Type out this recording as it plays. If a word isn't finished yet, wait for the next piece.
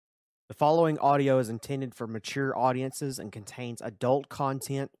The following audio is intended for mature audiences and contains adult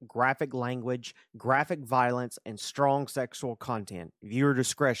content, graphic language, graphic violence, and strong sexual content. Viewer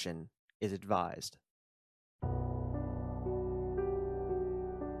discretion is advised.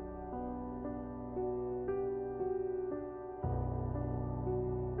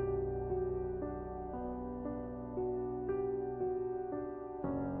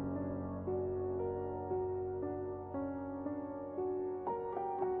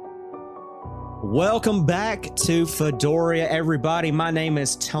 Welcome back to Fedoria, everybody. My name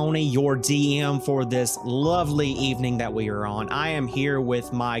is Tony, your DM for this lovely evening that we are on. I am here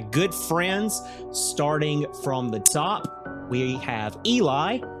with my good friends. Starting from the top, we have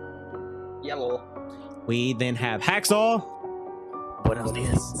Eli. Yellow. We then have Hacksaw. Buenos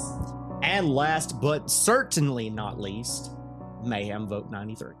dias. And last but certainly not least, Mayhem Vote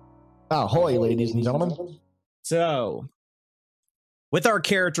 93. Ahoy, ladies and gentlemen. So, with our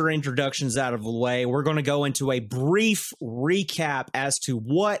character introductions out of the way, we're going to go into a brief recap as to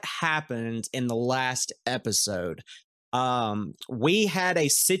what happened in the last episode. We had a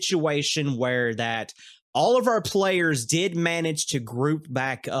situation where that all of our players did manage to group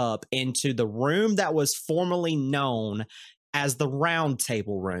back up into the room that was formerly known as the Round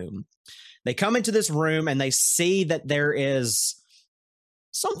Table Room. They come into this room and they see that there is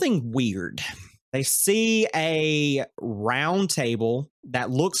something weird. They see a round table that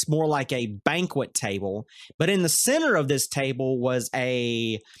looks more like a banquet table, but in the center of this table was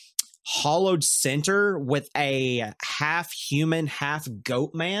a hollowed center with a half human, half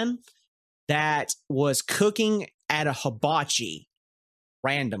goat man that was cooking at a hibachi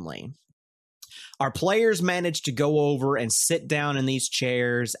randomly. Our players managed to go over and sit down in these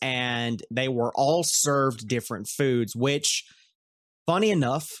chairs, and they were all served different foods, which, funny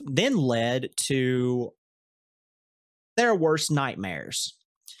enough, then led to their worst nightmares.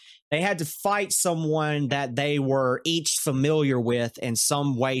 They had to fight someone that they were each familiar with in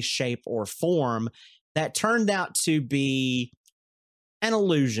some way, shape, or form that turned out to be an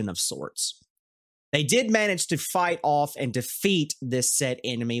illusion of sorts. They did manage to fight off and defeat this said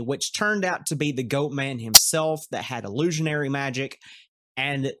enemy, which turned out to be the Goat Man himself that had illusionary magic.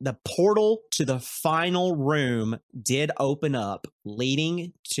 And the portal to the final room did open up,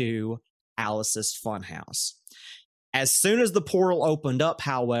 leading to Alice's Funhouse. As soon as the portal opened up,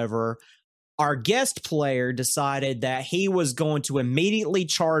 however, our guest player decided that he was going to immediately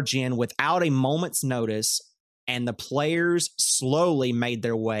charge in without a moment's notice, and the players slowly made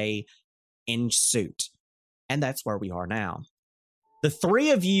their way in suit. And that's where we are now. The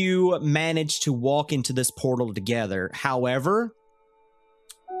three of you managed to walk into this portal together. However,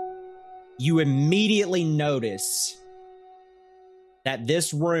 you immediately notice that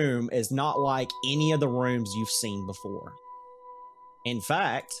this room is not like any of the rooms you've seen before. In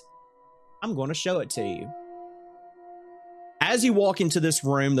fact, I'm going to show it to you. As you walk into this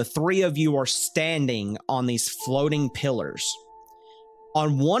room, the three of you are standing on these floating pillars.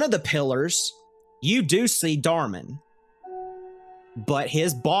 On one of the pillars, you do see Darman, but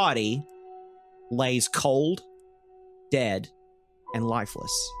his body lays cold, dead, and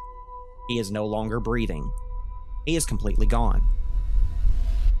lifeless. He is no longer breathing. He is completely gone.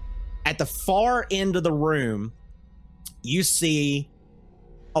 At the far end of the room, you see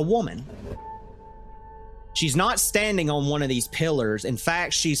a woman. She's not standing on one of these pillars. In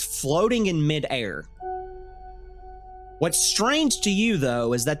fact, she's floating in midair. What's strange to you,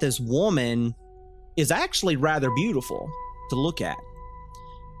 though, is that this woman is actually rather beautiful to look at.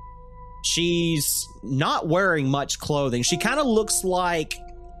 She's not wearing much clothing. She kind of looks like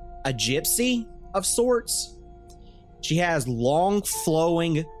a gypsy of sorts. She has long,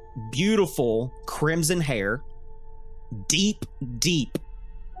 flowing, beautiful crimson hair, deep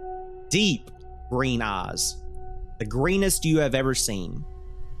green eyes, the greenest you have ever seen.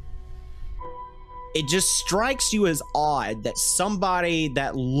 It just strikes you as odd that somebody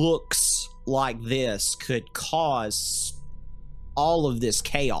that looks like this could cause all of this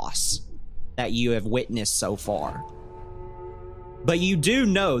chaos that you have witnessed so far. But you do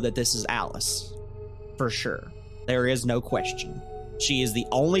know that this is Alice, for sure. There is no question. She is the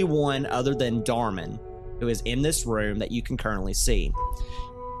only one other than Darman who is in this room that you can currently see.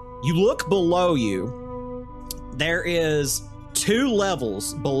 You look below you. There is 2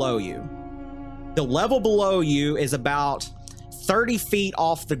 levels below you. The level below you is about 30 feet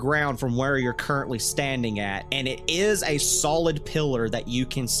off the ground from where you're currently standing at, and it is a solid pillar that you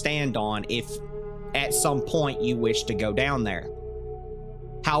can stand on if at some point you wish to go down there.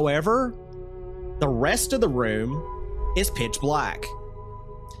 However, the rest of the room is pitch black.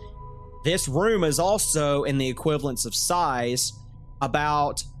 This room is also in the equivalence of size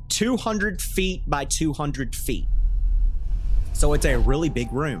about 200 feet by 200 feet. So it's a really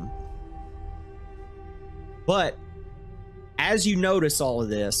big room. But as you notice all of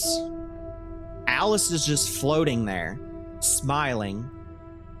this, Alice is just floating there, smiling,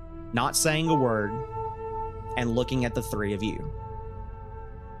 not saying a word, and looking at the three of you.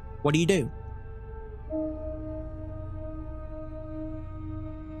 What do you do?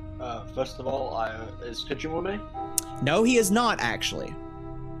 First of all, is Pigeon with me? No, he is not, actually.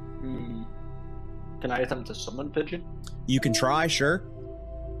 Can I attempt to summon Pigeon? You can try, sure.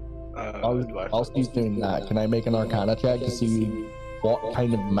 Whilst he's doing that, can I make an Arcana check to see what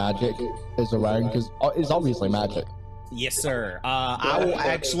kind of magic is around? Because it's obviously magic. Yes, sir. I will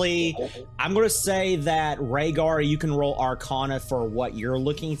actually... I'm going to say that, Rhaegar, you can roll Arcana for what you're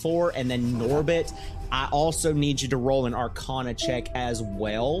looking for, and then Norbit, I also need you to roll an Arcana check as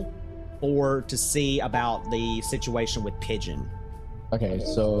well to see about the situation with Pigeon. Okay,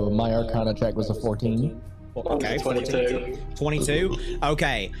 so my Arcana check was a 14. Okay, 22. 22?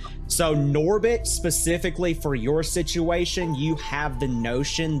 Okay, so Norbit, specifically for your situation, you have the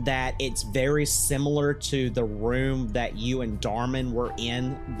notion that it's very similar to the room that you and Darman were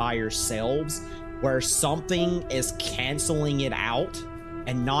in by yourselves, where something is canceling it out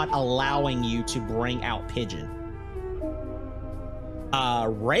and not allowing you to bring out Pigeon.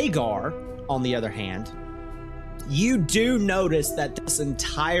 Rhaegar, on the other hand, you do notice that this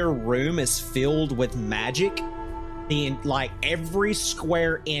entire room is filled with magic. Every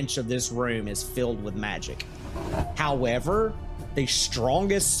square inch of this room is filled with magic. However, the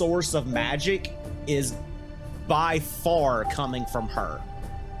strongest source of magic is by far coming from her.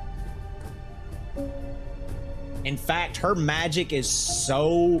 In fact, her magic is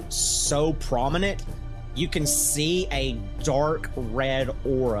so prominent, you can see a dark red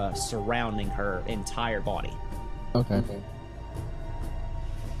aura surrounding her entire body. Okay.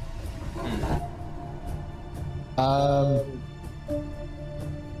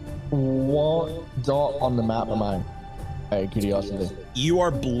 What dot on the map am I? Out of curiosity. You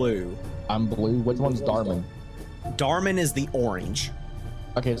are blue. I'm blue. Which one's Darman? Darman is the orange.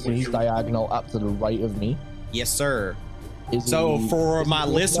 Okay, so he's diagonal up to the right of me. Yes, sir. So for my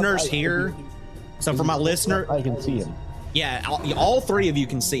listeners here, I can see him. Yeah, all three of you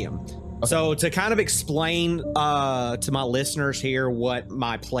can see him. Okay. So to kind of explain to my listeners here what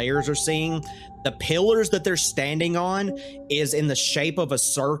my players are seeing, the pillars that they're standing on is in the shape of a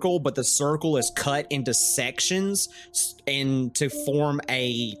circle, but the circle is cut into sections and to form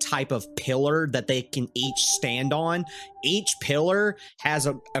a type of pillar that they can each stand on. Each pillar has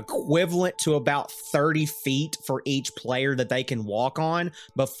an equivalent to about 30 feet for each player that they can walk on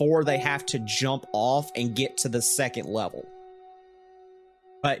before they have to jump off and get to the second level.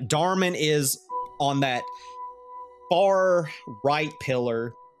 But Darman is on that far right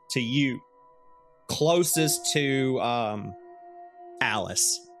pillar to you, closest to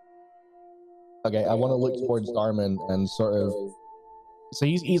Alice. Okay, I want to look towards Darman and sort of... So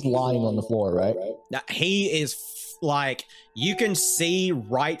he's lying on the floor, right? Now, he is you can see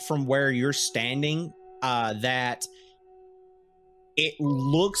right from where you're standing that it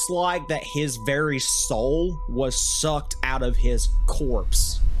looks like that his very soul was sucked out of his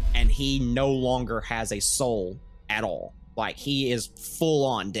corpse and he no longer has a soul at all. Like, he is full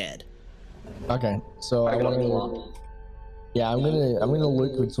on dead. Okay, so I'm gonna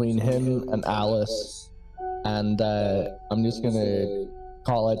look between him and Alice, and I'm just gonna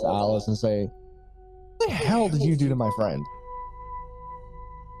call out to Alice and say, "What the hell did you do to my friend?"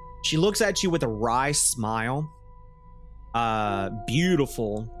 She looks at you with a wry smile,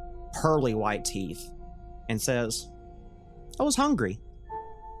 beautiful pearly white teeth, and says, "I was hungry."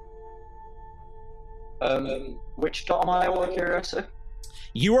 Which dot am I, out of curiosity?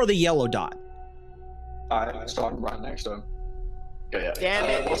 You are the yellow dot. Alright, so I'm right next to him. Okay, yeah.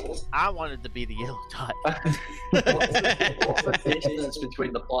 Damn it! I wanted to be the yellow dot. What's the distance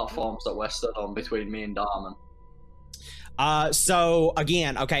between the platforms that we're stood on between me and Darman? So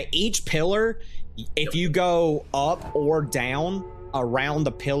again, okay, each pillar, if you go up or down around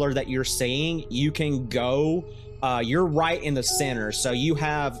the pillar that you're seeing, you can go, you're right in the center. So you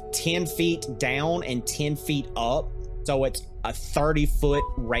have 10 feet down and 10 feet up. So it's a 30-foot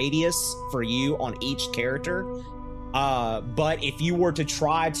radius for you on each character. But if you were to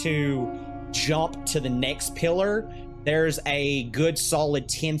try to jump to the next pillar, there's a good solid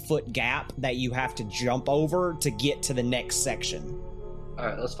 10-foot gap that you have to jump over to get to the next section.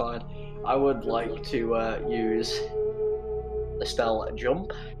 Alright, that's fine. I would like to use the spell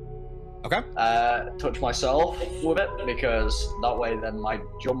Jump. Okay. Touch myself with it, because that way then my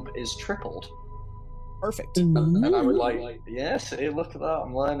jump is tripled. Perfect. And I would like, yes, hey, look at that,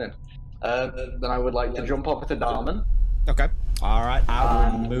 I'm learning. Then I would like to jump up to Darman. Okay. All right.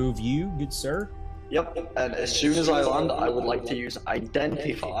 I will move you, good sir. Yep, and as soon as I land, I would like to use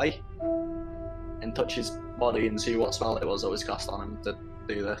Identify and touch his body and see what spell it was that was cast on him to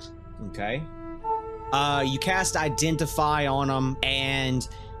do this. Okay. You cast Identify on him, and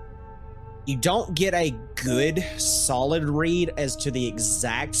you don't get a good, solid read as to the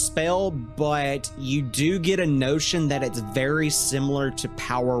exact spell, but you do get a notion that it's very similar to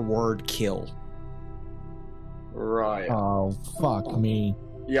Power Word Kill. Right. Oh, fuck me.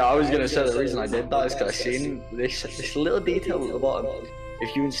 Yeah, I was gonna say the reason I did that is because I seen this little detail at the bottom.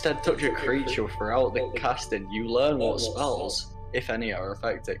 If you instead touch a creature throughout the casting, you learn what spells, if any, are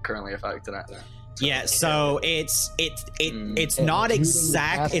currently affecting it. Yeah, so it's not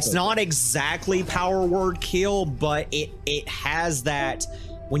exactly Power Word Kill, but it has that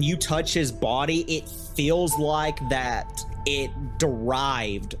when you touch his body, it feels like that it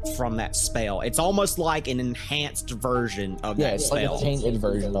derived from that spell. It's almost like an enhanced version of that it's spell. like a tainted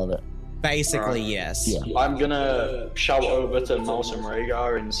version of it. Basically, yes. Yeah. I'm gonna shout over to Mouse and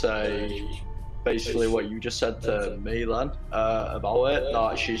Rhaegar and say basically what you just said to me then about it,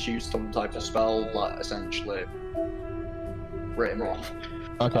 that she's used some type of spell that essentially written off.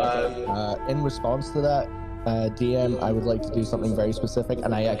 Okay. In response to that, DM, I would like to do something very specific,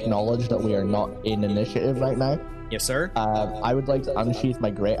 and I acknowledge that we are not in initiative right now. Yes, sir. I would like to unsheath my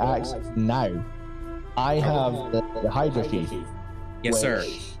great axe now. I have the Hydra Sheath. Yes, sir.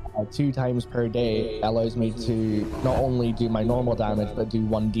 2 times per day allows me to not only do my normal damage, but do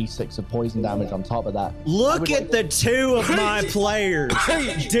 1d6 of poison damage on top of that. Look at the two of my players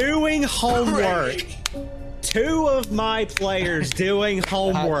doing homework. 2 of my players doing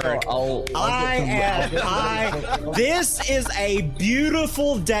homework. This is a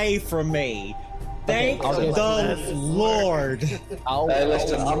beautiful day for me. Thank the Lord. Hey,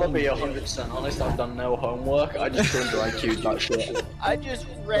 listen, I'm gonna be 100% honest. I've done no homework. I just under IQ'd that shit. I just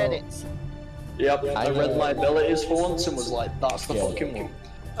read it. Yep, I read my abilities for once and was like, that's the fucking one.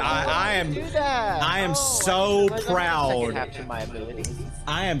 I am so proud.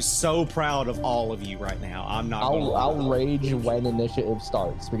 I am so proud of all of you right now. I'm not. I'll rage when initiative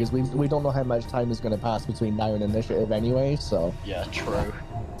starts because we don't know how much time is going to pass between now and initiative anyway. So yeah, true.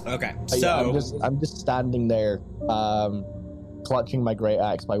 Okay, so yeah, I'm just standing there, clutching my great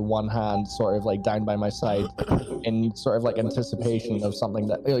axe by one hand, sort of like down by my side, in sort of like anticipation of something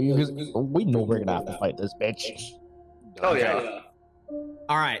that we know we're gonna have to fight this bitch. Oh yeah.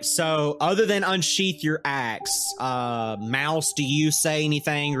 All right, so other than unsheath your axe, Mouse, do you say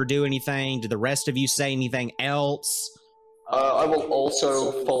anything or do anything? Do the rest of you say anything else? I will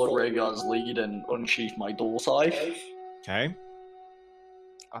also follow Rhaegar's lead and unsheath my dual scythe. Okay.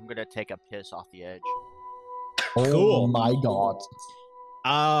 I'm gonna take a piss off the edge. Cool. Oh my god.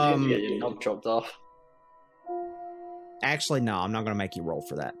 You get your knob chopped off. Actually, no, I'm not gonna make you roll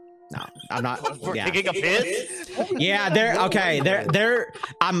for that. No, I'm not. For Yeah. taking a piss? Yeah,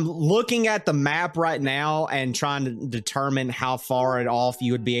 I'm looking at the map right now and trying to determine how far off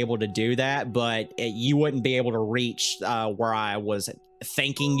you would be able to do that, but you wouldn't be able to reach where I was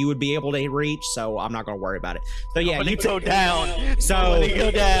thinking you would be able to reach, so I'm not going to worry about it. So yeah, you go down. So go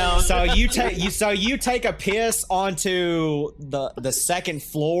down. So you take a piss onto the second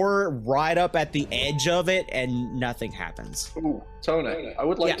floor, right up at the edge of it, and nothing happens. Ooh, Tony, I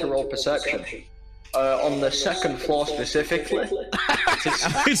would like to roll perception. On the second floor specifically.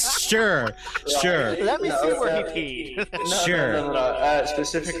 Sure. Let me see where he peed. Sure. No,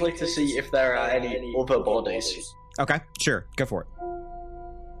 specifically to see if there are any other bodies. Okay, sure. Go for it.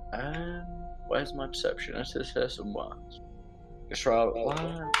 Where's my perception? Is this here somewhere? Just try out.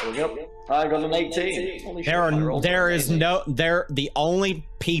 There we go. I got an 18. Holy shit, the only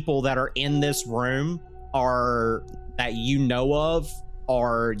people that are in this room that you know of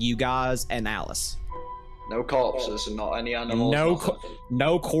are you guys and Alice. No corpses and not any animals.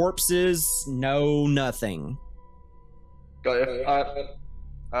 No corpses, no nothing. Got you.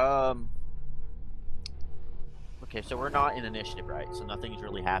 Alright. Okay, so we're not in initiative, right? So nothing's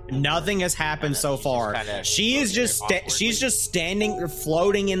really happened. Nothing has happened so far. She's just standing,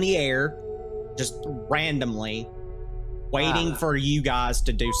 floating in the air, just randomly, waiting for you guys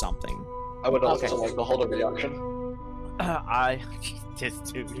to do something. I would also like to hold a reaction.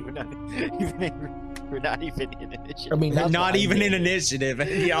 We're not even in initiative. I mean, not even in initiative.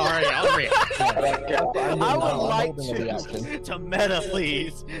 Yeah, all right, I would like to meta,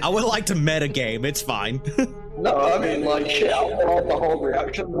 please. I would like to meta game. It's fine. No, I mean, like, shit, I'll hold the whole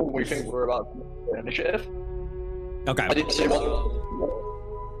reaction when we think we're about to initiative. Okay. I didn't say what.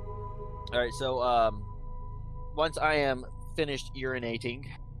 Alright, so, once I am finished urinating,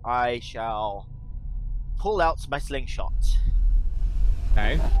 I shall pull out my slingshot.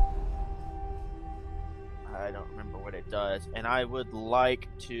 Okay. I don't remember what it does, and I would like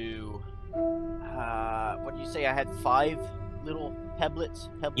to. What did you say? I had 5 little pebblets.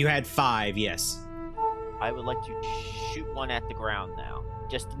 You had 5, yes. I would like to shoot one at the ground now,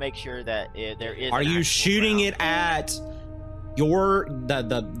 just to make sure that there is. Are you shooting it at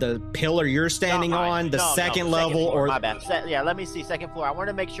the pillar you're standing on, the second level, floor, or my bad? Yeah, let me see. Second floor. I want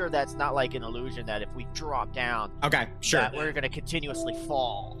to make sure that's not like an illusion that if we drop down, okay, sure, that we're gonna continuously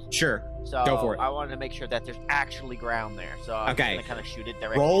fall. Sure. So Go for it. I wanted to make sure that there's actually ground there. So I'm Okay. gonna kind of shoot it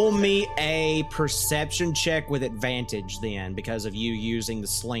directly. Roll me a perception check with advantage then, because of you using the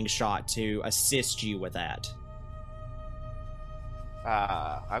slingshot to assist you with that.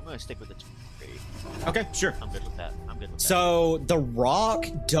 I'm gonna stick with the 2. Okay, sure. I'm good with that. So the rock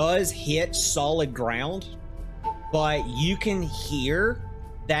does hit solid ground, but you can hear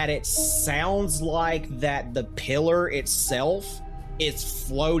that it sounds like that the pillar itself is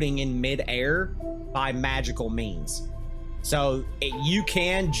floating in midair by magical means. So you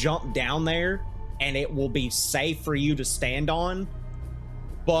can jump down there and it will be safe for you to stand on,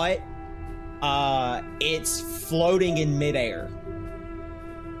 but it's floating in midair.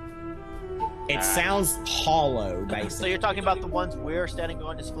 It sounds hollow, basically. So you're talking about the ones we're standing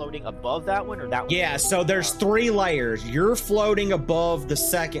on is floating above that one, or that one? Yeah, so there's 3 layers. You're floating above the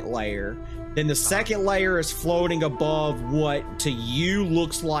second layer. Then the second layer is floating above what to you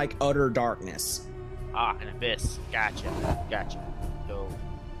looks like utter darkness. An abyss. Gotcha. So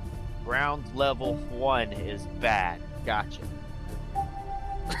ground level 1 is bad. Gotcha.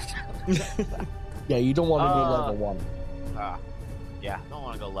 Yeah, you don't want to go level 1. Yeah, don't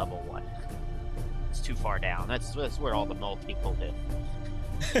want to go level 1. It's too far down. That's where all the mole people live.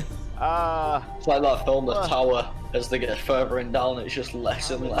 It's like that film, The Tower. As they get further and down, it's just less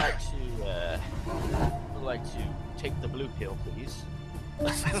and less. I'd like to take the blue pill, please.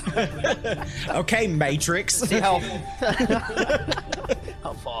 Okay, Matrix. See how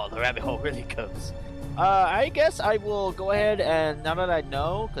far the rabbit hole really goes. I guess I will go ahead and, now that I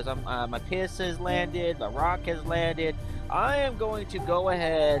know, because my piss has landed, the rock has landed, I am going to go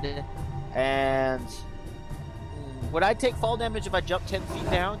ahead and would I take fall damage if I jump 10 feet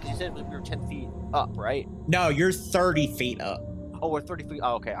down? Because you said we were 10 feet up, right? No, you're 30 feet up. Oh, we're 30 feet.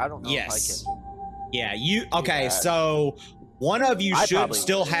 Oh, okay. I don't know Yes. if I can. Yeah, you. Okay, that. So one of you I should probably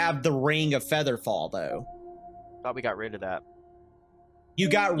still would. have the ring of Featherfall, though. Thought we got rid of that. You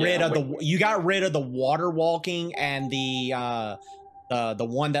got rid of the water walking and the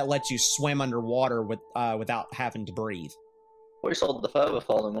one that lets you swim underwater without having to breathe. We saw the further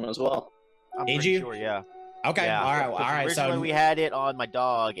falling one as well. I'm Did pretty you? Sure, yeah. Okay, Yeah, all right. 'cause originally we had it on my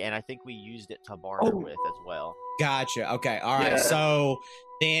dog, and I think we used it to barter with as well. Gotcha. Okay, all right. Yeah. So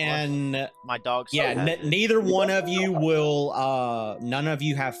then, My dog. neither one of you will. None of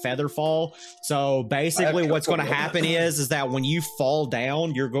you have Featherfall. So basically, what's going to happen is that when you fall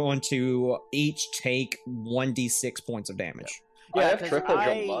down, you're going to each take 1d6 points of damage. I have 'cause triple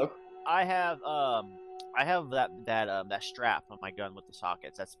jump though. I have that strap on my gun with the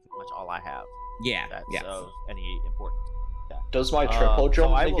sockets. That's pretty much all I have. Yeah, That's yeah. any important. Does my triple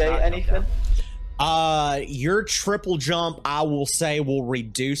jump I will negate not jump anything? down. Your triple jump, I will say, will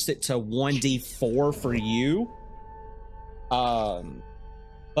reduce it to 1d4 for you.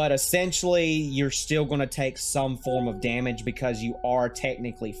 But essentially, you're still going to take some form of damage because you are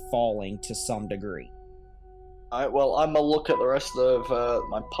technically falling to some degree. Alright, well, I'm gonna look at the rest of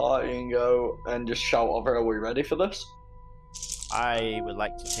my party and go and just shout over, are we ready for this? I would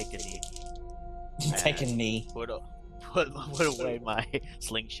like to take a knee. Take a knee. Put away my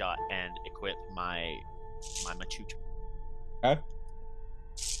slingshot and equip my machucha.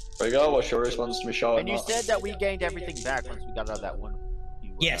 There you go, what's your response to me shouting And you that? said that we gained everything back once we got out of that one.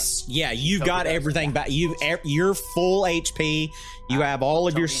 Yes, yeah, you Toby got does. everything back. You're full HP. You have all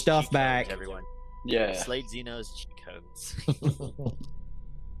of your Toby's stuff cheat codes, back. Everyone. Yeah. Slade Zeno's cheat codes.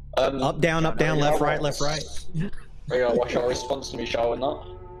 Up, down, left, right, left, right. There you go, what's your response to me shouting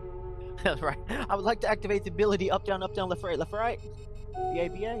that? Right. I would like to activate the ability up, down, left, right.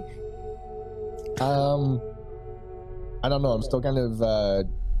 BA. I don't know. I'm still kind of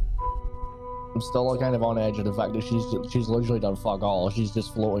on edge of the fact that she's literally done fuck all. She's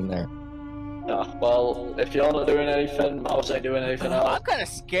just floating there. Yeah, well, if you're not doing anything, Mouse ain't doing anything else. I'm kind of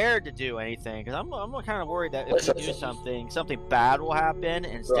scared to do anything because I'm kind of worried that if we do something bad will happen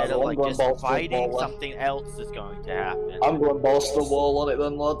instead of I'm like going just balls to the fighting. wall. Something else is going to happen. I'm going balls to the wall on it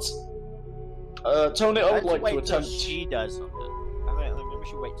then, lads. Tony, I would like to wait till attempt... she does something. I mean, maybe we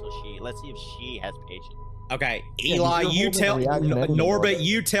should wait till she. Let's see if she has patience. Okay, Yeah, Eli, you're you holding tell a reaction anyway, Norbit. Norbit.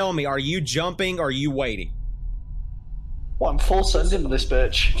 You tell me. Are you jumping? Or are you waiting? Well, I'm full sending this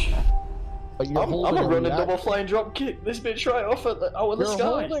bitch. But you're I'm holding gonna a run a reaction. double flying drop kick this bitch right off at the, out of the You're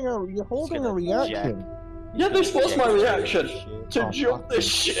sky. you're holding a gonna reaction. Yeah, this was my reaction to Oh, jump fuck. this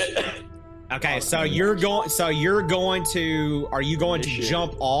shit. Okay, so you're going. So you're going to. Are you going to Initiate.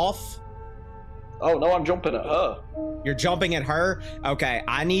 jump off? Oh no, I'm jumping at her. You're jumping at her. Okay,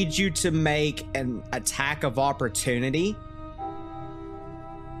 I need you to make an attack of opportunity.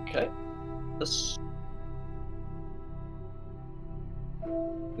 Okay. This.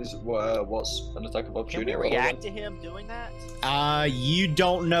 What's an attack of Can opportunity? we roll react then? to him doing that? You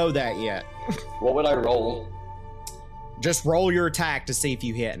don't know that yet. What would I roll? Just roll your attack to see if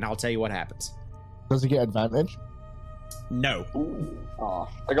you hit, and I'll tell you what happens. Does he get advantage? No. Ooh. Oh,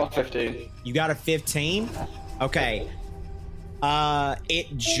 I got 15. You got a 15? Okay.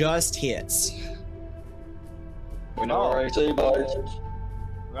 It just hits. We know what I say, boys.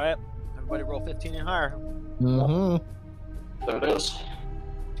 Right. Everybody roll 15 and higher. Mm-hmm. There it is.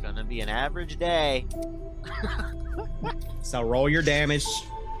 It's gonna be an average day. So roll your damage.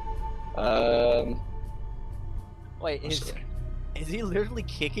 Wait, is he literally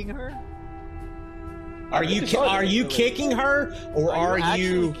kicking her? Are you kicking her, or are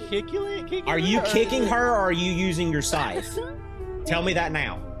you kicking are you her? kicking her, or are you using your scythe? Tell me that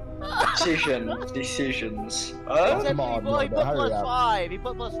now. Decisions. Come on, Well, he Norbit, put hurry plus up. 5. He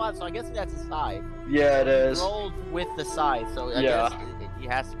put plus 5, so I guess that's his scythe. Yeah, it He is. rolled with the scythe, so I Yeah. guess he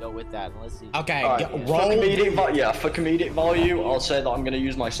has to go with that. Unless he. Okay, Alright, roll. for comedic value, I'll say that I'm gonna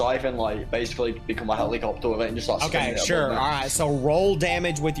use my scythe and like basically become a helicopter with it and just start spinning Okay, it sure. above All me. right, so roll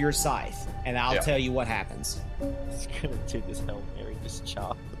damage with your scythe, and I'll Yeah. tell you what happens. He's gonna do this Hail Mary, just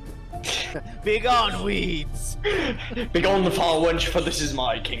chop. Big on weeds. Be gone the far wench, for this is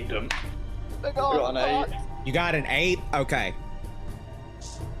my kingdom. Big Got on an 8. You got an 8. Okay.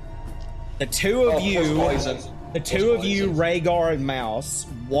 The two of you. Poison. The two of you, Rhaegar and Mouse,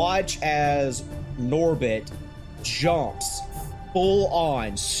 watch as Norbit jumps full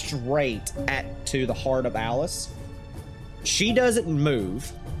on straight to the heart of Alice. She doesn't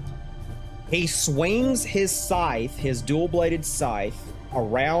move. He swings his scythe, his dual-bladed scythe,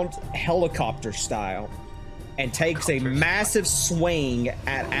 around helicopter style and takes a massive swing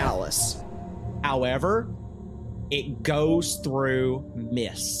at Alice. However, it goes through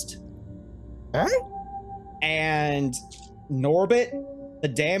mist. Huh? And Norbit, the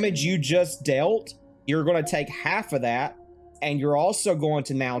damage you just dealt, you're going to take half of that, and you're also going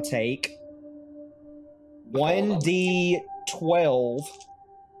to now take 1d12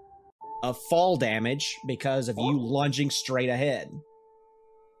 of fall damage because of you lunging straight ahead.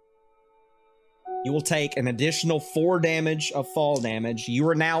 You will take an additional 4 damage of fall damage. You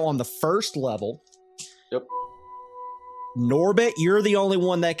are now on the first level. Yep. Norbit, you're the only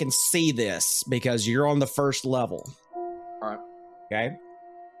one that can see this because you're on the first level. Alright. Okay.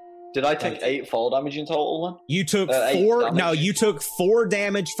 Did I take 8 fall damage in total then? You took 8 4. damage. No, you took 4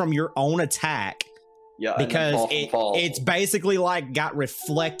 damage from your own attack Yeah, and then because 4 from fall. it's basically like got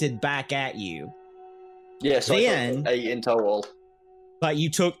reflected back at you. Yeah, so then- I took 8 in total. But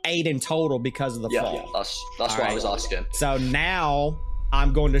you took 8 in total because of the Yeah, fall. that's what I Alright. was asking. So now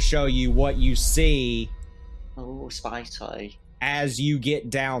I'm going to show you what you see Oh, spicy. as you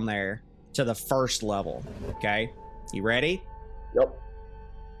get down there to the first level. Okay? You ready? Yep.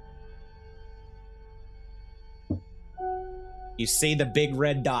 You see the big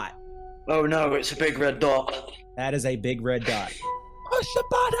red dot. Oh no, it's a big red dot. That is a big red dot. Push the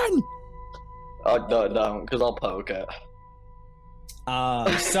button! Oh, don't, because I'll poke it.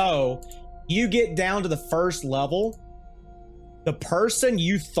 So you get down to the first level. The person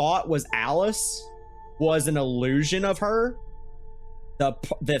you thought was Alice was an illusion of her.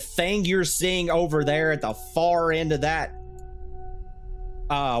 The thing you're seeing over there at the far end of that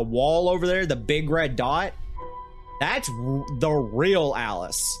wall over there, the big red dot, that's the real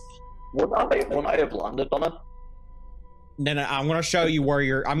Alice. Wouldn't I have landed on it? No, I'm gonna show you where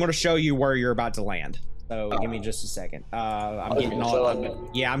you're about to land. So give me just a second.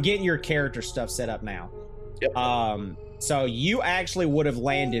 I'm getting your character stuff set up now. Yep. So you actually would have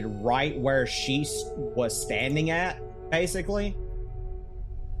landed right where she was standing at, basically.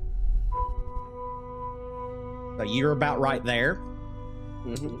 So you're about right there.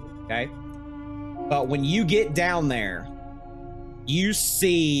 Mm-hmm. Okay. But when you get down there, you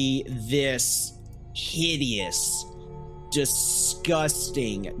see this hideous,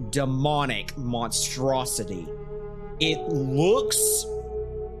 disgusting, demonic monstrosity. It looks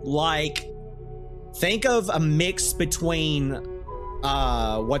like, think of a mix between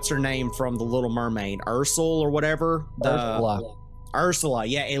what's her name from The Little Mermaid? Ursula or whatever? Ursula.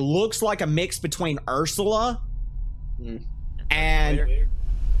 Yeah, it looks like a mix between Ursula and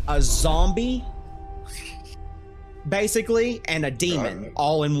a zombie, basically, and a demon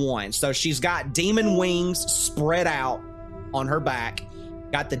all in one. So she's got demon wings spread out on her back,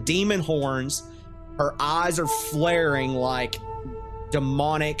 got the demon horns, her eyes are flaring like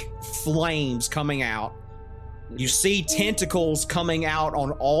demonic flames coming out. You see tentacles coming out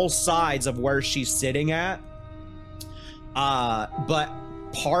on all sides of where she's sitting at. But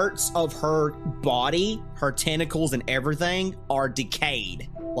parts of her body, her tentacles and everything are decayed,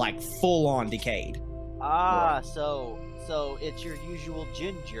 like full on decayed. So it's your usual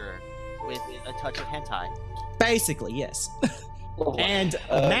ginger with a touch of hentai. Basically, yes. And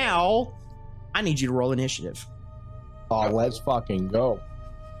now I need you to roll initiative. Oh, let's fucking go.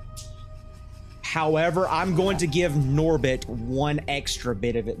 However, I'm going to give Norbit one extra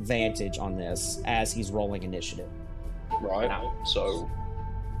bit of advantage on this as he's rolling initiative. Right. So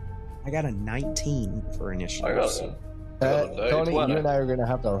I got a 19 for initiative. I got a Tony, 20. you and I are gonna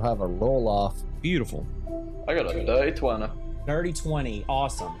have a roll off. Beautiful. I got a dirty 20. Dirty 20.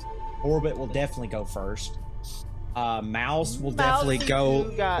 Awesome. Orbit will definitely go first. Mouse will definitely go.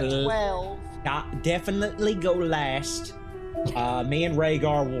 You got 12. Definitely go last. Me and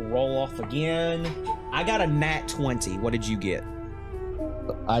Rhaegar will roll off again. I got a nat 20. What did you get?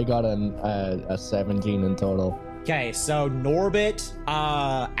 I got a 17 in total. Okay, so Norbit,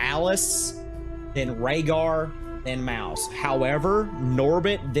 Alice, then Rhaegar, then Mouse. However,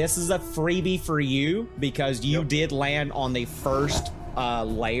 Norbit, this is a freebie for you because you did land on the first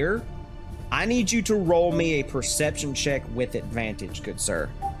layer. I need you to roll me a perception check with advantage, good sir.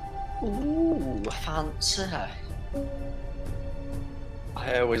 Ooh, fancy.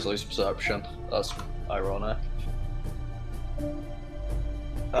 I always lose perception. That's ironic.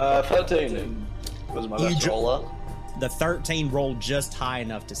 13 was my best roller. The 13 rolled just high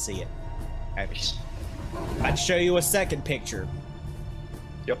enough to see it. Okay. I'd show you a second picture.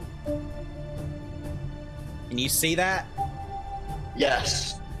 Yep. Can you see that?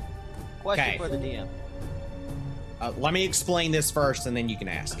 Yes. Question Okay. for the DM. Let me explain this first and then you can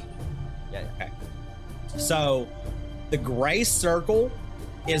ask. Yeah. Okay. So, the gray circle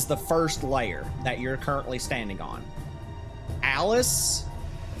is the first layer that you're currently standing on. Alice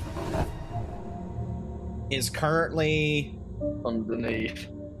is currently Underneath.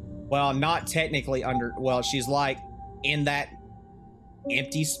 well, not technically under. Well, she's like in that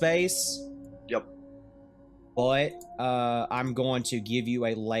empty space. Yep. But I'm going to give you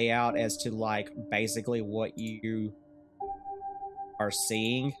a layout as to like basically what you are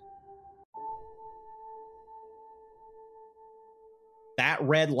seeing. That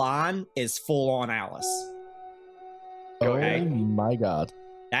red line is full on Alice. Okay. Oh my god.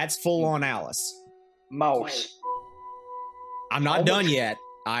 That's full on Alice. Mouse. I'm not done yet.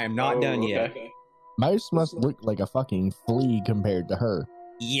 I am not done yet. Okay. Mouse must look like a fucking flea compared to her.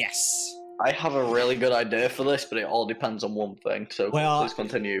 Yes. I have a really good idea for this, but it all depends on one thing, so Well, please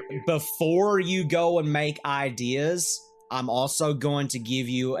continue. Before you go and make ideas, I'm also going to give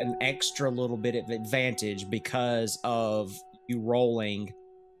you an extra little bit of advantage because of you rolling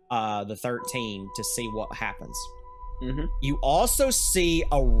the 13 to see what happens. Mm-hmm. You also see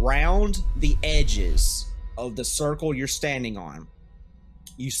around the edges of the circle you're standing on,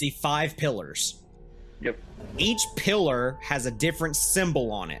 you see 5 pillars. Yep. Each pillar has a different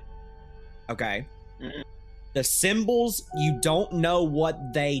symbol on it. Okay? Mhm. The symbols, you don't know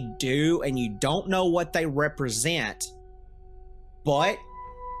what they do and you don't know what they represent, but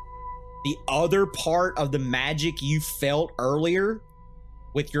the other part of the magic you felt earlier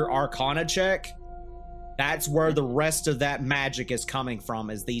with your Arcana check, that's where the rest of that magic is coming from,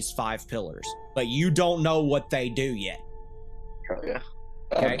 is these 5 pillars. But you don't know what they do yet. Oh, yeah.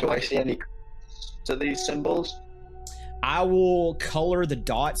 Okay. Do I see any to these symbols? I will color the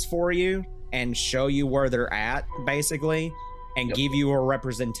dots for you and show you where they're at, basically, and Yep. give you a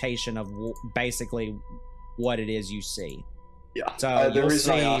representation of basically what it is you see. Yeah. So The you'll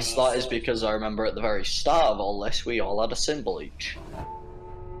reason I see- asked that is because I remember at the very start of all this, we all had a symbol each.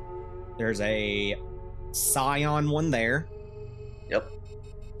 There's a Scion one there. Yep.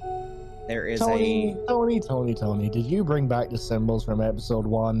 There is Tony, a... Tony, did you bring back the symbols from episode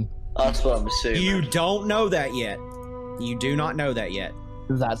 1? That's what I'm assuming. You don't know that yet. You do not know that yet.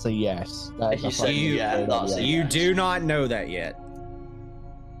 That's a yes. That's You a said fucking yeah, straight up that's a yes. You yes. do not know that yet.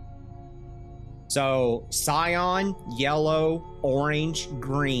 So, Scion, yellow, orange,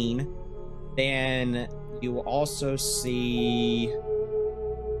 green. Then you will also see...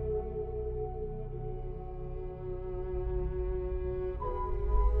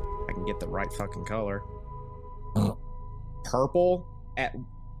 right fucking color. Purple at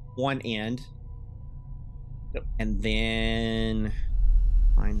one end. Yep. And then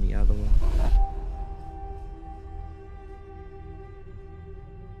find the other one.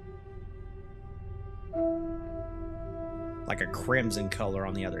 Like a crimson color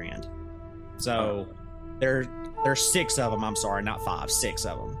on the other end. So there's 6 of them. I'm sorry, not 5, 6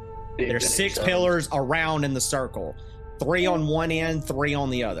 of them. There's 6 pillars around in the circle. 3 on one end, 3 on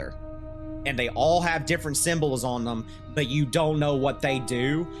the other. And they all have different symbols on them, but you don't know what they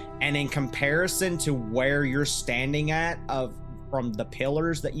do. And in comparison to where you're standing at from the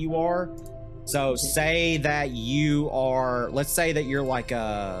pillars that you are, so say that you are, let's say that you're like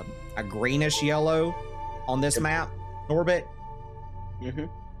a greenish yellow on this map, Norbit. Mm-hmm.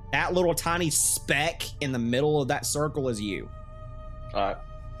 That little tiny speck in the middle of that circle is you. All right.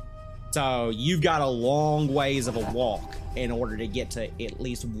 So you've got a long ways of a walk in order to get to at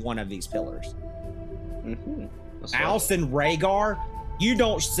least one of these pillars. Mm-hmm. Alcyn Rhaegar, you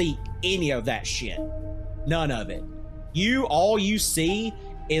don't see any of that shit. None of it. All you see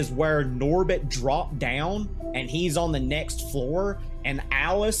is where Norbit dropped down and he's on the next floor, and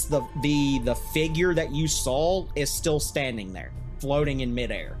Alice, the figure that you saw, is still standing there, floating in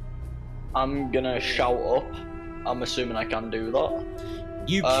midair. I'm gonna shout up. I'm assuming I can do that.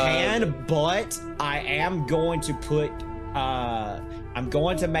 You can, but I am going to put I'm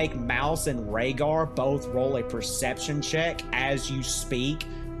going to make Mouse and Rhaegar both roll a perception check as you speak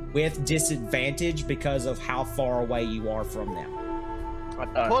with disadvantage because of how far away you are from them.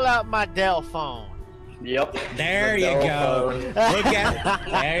 Pull out my Dell phone. Yep. There you go. Look at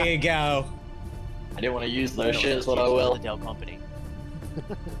there you go. I didn't want to use those shits, but I will. The Dell company.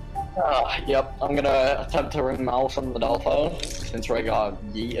 Yep, I'm gonna attempt to ring Mouse on the Dell phone since Rhaegar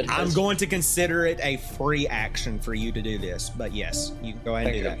yeeted. I'm going to consider it a free action for you to do this, but yes, you can go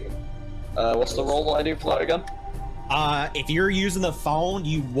ahead and do that. What's the roll that I do for that again? If you're using the phone,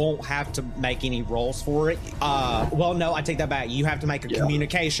 you won't have to make any rolls for it. Well, no, I take that back. You have to make a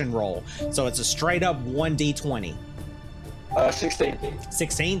communication roll. So it's a straight up 1d20. 16.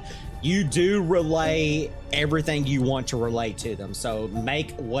 16? You do relay everything you want to relay to them. So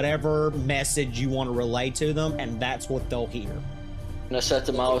make whatever message you want to relay to them, and that's what they'll hear. And I said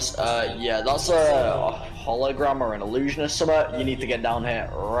to Mouse, yeah, that's a hologram or an illusion or something. You need to get down here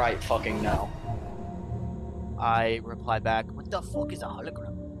right fucking now. I reply back, what the fuck is a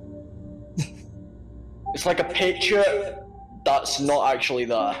hologram? It's like a picture that's not actually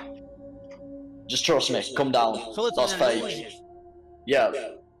there. Just trust me, come down. So it's that's an fake. illusion. Yeah.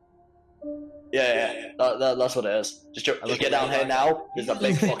 Yeah. That's what it is. Just get down here now. There's a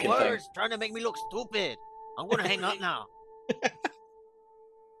big fucking thing. Words trying to make me look stupid. I'm gonna hang up now.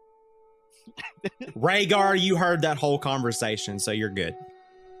 Rhaegar, you heard that whole conversation, so you're good.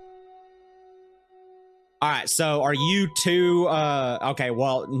 All right, so are you two okay,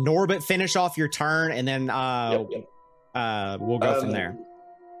 well, Norbit, finish off your turn, and then we'll go from there.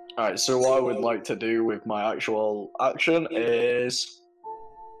 Alright, so what I would like to do with my actual action is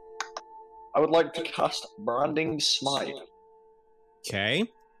I would like to cast Branding Smite. Okay.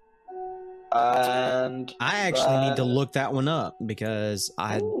 And I actually need to look that one up because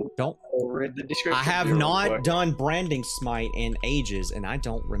I don't read the description. I have not done Branding Smite in ages, and I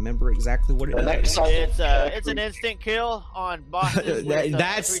don't remember exactly what it is. It's an instant kill on bosses.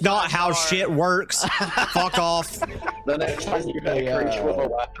 That's not how shit works. Fuck off. The next time you hit a creature with a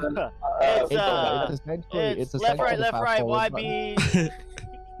weapon, it's left, right, YB.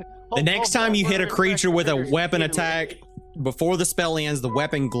 The next time you hit a creature with a weapon attack, before the spell ends, the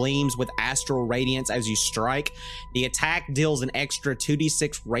weapon gleams with astral radiance as you strike. The attack deals an extra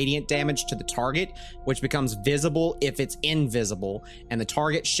 2d6 radiant damage to the target, which becomes visible if it's invisible, and the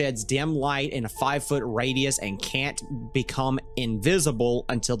target sheds dim light in a 5-foot radius and can't become invisible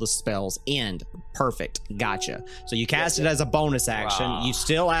until the spell's end. Perfect. Gotcha. So you cast it as a bonus action. Wow. You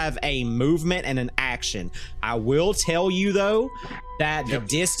still have a movement and an action. I will tell you, though, that the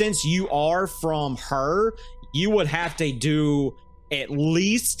distance you are from her, you would have to do at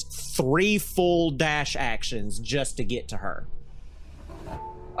least 3 full dash actions just to get to her.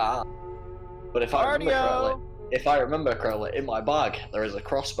 But if I remember correctly, in my bag there is a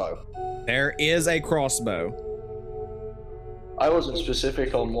crossbow. There is a crossbow. I wasn't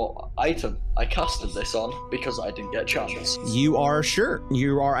specific on what item I casted this on because I didn't get a chance. You are sure.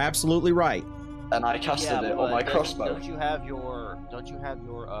 You are absolutely right. And I casted it on my crossbow. Don't you have your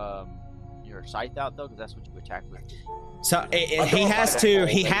scythe out though? Because that's what you attack with. So he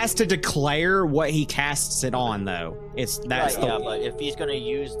has to declare what he casts it on though. But if he's gonna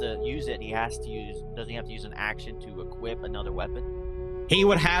use it, he has to use. Doesn't he have to use an action to equip another weapon? He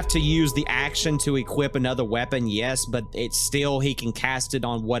would have to use the action to equip another weapon, yes, but it's still, he can cast it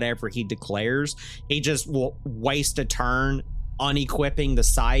on whatever he declares. He just will waste a turn unequipping the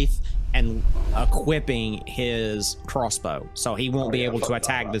scythe and equipping his crossbow. So he won't be able to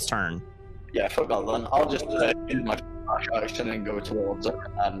attack this turn. Yeah, I forgot then. I'll just use my action and go towards it.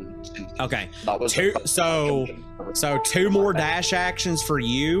 And Okay. that was So 2 more dash actions for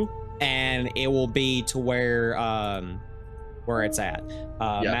you, and it will be to where it's at.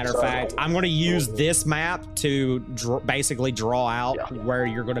 Matter of fact, I'm going to use this map to basically draw out where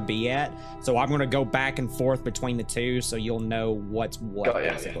you're going to be at. So I'm going to go back and forth between the two, so you'll know what's what,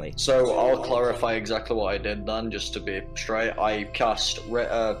 basically. So I'll clarify exactly what I did then, just to be straight. I cast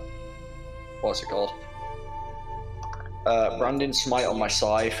what's it called? Branding Smite on my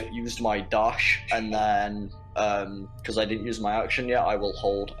scythe, used my dash, and then because I didn't use my action yet, I will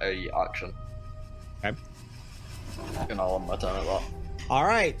hold a action. Okay. And I'll end my turn at that. All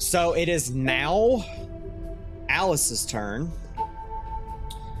right, so it is now Alice's turn.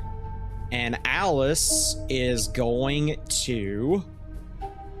 And Alice is going to...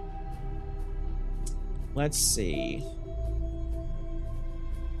 Let's see.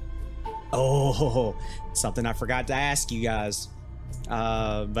 Oh, something I forgot to ask you guys.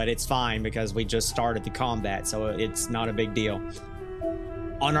 But it's fine because we just started the combat, so it's not a big deal.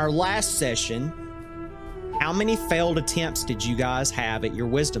 On our last session, how many failed attempts did you guys have at your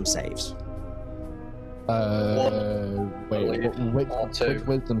wisdom saves? Which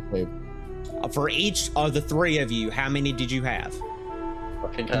wisdom save? For each of the 3 of you, how many did you have? I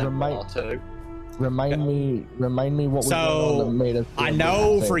think I have 1 or 2. Remind me what was going on that made us. I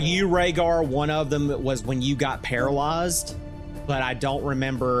know for you, Rhaegar, one of them was when you got paralyzed, but I don't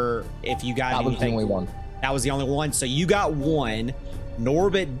remember if you got anything. That was the only one. That was the only one. So you got 1.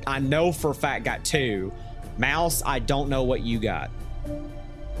 Norbit, I know for a fact, got 2. Mouse, I don't know what you got. I'm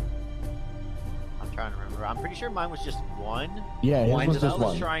trying to remember. I'm pretty sure mine was just 1. Yeah, One his was just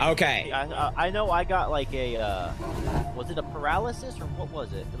just one. Okay. I know I got like a. Was it a paralysis or what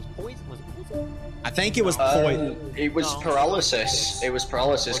was it? It was poison. Was it poison? I think it was poison. It was paralysis. It was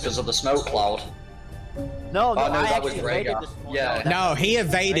paralysis because of the smoke cloud. No, no, I that was actually evaded Rhaegar. this one. Yeah. No, he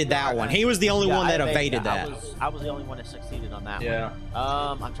evaded that one. He was the only one I that evaded that. I was the only one that succeeded on that Yeah.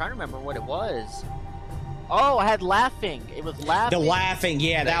 one. I'm trying to remember what it was. Oh, I had laughing. It was laughing. The laughing,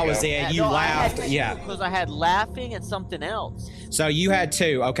 yeah, that was it. You laughed, yeah. Because I had laughing and something else. So you had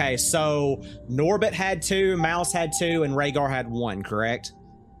 2. Okay, so Norbit had 2, Mouse had 2, and Rhaegar had 1, correct?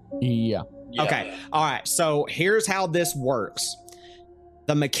 Yeah. Okay, all right. So here's how this works.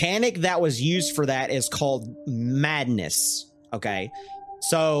 The mechanic that was used for that is called madness. Okay,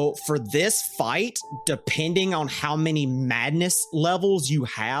 so for this fight, depending on how many madness levels you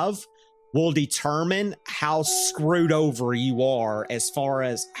have, will determine how screwed over you are as far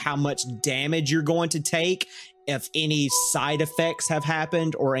as how much damage you're going to take, if any side effects have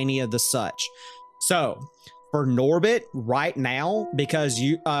happened or any of the such. So for Norbit right now, because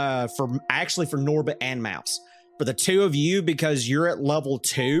you for Norbit and Mouse, for the 2 of you, because you're at level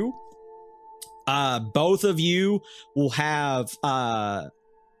 2, both of you will have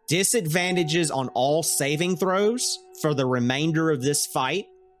disadvantages on all saving throws for the remainder of this fight.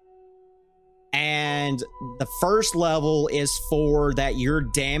 And the first level is for that your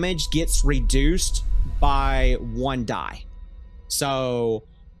damage gets reduced by 1 die. So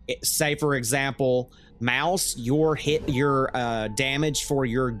say for example, Mouse, your damage for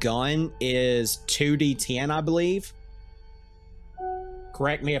your gun is 2d10, I believe.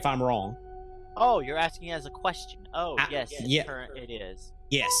 Correct me if I'm wrong. Oh, you're asking as a question. Oh, yes. Yeah. It is.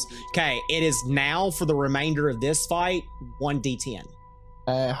 Yes. Okay, it is now for the remainder of this fight, 1d10.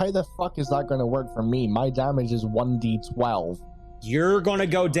 How the fuck is that going to work for me? My damage is 1d12. You're going to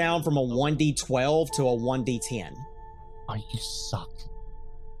go down from a 1d12 to a 1d10. Oh, you suck.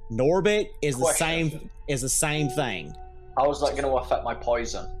 Norbit is Question. the same thing. How is that going to affect my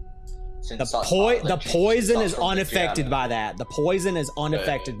poison? The poison is unaffected by that. The poison is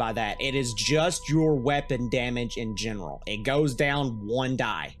unaffected by that. It is just your weapon damage in general. It goes down 1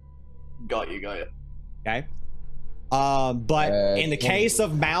 die. Got you. Okay. But in the case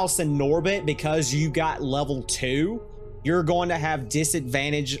of Mouse and Norbit, because you got level 2, you're going to have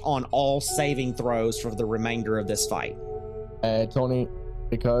disadvantage on all saving throws for the remainder of this fight. Tony,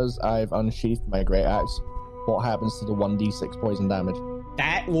 because I've unsheathed my great axe, what happens to the 1d6 poison damage?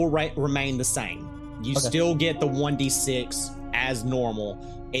 That will remain the same. You still get the 1d6 as normal.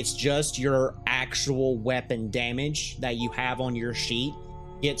 It's just your actual weapon damage that you have on your sheet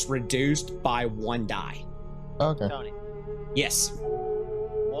gets reduced by 1 die. Okay. Tony, Yes.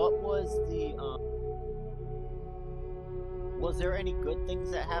 what was the Was there any good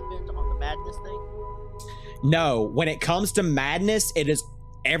things that happened on the madness thing? No, when it comes to madness, it is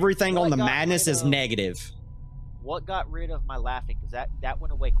everything on the madness is negative. What got rid of my laughing? Because that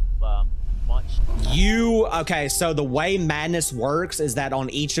went away much. Okay, so the way madness works is that on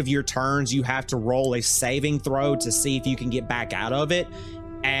each of your turns, you have to roll a saving throw to see if you can get back out of it.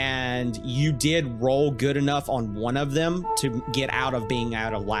 And you did roll good enough on one of them to get out of being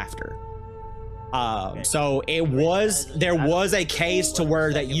out of laughter. Okay. So there was a case to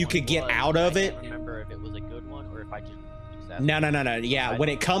where that you could get out of it. I can't remember if it was a good one or if I just No. Yeah, when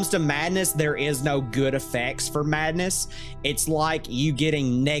it comes to madness, there is no good effects for madness. It's like you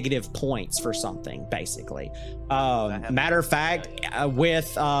getting negative points for something, basically. Matter of fact,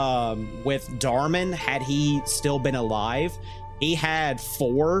 with Darman, had he still been alive, he had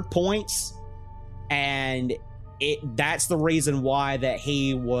 4 points, and that's the reason why that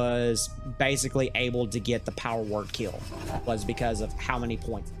he was basically able to get the power word kill, was because of how many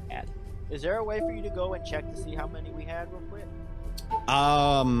points he had. Is there a way for you to go and check to see how many we had real quick?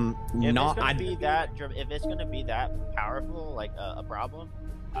 If it's gonna be that powerful, like a problem,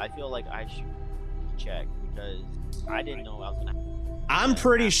 I feel like I should check because I didn't know I was gonna. I'm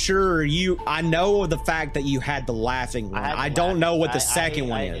pretty sure I know the fact that you had the laughing one. I don't know what the second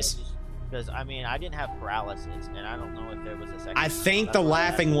one is. Because I mean, I didn't have paralysis, and I don't know if there was a second. I think the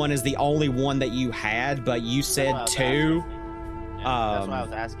laughing one is the only one that you had, but you said 2. That's why I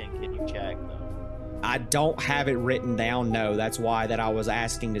was asking. Can you check though? I don't have it written down. No, that's why that I was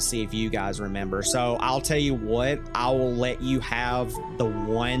asking to see if you guys remember. So I'll tell you what, I will let you have the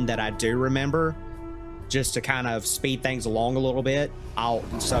one that I do remember, just to kind of speed things along a little bit.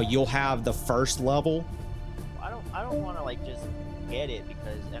 So you'll have the first level. I don't want to like just get it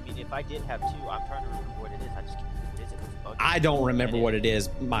because I mean, if I did have 2, I'm trying to remember what it is. I just can't visit. I don't remember what it is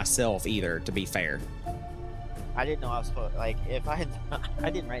myself either, to be fair. I didn't know I was supposed, like, if I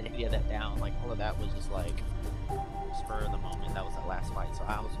didn't write any of that down. Like, all of that was just like spur of the moment. That was the last fight, so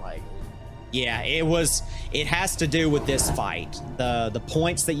I was like, yeah, it has to do with this fight. The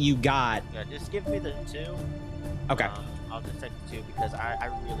points that you got. Yeah, just give me the 2. Okay. I'll just take the 2 because I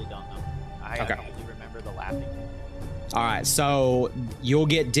really don't know. I only remember the laughing. All right, so you'll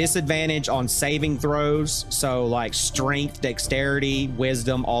get disadvantage on saving throws. So like strength, dexterity,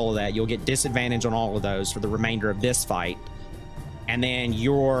 wisdom, all of that. You'll get disadvantage on all of those for the remainder of this fight. And then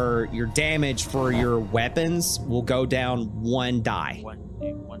your damage for your weapons will go down 1 die.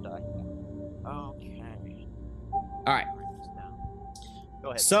 One die. Okay. All right. Go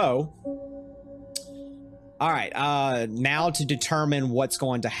ahead. So, all right, now to determine what's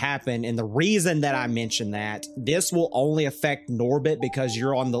going to happen, and the reason that I mentioned that, this will only affect Norbit because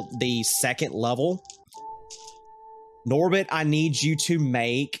you're on the second level. Norbit, I need you to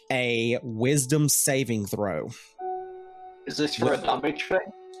make a wisdom saving throw. Is this for a damage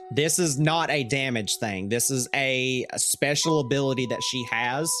thing? This is not a damage thing. This is a special ability that she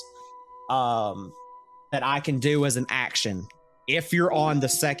has that I can do as an action. If you're on the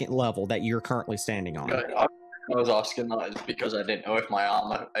second level that you're currently standing on. I was asking that is because I didn't know if my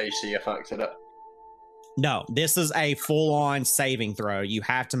armor AC affected it. No, this is a full-on saving throw. You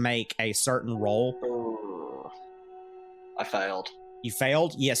have to make a certain roll. I failed. You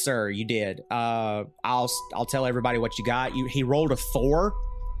failed? Yes, sir, you did. I'll tell everybody what you got. He rolled a 4.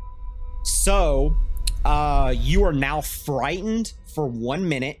 So, you are now frightened for 1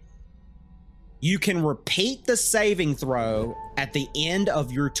 minute. You can repeat the saving throw at the end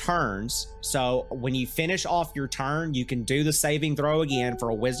of your turns. So when you finish off your turn, you can do the saving throw again for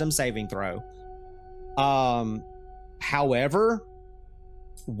a wisdom saving throw. However,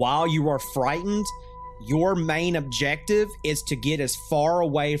 while you are frightened, your main objective is to get as far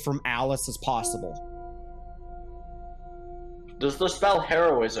away from Alice as possible. Does the spell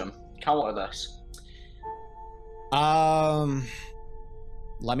heroism counter this?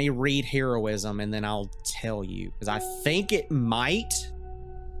 Let me read heroism and then I'll tell you, because I think it might.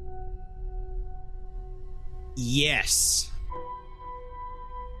 Yes.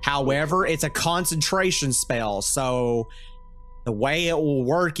 However, it's a concentration spell, so the way it will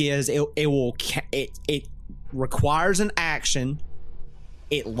work is it requires an action.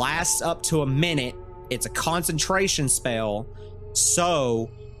 It lasts up to a minute. It's a concentration spell. So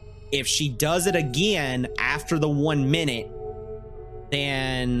if she does it again after the 1 minute,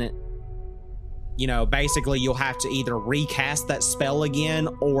 then, you know, basically you'll have to either recast that spell again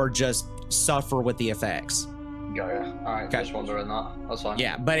or just suffer with the effects. Yeah. All right. Just wondering that. That's fine.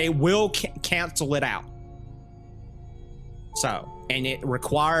 Yeah, but it will cancel it out. So, and it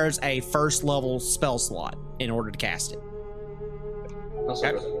requires a first level spell slot in order to cast it. That's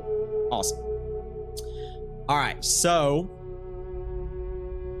okay. good. Awesome. All right, so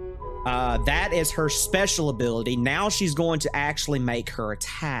That is her special ability. Now she's going to actually make her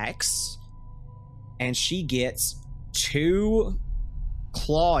attacks. And she gets 2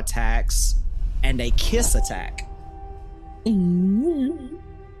 claw attacks and a kiss attack. And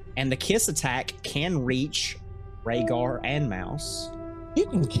the kiss attack can reach Rhaegar and Mouse. You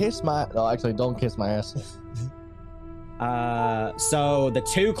can kiss my... No, actually, don't kiss my ass. So the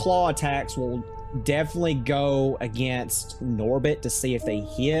 2 claw attacks will definitely go against Norbit to see if they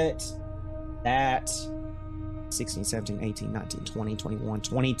hit. That 16, 17, 18, 19, 20, 21,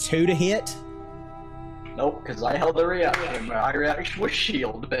 22 to hit. Nope, because I held the reaction. My reaction was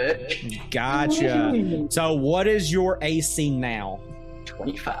shield, bitch. Gotcha. So what is your AC now?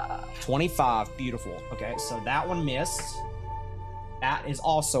 25. 25. Beautiful. Okay, so that one missed. That is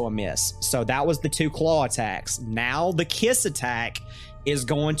also a miss. So that was the 2 claw attacks. Now the kiss attack is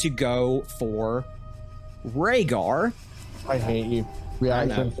going to go for Rhaegar. I hate you.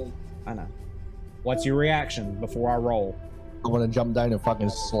 Reaction. I know. What's your reaction before I roll? I want to jump down and fucking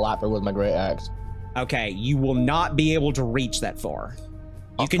slap her with my great axe. Okay, you will not be able to reach that far.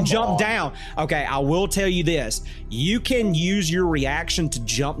 You can come jump on. down. Okay, I will tell you this. You can use your reaction to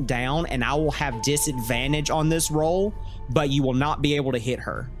jump down, and I will have disadvantage on this roll, but you will not be able to hit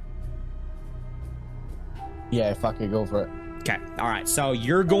her. Yeah, fuck it, go for it. Okay, all right. So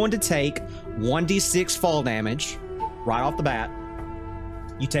you're going to take 1d6 fall damage right off the bat.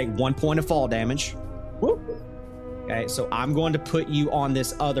 You take 1 point of fall damage. Whoop. Okay, so I'm going to put you on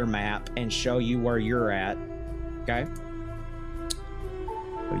this other map and show you where you're at. Okay.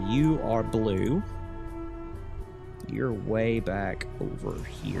 So you are blue. You're way back over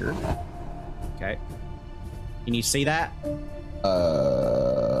here. Okay. Can you see that?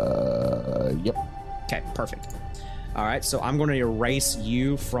 Yep. Okay, perfect. All right, so I'm going to erase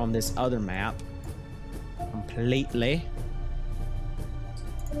you from this other map completely.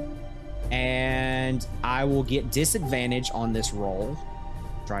 And I will get disadvantage on this roll.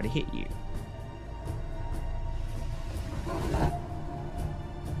 Try to hit you.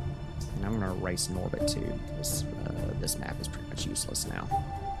 And I'm going to erase Norbit too, because this map is pretty much useless now.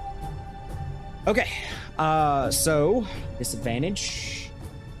 Okay, so disadvantage.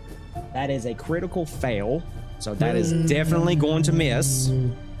 That is a critical fail, so that is definitely going to miss.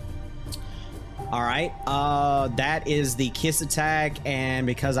 All right, that is the kiss attack, and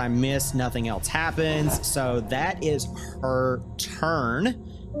because I missed, nothing else happens. So that is her turn.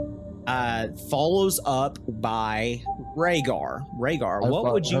 Follows up by Rhaegar. Rhaegar,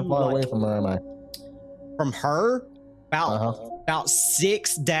 what would you How far away like from her am I? from her? About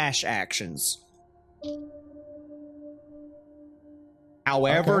 6 dash actions.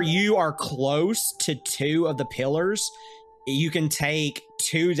 However, Okay. you are close to 2 of the pillars. You can take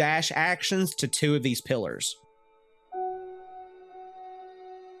 2 dash actions to 2 of these pillars.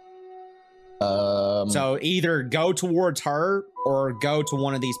 So either go towards her or go to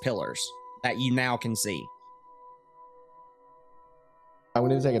one of these pillars that you now can see. I'm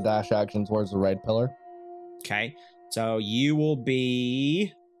going to take a dash action towards the red pillar. Okay. So you will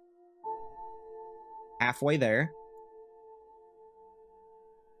be halfway there.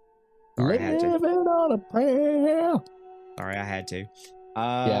 Sorry, I had to. Living on a prayer. Sorry, I had to.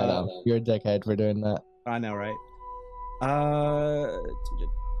 Yeah, no, you're a dickhead for doing that. I know, right?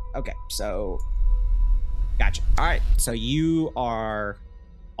 Okay, so gotcha. All right, so you are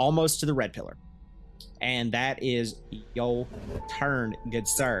almost to the red pillar, and that is your turn, good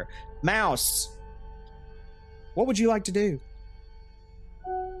sir. Mouse, what would you like to do?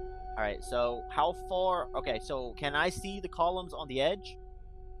 All right. So how far? Okay. So can I see the columns on the edge?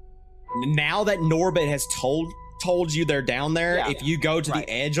 Now that Norbit has told you they're down there, Yeah, if you go to right.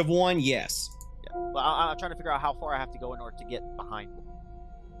 the edge of one, yes. Yeah. Well, I'm trying to figure out how far I have to go in order to get behind them.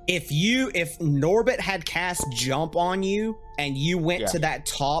 If Norbit had cast jump on you and you went Yeah. to that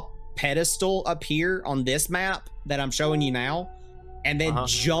top pedestal up here on this map that I'm showing you now, and then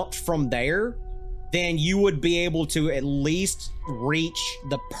jumped from there, then you would be able to at least reach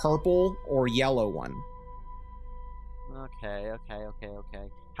the purple or yellow one. Okay.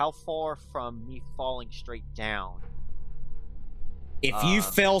 How far from me falling straight down? If you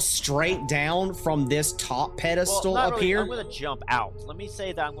fell straight down from this top pedestal not up really. here, I'm going to jump out. Let me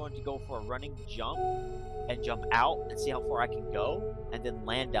say that I'm going to go for a running jump and jump out and see how far I can go and then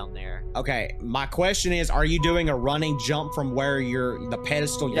land down there. okay, my question is, are you doing a running jump from where the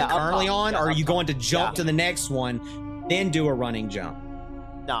pedestal you're Yeah, up currently top. on, Yeah, or are up you top. going to jump to the next one, then do a running jump?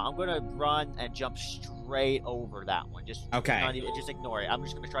 No, I'm going to run and jump straight over that one. Just just ignore it. I'm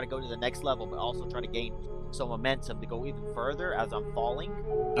just going to try to go to the next level, but also try to gain some momentum to go even further as I'm falling.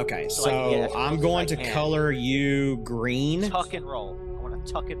 Okay, So I can get as I'm close going as to I can. color you green. Tuck and roll. I want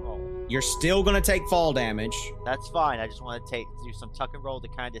to tuck and roll. You're still gonna take fall damage, That's fine. I just want to do some tuck and roll to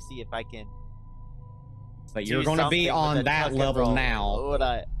kind of see if I can. but do you're gonna be something with on a that tuck and level roll. now, Would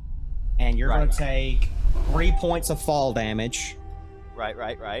I? and you're Right. gonna take 3 points of fall damage.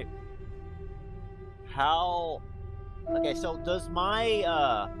 Right. How? Okay, so does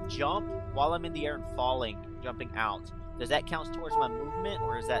my jump while I'm in the air and jumping out, does that count towards my movement,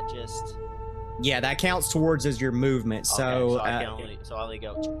 or is that just? Yeah, that counts towards as your movement. So, Okay, I only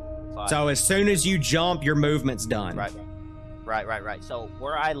go 5. so as soon as you jump, your movement's done. Right. So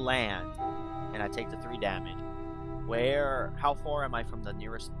where I land, and I take the 3 damage. How far am I from the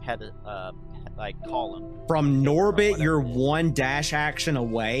nearest column? From Norbit, whatever you're it is. 1 dash action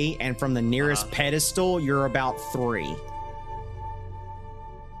away, and from the nearest pedestal, you're about 3.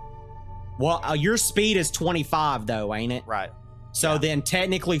 Well, your speed is 25, though, ain't it? Right. So Yeah. then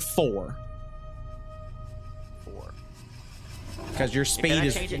technically 4, 4. because your Can speed I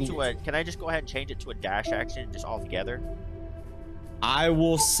is. change it to a? Can I just go ahead and change it to a dash action just altogether? I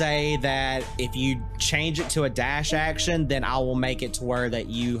will say that if you change it to a dash action, then I will make it to where that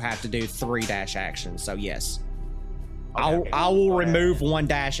you have to do 3 dash actions. So yes, Okay. I will Go ahead. remove 1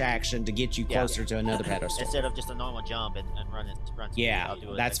 dash action to get you Yeah. closer to another pedestal. Instead of just a normal jump and run speed, Yeah, I'll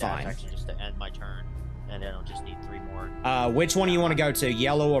do that's a dash fine. action just to end my turn, and then I'll just need 3 more. Which one do you want to go to,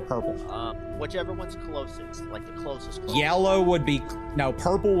 yellow or purple? Whichever one's closest, like the closest. Yellow would be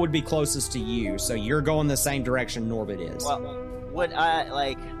purple would be closest to you, so you're going the same direction Norbit is. Well, would I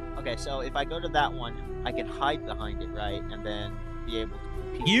like? Okay, so if I go to that one, I can hide behind it, right, and then be able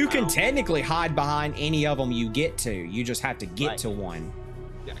to. peek You can around. technically hide behind any of them you get to. You just have to get Right. to one.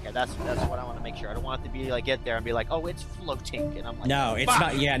 Okay, that's what I want to make sure. I don't want it to be like get there and be like, oh, it's floating, and I'm like, No, it's "Fuck!"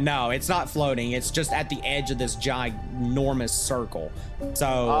 not. Yeah, no, it's not floating. It's just at the edge of this ginormous circle.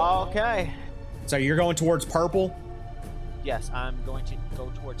 So, Okay. so you're going towards purple. Yes, I'm going to go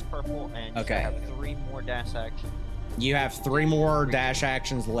towards purple, and Okay. I have 3 more dash actions. You have 3 more dash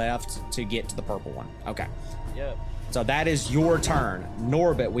actions left to get to the purple one. Okay, Yep. so that is your turn,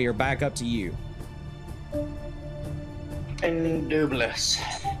 Norbit. We are back up to you. Indubious.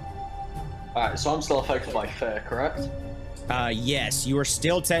 Alright, so I'm still affected by fear, correct? Yes, you are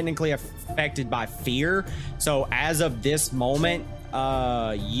still technically affected by fear. So as of this moment,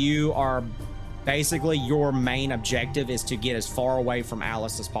 you are basically your main objective is to get as far away from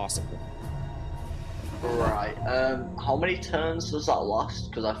Alice as possible. Right. How many turns does that last?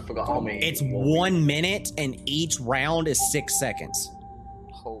 Because I forgot how many. It's 1 minute, and each round is 6 seconds.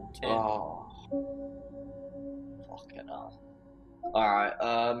 Hold 10. Oh. Fucking hell. Alright,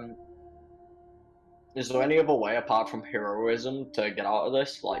 is there any other way apart from heroism to get out of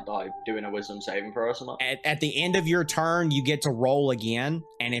this? Like doing a wisdom saving throw or something? At the end of your turn, you get to roll again,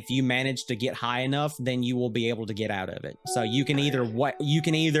 and if you manage to get high enough, then you will be able to get out of it. So you can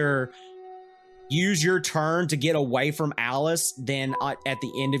either use your turn to get away from Alice, then at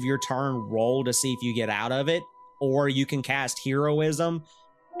the end of your turn, roll to see if you get out of it, or you can cast heroism,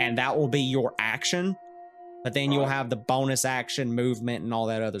 and that will be your action, but then you'll have the bonus action, movement, and all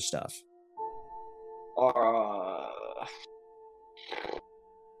that other stuff.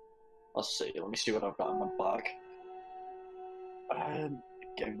 Let's see. Let me see what I've got in my bag.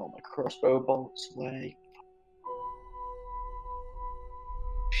 Getting all my crossbow bolts away.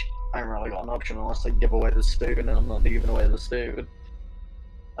 I haven't really got an option unless I give away the spoon, and I'm not giving away the spoon.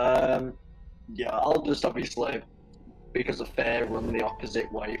 Yeah, I'll just obviously, because of fear, run the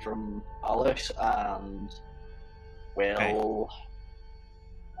opposite way from Alice, and will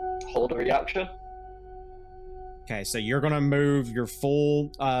hold a reaction. Okay, so you're gonna move your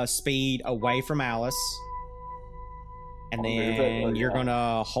full speed away from Alice, and I'll move it, then or you're yeah.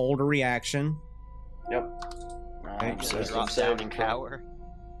 gonna hold a reaction. Yep. Okay, Just so Wisdom drop down saving and throw. cower.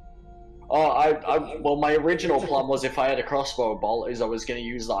 Oh, well, my original plan was if I had a crossbow bolt, is I was going to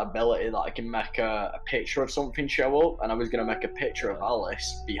use that ability that I can make a picture of something show up, and I was going to make a picture of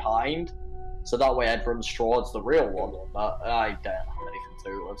Alice behind, so that way I'd run towards the real one, but I don't have anything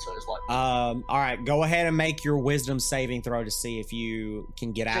to do with it, so it's like... all right, go ahead and make your wisdom saving throw to see if you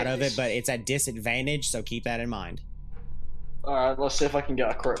can get out of it, but it's at disadvantage, so keep that in mind. Alright, let's see if I can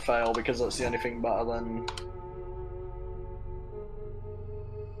get a crit fail, because that's the only thing better than...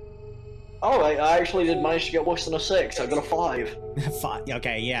 Oh, I actually did manage to get worse than a 6, I got a 5.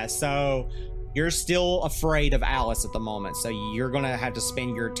 Okay, yeah, so you're still afraid of Alice at the moment, so you're gonna have to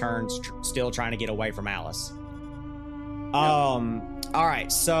spend your turns still trying to get away from Alice. All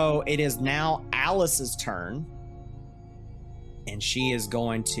right, so it is now Alice's turn, and she is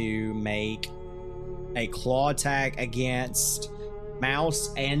going to make a claw attack against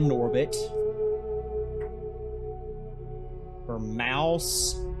Mouse and Norbit. For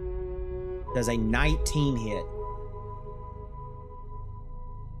Mouse, Does a 19 hit?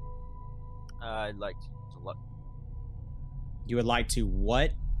 I'd like to look. You would like to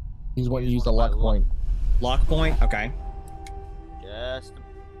what? He's going to Use use a one of luck my luck. point. Luck point? Okay. Just to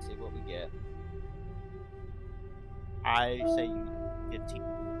see what we get. I say you 15.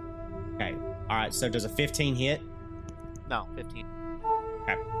 Okay. All right. So does a 15 hit? No, 15.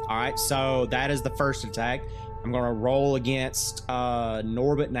 All right. So that is the first attack. I'm going to roll against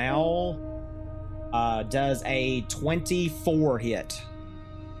Norbit now. Does a 24 hit?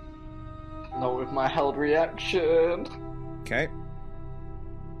 Not with my held reaction. Okay.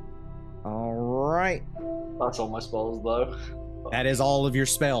 All right. That's all my spells though. That is all of your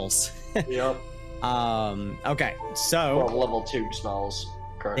spells. Yep. Okay. So Well, level 2 spells.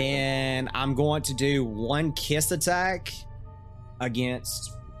 Correct. then I'm going to do one kiss attack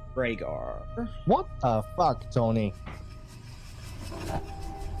against Rhaegar. What the fuck, Tony?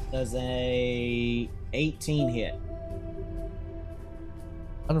 Does a 18 hit?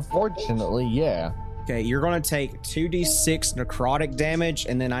 Unfortunately, yeah. Okay, you're going to take 2d6 necrotic damage,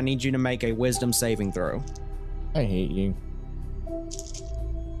 and then I need you to make a wisdom saving throw. I hate you.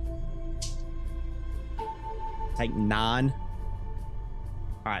 Take 9.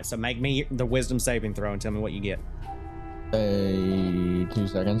 All right, so make me the wisdom saving throw and tell me what you get. 2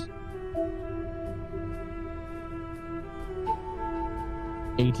 seconds.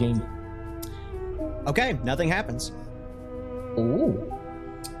 18. Okay, nothing happens. Ooh.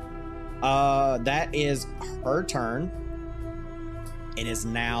 That is her turn. It is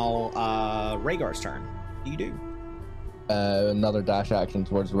now Rhaegar's turn. What do you do? Another dash action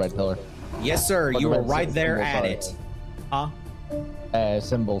towards the red pillar. Yes, sir. But You the were red right there symbol, at sorry. it. Huh?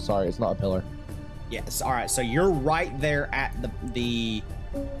 Symbol, sorry, it's not a pillar. Yes. All right. So you're right there at the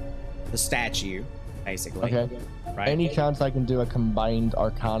statue, basically. Okay. Right. Any chance I can do a combined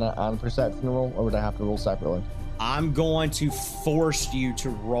Arcana and Perception roll, or would I have to roll separately? I'm going to force you to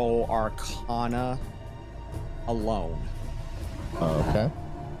roll Arcana alone. Okay.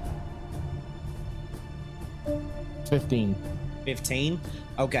 15. 15.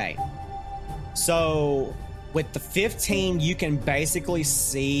 Okay. So with the 15, you can basically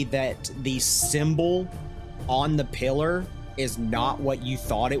see that the symbol on the pillar is not what you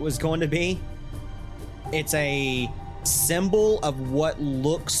thought it was going to be. It's a symbol of what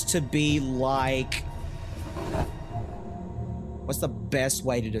looks to be like... What's the best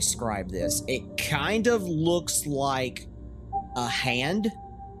way to describe this? It kind of looks like a hand.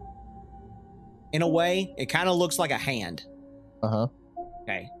 In a way, it kind of looks like a hand. Uh-huh.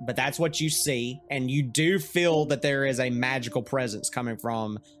 Okay, but that's what you see, and you do feel that there is a magical presence coming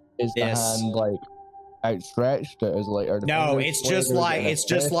from Is the this. hand like outstretched? Is like are the No, fingers it's just pointed like in a it's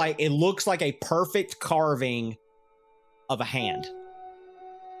just fist? like it looks like a perfect carving of a hand.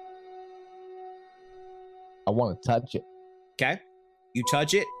 I want to touch it. Okay, you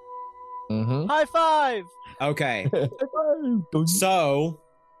touch it. Mm-hmm. High five! Okay, so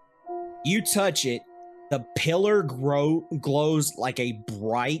you touch it. The pillar glows like a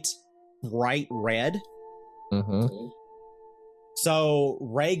bright red. Mm-hmm. So,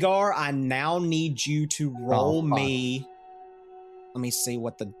 Rhaegar, I now need you to roll fuck. me. Let me see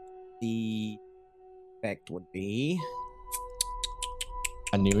what the effect would be.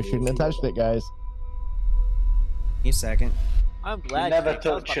 I knew I shouldn't have touched it, guys. Give me a second. I'm glad Never you think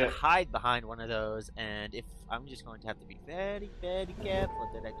I was touch about it. to hide behind one of those, and if I'm just going to have to be very, very careful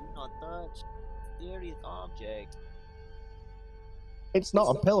that I do not touch mysterious object. It's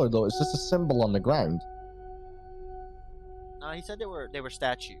not a pillar though. It's just a symbol on the ground. No, he said they were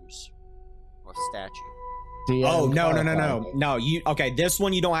statues. Or statue. See, Oh, no. clarify. No, you okay, this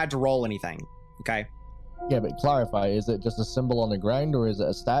one you don't have to roll anything. Okay. Yeah, but clarify. Is it just a symbol on the ground, or is it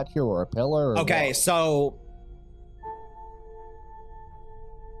a statue or a pillar? Or Okay, what? so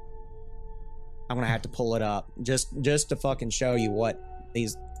I'm gonna have to pull it up just to fucking show you what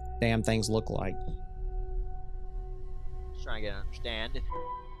these damn things look like. Just trying to get an understanding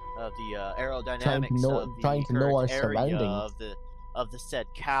of the aerodynamics know- of the trying to know our current area surroundings. of the said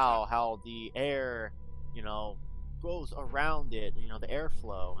cow, how the air, goes around it, the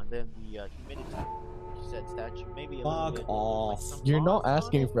airflow, and then the humidity. You said statue, maybe a little Fuck bit, off. some You're not frost on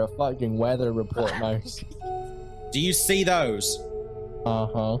asking it? for a fucking weather report, Mouse. Do you see those? Uh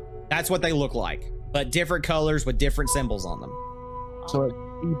huh. That's what they look like, but different colors with different symbols on them. So it's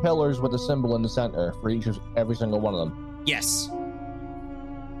 3 pillars with a symbol in the center for every single one of them. Yes.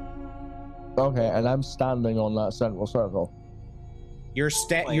 Okay, and I'm standing on that central circle. You're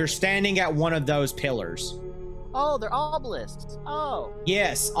standing at one of those pillars. Oh, they're obelisks. Oh,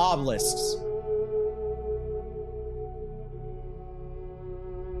 Yes, obelisks.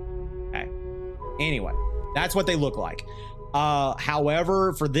 Okay. Anyway, that's what they look like.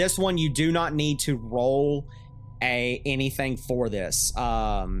 However, for this one, you do not need to roll anything for this. Do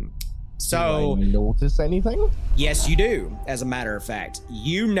I notice anything? Yes, you do. As a matter of fact,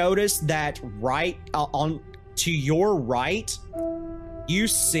 you notice that right on to your right, you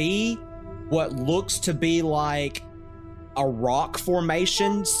see what looks to be like a rock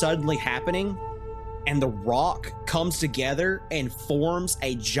formation suddenly happening, and the rock comes together and forms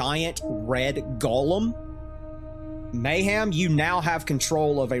a giant red golem. Mayhem, you now have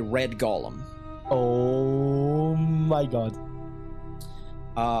control of a red golem. Oh my god.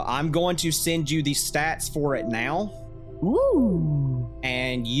 I'm going to send you the stats for it now. Ooh.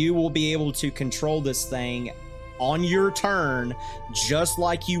 And you will be able to control this thing on your turn, just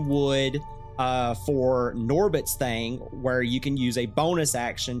like you would for Norbit's thing, where you can use a bonus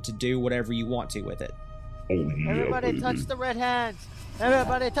action to do whatever you want to with it. Everybody touch the red hands.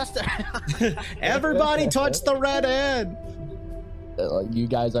 Everybody touch the. Everybody touch the red hand. You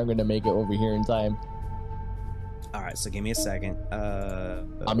guys aren't going to make it over here in time. All right, so give me a second.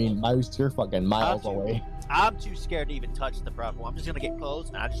 I mean, Mouse, you're fucking miles away. I'm too scared to even touch the bravo. I'm just gonna get close,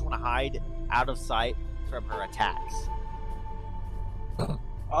 and I just want to hide out of sight from her attacks.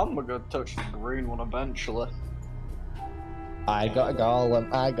 I'm gonna touch the green one eventually. I got a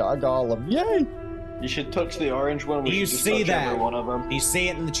golem. Yay! You should touch the orange one. Do you should just see touch that? every one of them. You see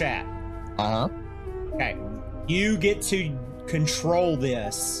it in the chat. Uh-huh. Okay, you get to control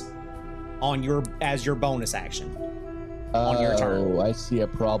this on as your bonus action on your turn. Oh, I see a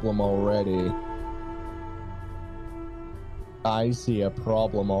problem already.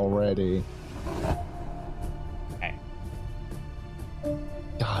 Okay.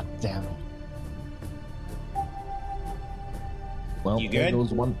 God damn it. Well, You there good?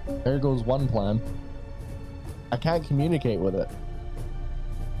 goes one plan. I can't communicate with it.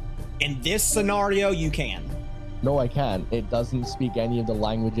 In this scenario, you can. No, I can't. It doesn't speak any of the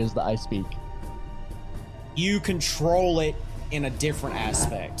languages that I speak. You control it in a different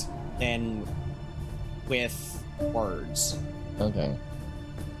aspect than with words. Okay.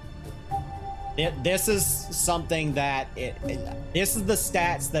 This is something that this is the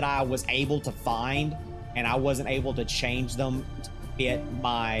stats that I was able to find, and I wasn't able to change them to fit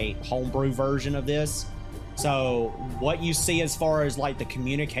my homebrew version of this. So what you see as far as like the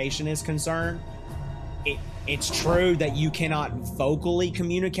communication is concerned, it's true that you cannot vocally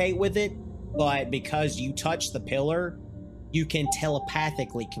communicate with it, but because you touch the pillar, you can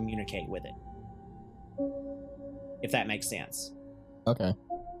telepathically communicate with it. If that makes sense. Okay.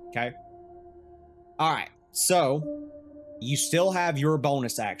 Okay. All right. So you still have your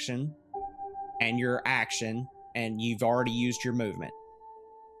bonus action and your action, and you've already used your movement.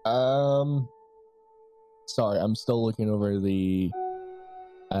 Sorry, I'm still looking over the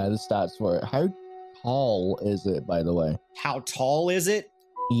stats for it. How tall is it, by the way? How tall is it?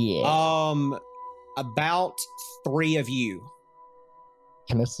 Yeah. About 3 of you.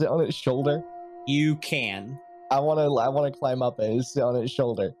 Can I sit on its shoulder? You can. I wanna climb up it and sit on its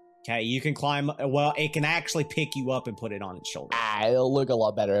shoulder. Okay, you can climb. Well, it can actually pick you up and put it on its shoulder. It'll look a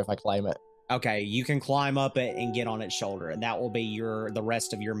lot better if I climb it. Okay, you can climb up it and get on its shoulder, and that will be the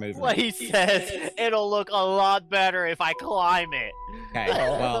rest of your movement. What he says, it'll look a lot better if I climb it. Okay,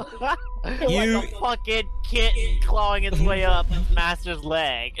 well, like a fucking kitten clawing its way up Master's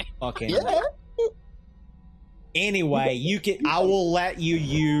leg. fucking. Yeah. Anyway, I will let you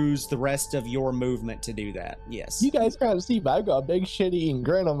use the rest of your movement to do that. Yes. You guys can't see, but I've got a big shit-eating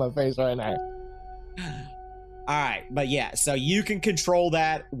grin on my face right now. All right, but yeah, so you can control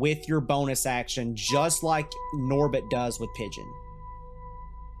that with your bonus action, just like Norbit does with Pigeon.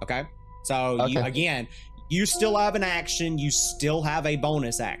 Okay? So, Okay. you still have an action, you still have a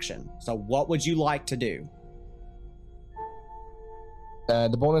bonus action. So what would you like to do?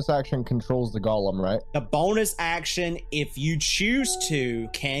 The bonus action controls the golem, right? The bonus action, if you choose to,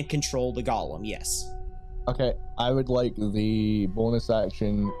 can control the golem, yes. Okay, I would like the bonus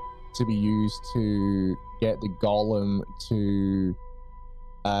action to be used to get the golem to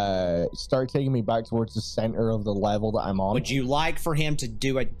start taking me back towards the center of the level that I'm on. Would you like for him to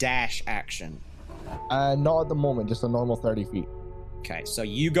do a dash action? Not at the moment, just a normal 30 feet. Okay, so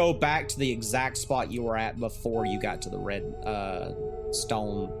you go back to the exact spot you were at before you got to the red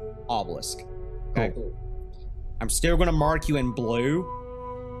stone obelisk. Okay. Cool. I'm still going to mark you in blue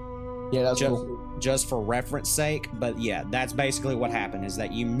Yeah, that's cool. just for reference sake, but yeah, that's basically what happened, is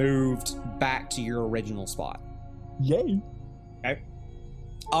that you moved back to your original spot. Yay.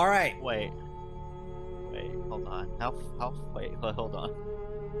 All right. Wait, hold on. Hold on.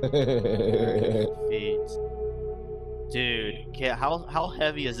 Feet. Dude, how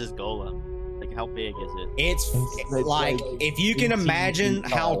heavy is this golem? Like, Like, how big is it? It's like, if you can 18 imagine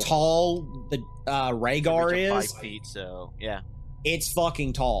feet how tall. tall the Rhaegar Reach up is, 5 feet, so yeah. it's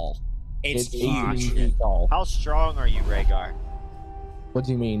fucking tall. It's 18 huge. feet tall. How strong are you, Rhaegar? What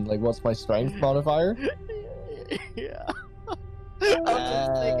do you mean? Like, what's my strength modifier? Yeah. I was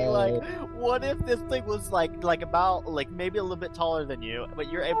just thinking, like, what if this thing was like about maybe a little bit taller than you,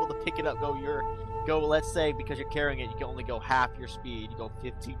 but you're able to pick it up, let's say because you're carrying it, you can only go half your speed, you go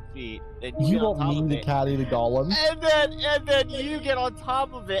 15 feet, then you You get on don't top mean of to it, carry the golem? and then you get on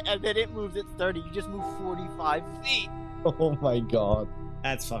top of it, and then it moves at 30. You just move 45 feet. Oh my god.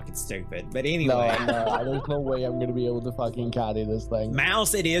 That's fucking stupid. But No, anyway, there's no way I'm gonna be able to fucking carry this thing.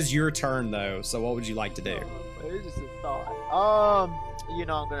 Mouse, it is your turn though. So what would you like to do? It's just a thought. I'm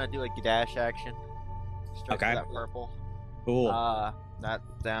gonna do a dash action. Straight Okay. to that purple. Cool. That's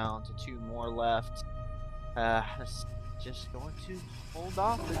down to 2 more left. Just going to hold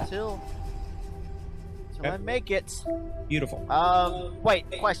off until Okay. I make it. Beautiful. Wait,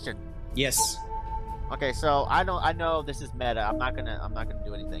 question. Yes. Okay, so I know this is meta. I'm not gonna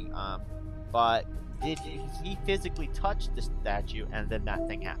do anything. But did he physically touch the statue and then that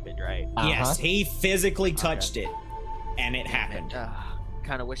thing happened, right? Yes, he physically Okay. touched it, and it happened.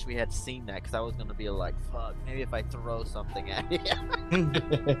 Kind of wish we had seen that because I was gonna be like, fuck, maybe if I throw something at it.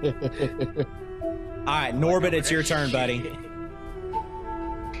 All right, Norbit, it's your turn, buddy.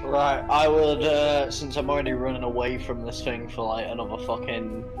 Right, I would, since I'm already running away from this thing for like another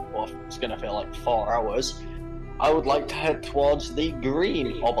fucking, well, it's gonna feel like 4 hours, I would like to head towards the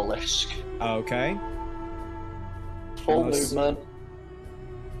green obelisk. Okay. Full Nice. movement.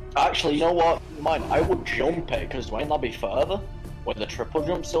 Actually, you know what? Mind, I would jump it, because wouldn't that be further? With the triple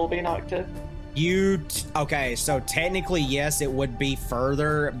jump still being active? Okay, so technically, yes, it would be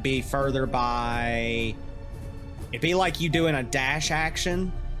further by, it'd be like you doing a dash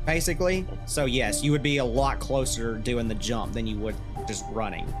action, basically. So yes, you would be a lot closer doing the jump than you would just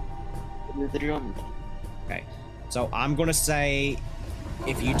running. With the jump. Okay, so I'm gonna say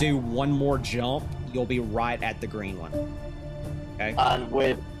if you do one more jump, you'll be right at the green one. Okay. And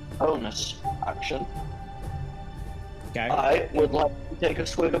with bonus action, Okay. I would like to take a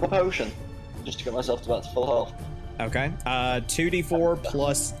swig of a potion, just to get myself to about full health. Okay. 2d4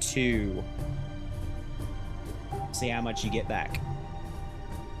 plus 2. See how much you get back.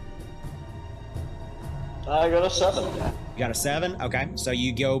 I got a 7. You got a 7? Okay. So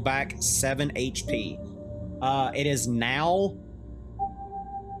you go back 7 HP. It is now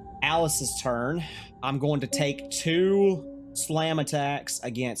Alice's turn. I'm going to take 2 slam attacks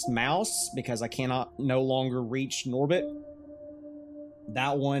against Mouse because I cannot no longer reach Norbit.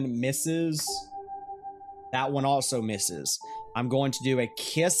 That one misses. That one also misses. I'm going to do a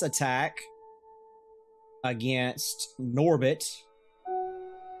kiss attack against Norbit.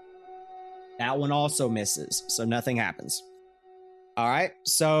 That one also misses, so nothing happens. All right,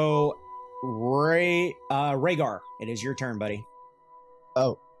 so Rhaegar, it is your turn, buddy.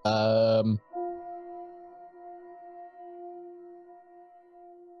 Oh,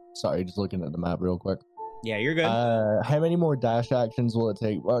 sorry, just looking at the map real quick. Yeah, you're good. How many more dash actions will it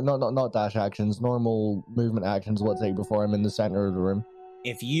take? Well, not dash actions. Normal movement actions will it take before I'm in the center of the room?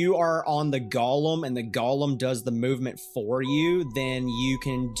 If you are on the golem and the golem does the movement for you, then you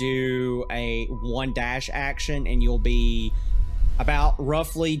can do a 1 dash action and you'll be about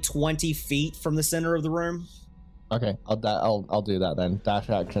roughly 20 feet from the center of the room. Okay, I'll do that then.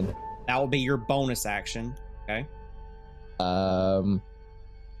 Dash action. That will be your bonus action. Okay.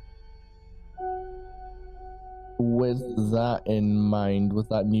 With that in mind, with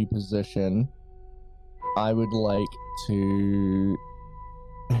that new position, I would like to.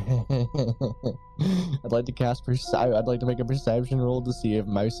 I'd like to cast I'd like to make a perception roll to see if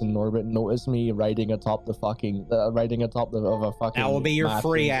Mouse and Norbit notice me riding atop the fucking of a fucking. That will be your machine.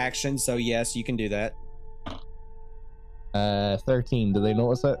 free action, so yes, you can do that. 13. Do they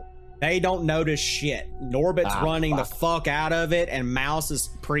notice it? They don't notice shit. Norbit's running the fuck. fuck out of it, and Mouse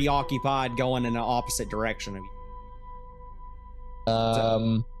is preoccupied going in the opposite direction of you.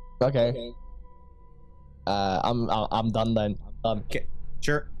 Okay. I'm done then. I'm done. Okay,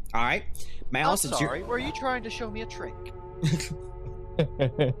 sure. All right, Mouse. I'm sorry, were you trying to show me a trick?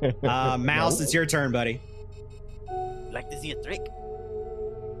 Mouse, it's your turn, buddy. Like to see a trick?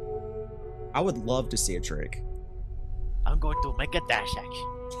 I would love to see a trick. I'm going to make a dash action.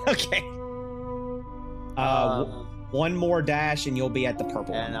 Okay. One more dash, and you'll be at the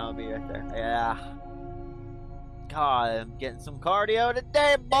purple And one. I'll be right there. Yeah. God, I'm getting some cardio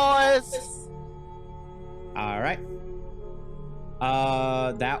today, boys. All right.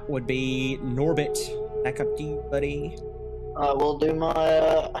 That would be Norbit. Back up to you, buddy. I will do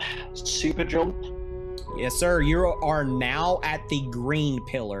my super jump. Yes, sir. You are now at the green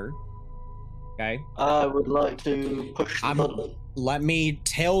pillar. Okay. I would like to push the button. Let me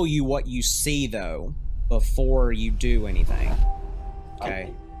tell you what you see, though, before you do anything.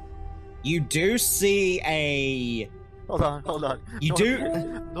 Okay. You do see a... Hold on. You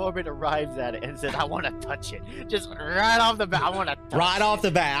Norbert arrives at it and says, I want to touch it. Just right off the bat, I want to touch Right off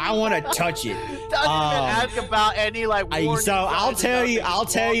the bat, I want to touch it. Doesn't even ask about any, like, warning So I'll signs,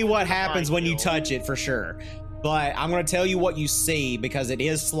 tell you what walks happens behind when you touch it for sure. But I'm going to tell you what you see because it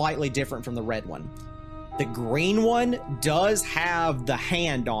is slightly different from the red one. The green one does have the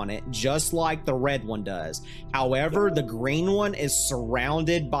hand on it, just like the red one does. However, the green one is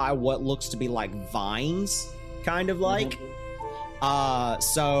surrounded by what looks to be like vines, kind of like.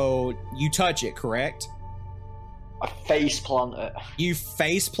 So you touch it, correct? I face plant it. You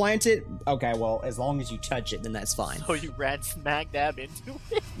face plant it? Okay, well, as long as you touch it, then that's fine. So you ran smack dab into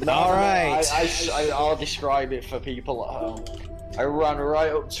it? All right. I'll describe it for people at home. I ran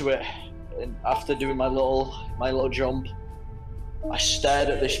right up to it, and after doing my little jump, I stared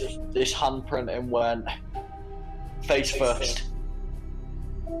at this handprint and went face first,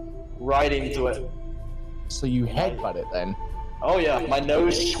 right into it. So you headbutt it then? Oh yeah, my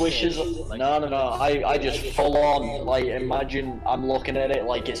nose swishes. No. I just full on, like, imagine I'm looking at it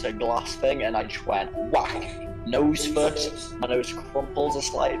like it's a glass thing, and I just went whack. Nose first. My nose crumples a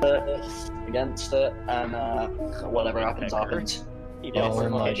slight bit against it, and whatever happens, happens. He Oh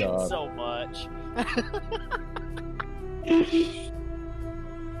does my God. so much.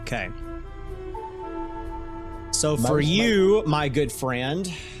 Okay. So for you, my good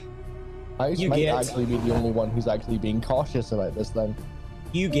friend, I You might get- actually be the only one who's actually being cautious about this then.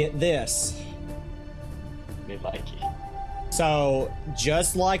 you get this. Me like it. So,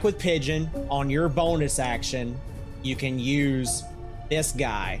 just like with Pigeon, on your bonus action, you can use this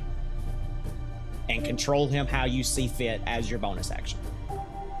guy and control him how you see fit as your bonus action.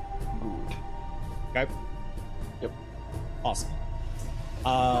 Okay? Yep. Awesome.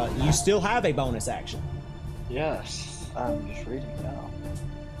 You still have a bonus action. Yes, I'm just reading now.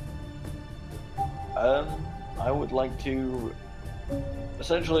 I would like to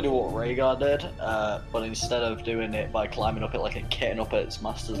essentially do what Rhaegar did, but instead of doing it by climbing up it like a kitten up its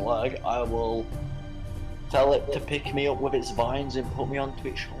master's leg, I will tell it to pick me up with its vines and put me onto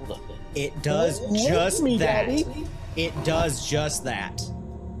its shoulder. It does Lift just me, that. Daddy. It does just that.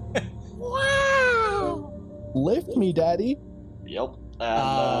 Lift me, Daddy. Yep.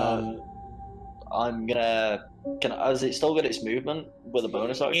 And I'm gonna. Has it still got its movement with a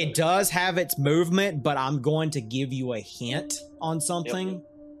bonus action? It does have its movement, but I'm going to give you a hint on something.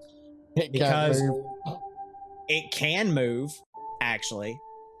 It can't Because- move. It can move, actually,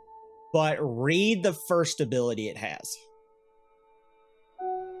 but read the first ability it has.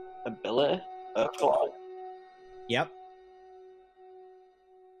 Ability? Earthglide. Yep.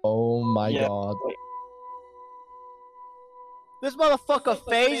 Oh my Yeah. God. This motherfucker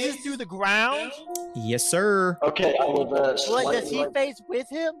phases through the ground? Yes, sir. Okay, I would What, slightly does he phase with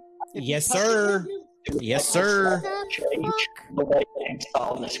him? If he Yes, touches sir. him? Yes, sir. change the way things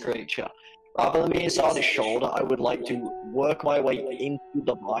are on this creature. Rather than being sat on his shoulder, I would like to work my way into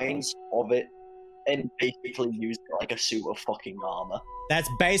the vines of it and basically use it like a suit of fucking armor. That's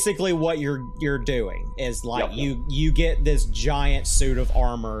basically what you're doing. Is like Yep. you get this giant suit of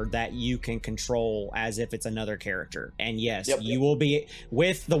armor that you can control as if it's another character. And yes, Yep. you will be,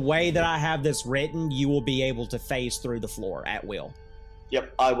 with the way that I have this written, you will be able to phase through the floor at will.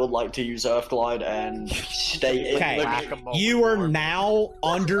 Yep, I would like to use Earthglide and stay Okay. in the... Whack-a-mole. You are now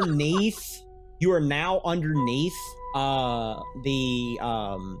underneath. You are now underneath the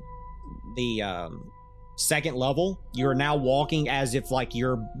second level. You are now walking as if like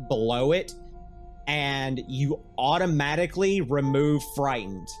you're below it, and you automatically remove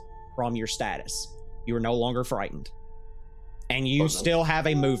frightened from your status. You are no longer frightened, and you Okay. still have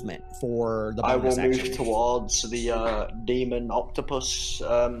a movement for the I bonus will move action. towards the demon octopus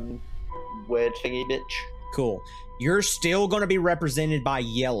weird thingy bitch. Cool. You're still going to be represented by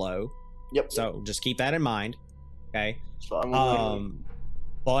yellow, Yep. so just keep that in mind. Okay. So I'm gonna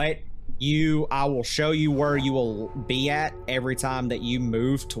But I will show you where you will be at every time that you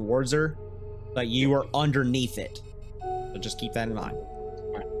move towards her, but you are underneath it. So just keep that in mind.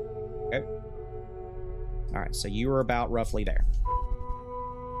 Okay. All right. So you are about roughly there.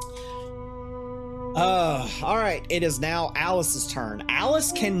 All right. It is now Alice's turn.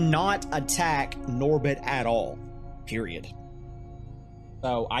 Alice cannot attack Norbit at all. Period.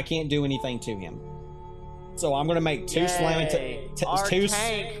 So I can't do anything to him. So I'm gonna make two slam Our two.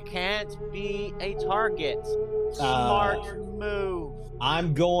 tank can't be a target. Smart move.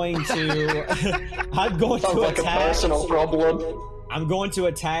 I'm going to. I'm going Sounds to like a attack. personal problem. I'm going to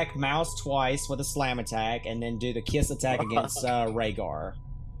attack Mouse twice with a slam attack, and then do the kiss attack against Rhaegar.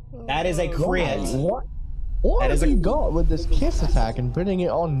 That is a crit. What? What That is have a- you got with this kiss attack and putting it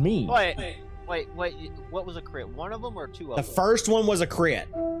on me? Wait. What was a crit? One of them or two of The them? first one was a crit.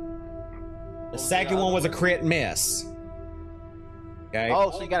 The second one was a crit miss. Okay.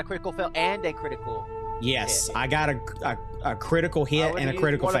 Oh, so you got a critical fail and a critical. Yes, hit. I got a critical hit I'm and a gonna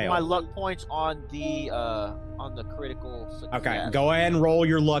critical use one fail. of my luck points on the critical success. Okay, go ahead and roll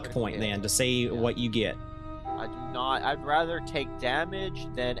your luck point then to see what you get. I do not. I'd rather take damage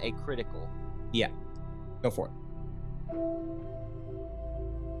than a critical. Go for it.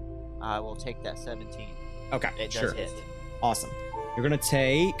 I will take that 17. Okay, It sure. does hit. Awesome. You're gonna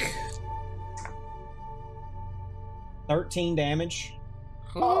take 13 damage,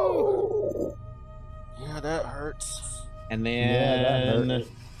 Oh. Yeah, that hurts. and Yeah, that then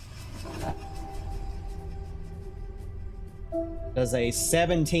does a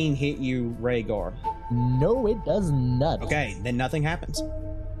 17 hit you, Rhaegar? No, it does not. Okay, then nothing happens.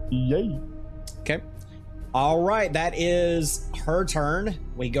 Yay. Okay. All right, that is her turn.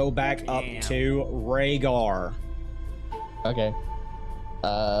 We go back up Damn. to Rhaegar. Okay.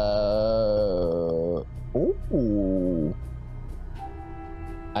 Ooh.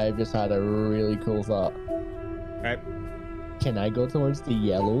 I've just had a really cool thought. Okay. Can I go towards the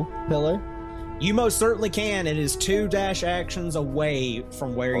yellow pillar? You most certainly can. It is 2 dash actions away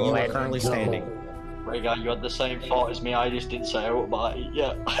from where you are Let's currently go. standing. Rhaegar, you had the same thought as me. I just didn't say out about it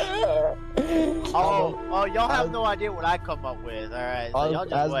yet. Oh, y'all have no idea what I come up with. All right, so y'all as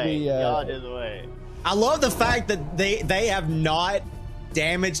just wait. the, Y'all just wait. I love the fact that they have not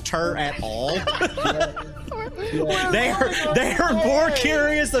damaged her at all. they are more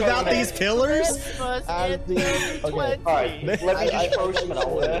curious about these pillars. Christmas As in the- 2020. Alright, let me I- just throw something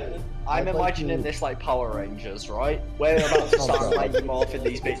out there. I'm I'd like imagining to- this like Power Rangers, right? We're about to start like morphing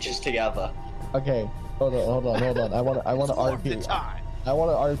these bitches together. Okay, hold on. I want to Warp the RP. time. I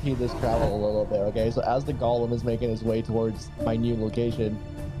want to RP this travel a little bit. Okay, so as the golem is making his way towards my new location,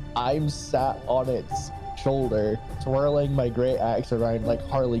 I'm sat on its shoulder, twirling my great axe around like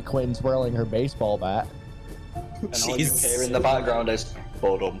Harley Quinn twirling her baseball bat. And all you Jeez. hear in the background is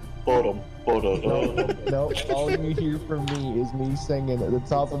bodum, bodum, bodum. No, all you hear from me is me singing at the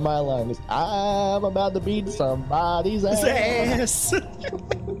top of my lungs. I'm about to beat somebody's ass. Ass.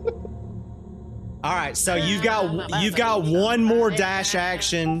 All right, so you've got one more dash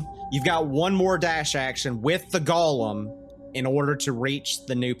action. You've got one more dash action with the golem in order to reach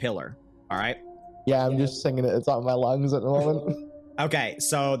the new pillar. All right. Yeah, I'm just singing at the top of my lungs at the moment. Okay,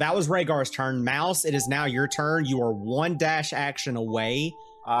 so that was Rhaegar's turn. Mouse, it is now your turn. You are one dash action away.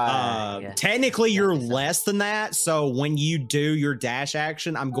 Yeah. Technically, you're makes sense. less than that. So when you do your dash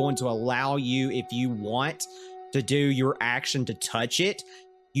action, I'm going to allow you, if you want, to do your action to touch it.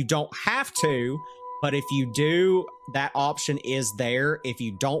 You don't have to, but if you do, that option is there. If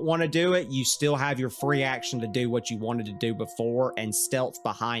you don't want to do it, you still have your free action to do what you wanted to do before and stealth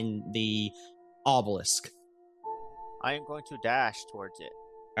behind the obelisk. I am going to dash towards it.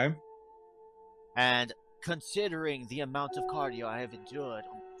 Okay. And considering the amount of cardio I have endured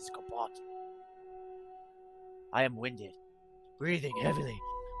on this spot, I am winded, breathing heavily.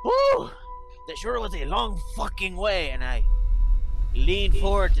 Woo! That sure was a long fucking way, and I lean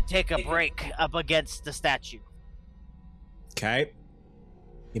forward to take a break up against the statue. Okay.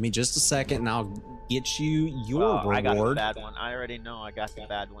 Give me just a second and I'll get you your I got the reward. bad one. I already know I got the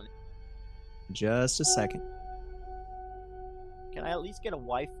bad one. Just a second. Can I at least get a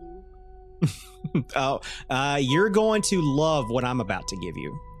waifu? Oh, you're going to love what I'm about to give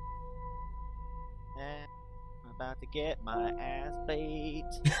you. I'm about to get my ass beat.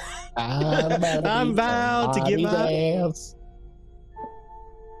 I'm about to get my ass.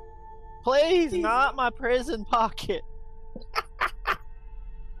 Please, not my prison pocket.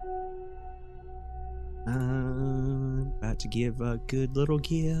 I'm about to give a good little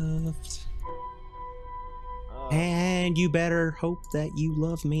gift. Oh, And you better hope that you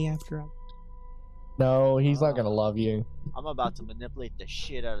love me after I... No, he's not gonna love you. I'm about to manipulate the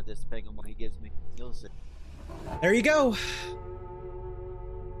shit out of this penguin when he gives me. You'll see. There you go.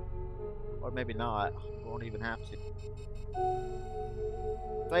 Or maybe not. Won't even have to.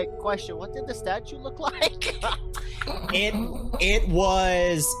 Wait, question. What did the statue look like? It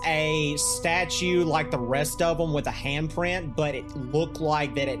was a statue like the rest of them with a handprint, but it looked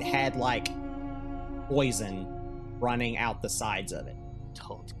like that it had like poison running out the sides of it.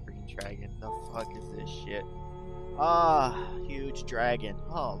 Told green dragon. The fuck is this shit? Huge dragon.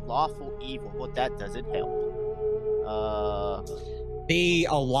 Oh, lawful evil. Well, that doesn't help. The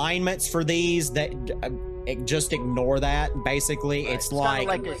alignments for these that just ignore that. Basically, Right. it's kinda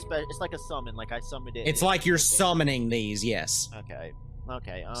like it's like a summon. Like I summoned it. it's like you're summoning these. Yes. Okay.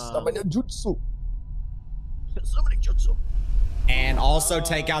 Okay. Summon a jutsu. Summoning jutsu. And also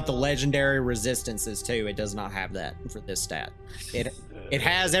take out the legendary resistances too. It does not have that for this stat. It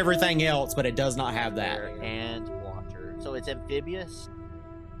has everything else, but it does not have that. Air and water. So it's amphibious.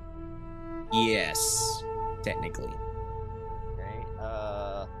 Yes, technically. Okay.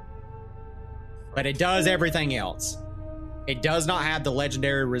 But it does everything else. It does not have the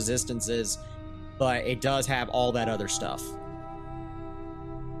legendary resistances, but it does have all that other stuff.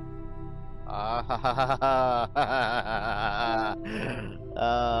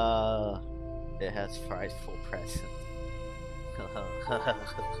 It has frightful presence.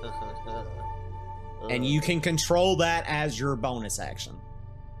 And you can control that as your bonus action.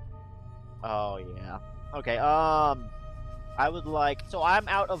 Oh yeah. Okay. I would like. So I'm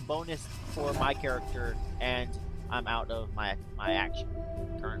out of bonus for my character, and I'm out of my action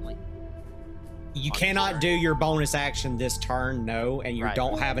currently. You On cannot turn. do your bonus action this turn, no, and you Right.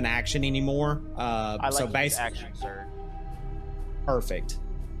 don't have an action anymore. I like So to use basically, action, sir. perfect.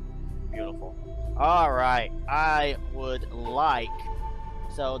 Beautiful. All right. I would like.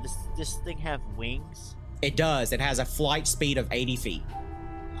 So this thing have wings? It does. It has a flight speed of 80 feet.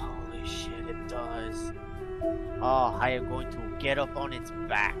 Holy shit! It does. Oh, I am going to get up on its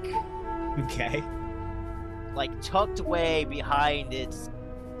back, Okay. like tucked away behind its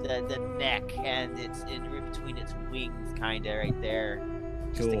the neck, and it's in between its wings, kind of right there.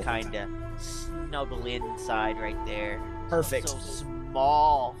 Just to Cool. kind of snuggle inside right there. Perfect. So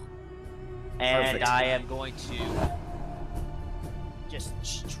small. And Perfect. I am going to just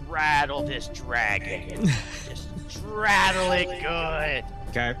straddle this dragon. Just straddle it good.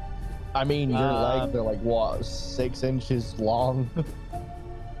 Okay. I mean, your legs are like what, 6 inches long?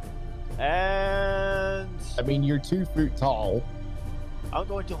 And I mean, you're 2 feet tall. I'm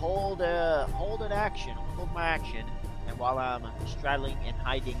going to hold an action, hold my action, and while I'm straddling and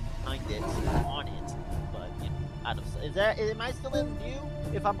hiding behind it, on it, but you know, out of am I still in view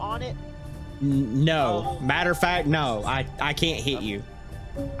if I'm on it? No. Oh. Matter of fact, no. I can't hit you.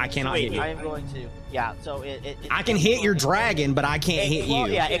 I cannot Wait, hit you. I am going to. Yeah, so I can hit your dragon, but I can't hit you.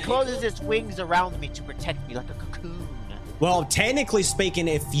 Yeah, it closes its wings around me to protect me like a cocoon. Well, technically speaking,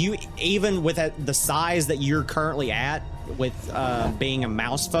 if you even with the size that you're currently at, with being a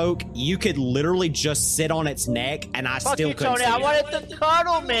mouse folk, you could literally just sit on its neck, and I Fuck still you, couldn't Tony. see I you. wanted to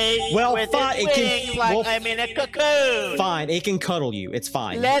cuddle me Well, with fine, its it can- wings like well, I'm in a cocoon. Fine, it can cuddle you. It's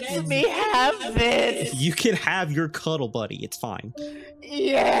fine. Let me have this. You can have your cuddle buddy. It's fine.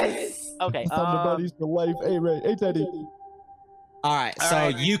 Yes. Okay. Thunder buddies for life. Hey, Ray. Hey, Teddy. All right, All so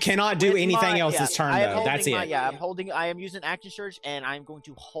right. you cannot do With anything my- else yeah, this turn, I am though. holding That's it. I am using action surge, and I'm going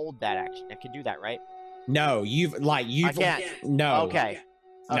to hold that action. I can do that, right? No, you've I can't. no. Okay.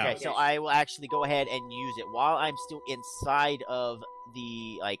 No. Okay, so I will actually go ahead and use it while I'm still inside of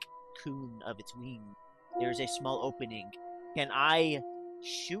the cocoon of its wing. There's a small opening. Can I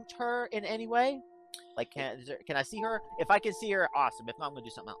shoot her in any way? Like, can I see her? If I can see her, awesome. If not, I'm gonna do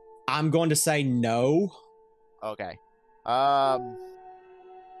something else. I'm going to say no. Okay.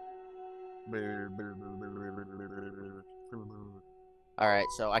 All right.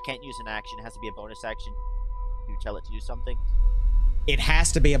 So I can't use an action. It has to be a bonus action. You tell it to do something. It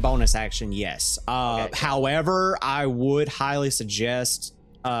has to be a bonus action, yes. Okay. However, I would highly suggest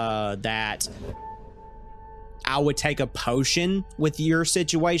that I would take a potion with your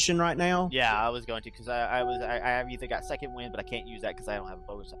situation right now. Yeah, I was going to because I have either got second wind, but I can't use that because I don't have a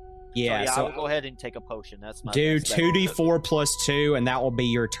bonus. Yeah, I so will go ahead and take a potion. That's my do best bet. 2d4 plus 2, and that will be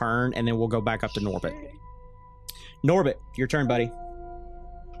your turn, and then we'll go back up to Norbit. Norbit, your turn, buddy.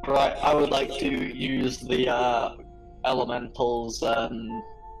 Right, I would like to use the Elemental's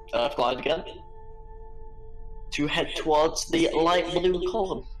Earth Glide again to head towards the light blue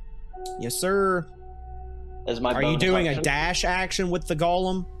column. Yes, sir. As my Are you bonus doing action. a dash action with the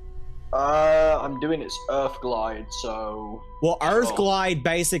golem? I'm doing its Earth Glide, so Well, Earth Oh. Glide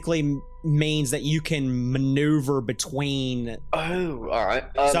basically means that you can maneuver between. oh, all right.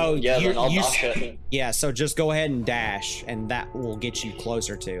 So yeah, you- then I'll you- dash it. Yeah, so just go ahead and dash, and that will get you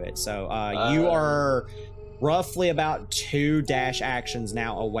closer to it. So you are roughly about 2 dash actions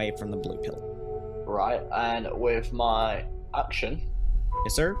now away from the blue pill. Right, and with my action,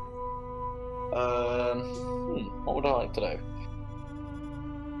 Yes, sir. what would I like to do?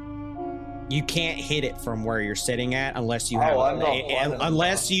 You can't hit it from where you're sitting at unless you Oh, have I'm not planning on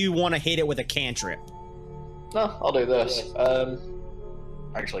unless that. you want to hit it with a cantrip. No, I'll do this.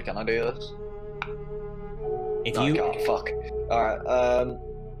 Actually, can I do this? If No, you I can't. Fuck. Alright,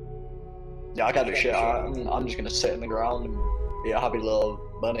 yeah, I can't do shit. Alright, I'm just gonna sit in the ground and be a happy little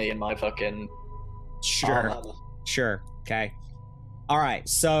bunny in my fucking sure. armor. Sure. Okay. All right.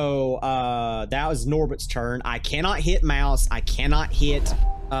 So that was Norbert's turn. I cannot hit Mouse. I cannot hit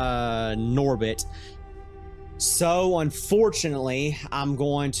Norbit. So unfortunately, I'm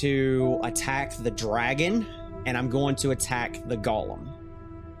going to attack the dragon, and I'm going to attack the golem.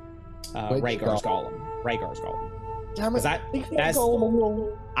 Which Rhaegar's golem. Rhaegar's golem. Damn 'Cause it! that's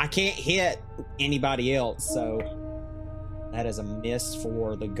I can't hit anybody else, so that is a miss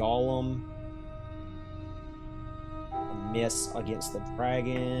for the golem. A miss against the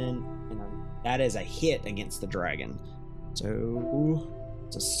dragon, and that is a hit against the dragon. So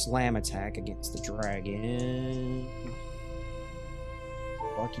it's a slam attack against the dragon.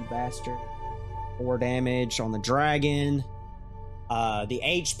 Lucky bastard. 4 damage on the dragon. The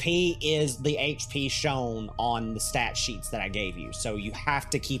HP is the HP shown on the stat sheets that I gave you, so you have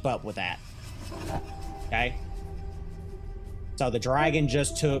to keep up with that. Okay? So the dragon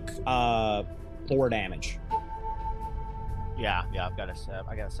just took 4 damage. Yeah, I got a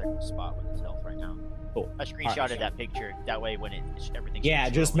second spot with his health right now. Cool. I screenshotted that picture. That way, when everything. Yeah,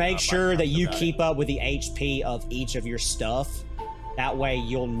 just make sure that you keep up with the HP of each of your stuff. That way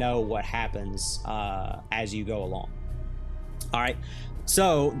you'll know what happens as you go along. All right,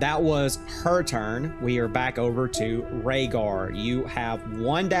 so that was her turn. We are back over to Rhaegar. You have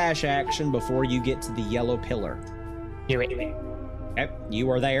 1 dash action before you get to the yellow pillar. Do it. Okay, you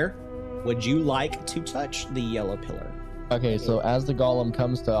are there. Would you like to touch the yellow pillar? Okay, so as the golem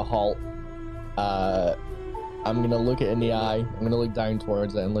comes to a halt, I'm gonna look it in the eye. I'm gonna look down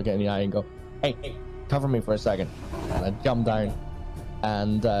towards it and look it in the eye and go, "Hey, cover me for a second." And I jump down,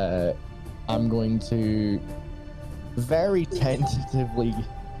 and I'm going to very tentatively,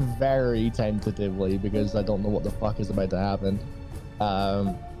 because I don't know what the fuck is about to happen.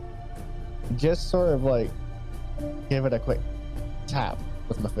 Just sort of like give it a quick tap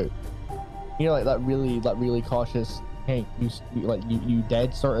with my foot. You know, like that really cautious. Hey, you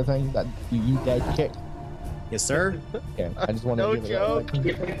dead sort of thing. That you dead kick. Yes, sir. Yeah, I just want to No give joke.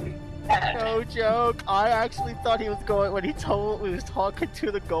 No joke. I actually thought he was going when he was talking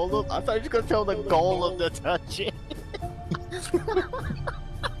to the golem. I thought he was gonna tell the golem to touch it.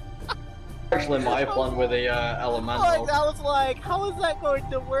 Actually, my plan with the elemental. Like, I was like, how is that going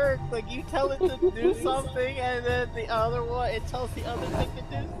to work? Like, you tell it to do something, and then the other one, it tells the other thing to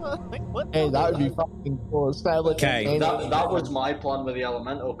do something. What? Hey, that would be fucking cool. Okay. That was my plan with the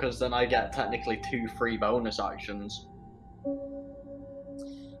elemental, because then I get technically 2 free bonus actions.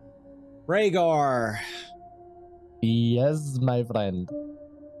 Rhaegar, Yes, my friend.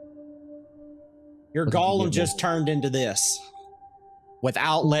 your What did you golem give me? just turned into this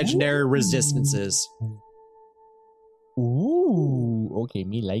without legendary resistances. Ooh, okay,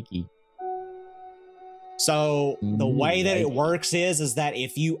 me likey. So the way that it Right. works is that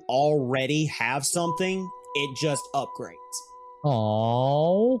if you already have something, it just upgrades.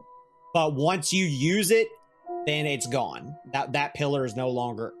 Oh, But once you use it, then it's gone. That pillar is no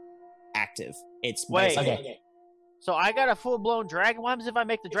longer active. It's Wait. basically- Okay. So I got a full-blown dragon. What happens if I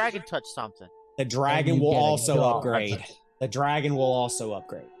make the dragon touch something? the dragon you will get a also god. upgrade. The dragon will also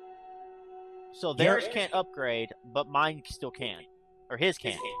upgrade. So theirs can't upgrade, but mine still can, or his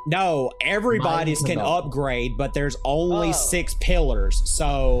can. No, everybody's Mine can cannot. upgrade, but there's only Oh. 6 pillars.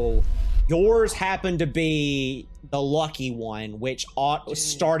 So yours happened to be the lucky one, which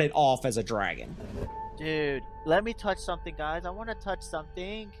started off as a dragon. Dude, let me touch something, guys. I want to touch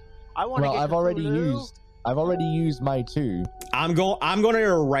something. I want to well, get I've already Cthulhu. used my 2. I'm going to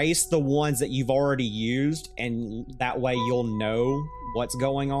erase the ones that you've already used, and that way you'll know what's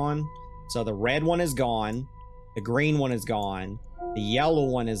going on. So the red one is gone, the green one is gone, the yellow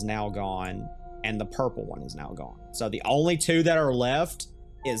one is now gone, and the purple one is now gone. So the only 2 that are left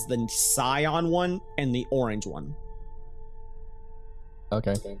is the cyan one and the orange one.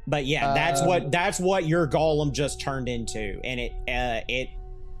 Okay. But yeah, that's what your golem just turned into, and it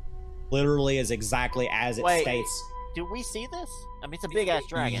literally is exactly as it Wait. states. Do we see this? I mean, it's a big ass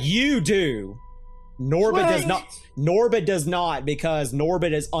dragon. You do. Norbit does Sweet. not. Norbit does not, because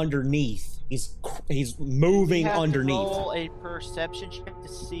Norbit is underneath He's moving You have to underneath. roll a perception check to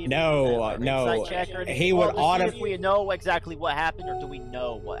see. If No, or no. insight check or anything. He would to see if we know exactly what happened, or do we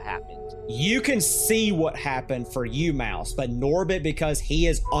know what happened? You can see what happened for you, Mouse, but Norbit, because he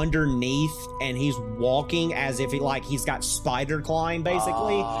is underneath and he's walking as if he's got spider clawing,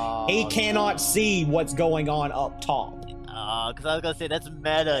 basically, he cannot see what's going on up top. Because I was gonna say that's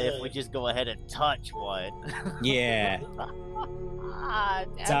meta if we just go ahead and touch one. Yeah.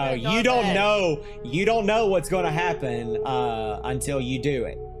 Damn So it, you don't know what's going to happen until you do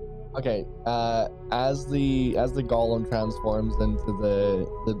it. Okay. As the golem transforms into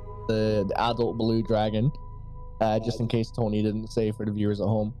the adult blue dragon, just in case Tony didn't say for the viewers at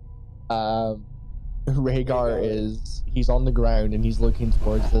home, Rhaegar he's on the ground and he's looking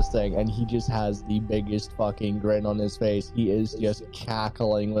towards this thing, and he just has the biggest fucking grin on his face. He is just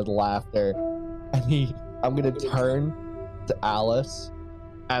cackling with laughter, and I'm gonna turn to Alice,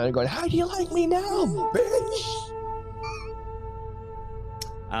 and I'm going, "How do you like me now,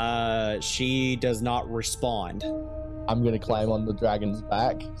 bitch?" She does not respond. I'm gonna climb on the dragon's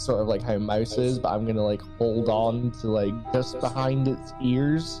back, sort of like how Mouse is, but I'm gonna hold on to just behind its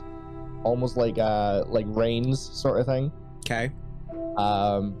ears, almost like reins sort of thing. Okay.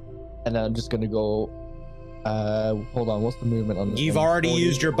 And then I'm just gonna go. Hold on, what's the movement on this? You've thing? already 40?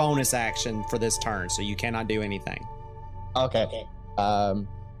 used your bonus action for this turn, so you cannot do anything. Okay. I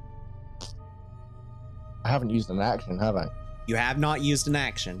haven't used an action, have I? You have not used an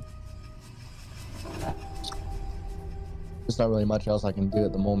action. There's not really much else I can do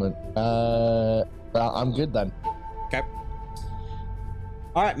at the moment. I'm good then. Okay.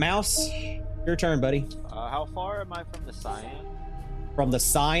 All right, Mouse, your turn, buddy. How far am I from the cyan? From the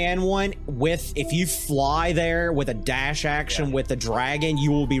cyan one, if you fly there with a dash action with the dragon,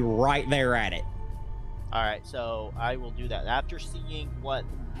 you will be right there at it. All right, so I will do that after seeing what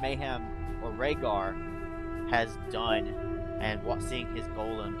Mayhem or Rhaegar has done and seeing his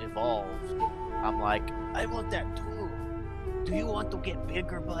golem evolve. I'm like, I want that too. Do you want to get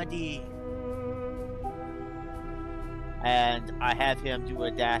bigger, buddy? And I have him do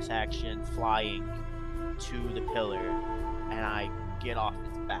a dash action flying to the pillar, and I get off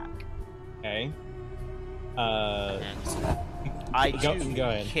its back. Okay. And I Go do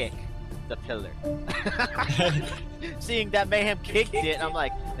ahead. kick the pillar. Seeing that Mayhem kicked it, I'm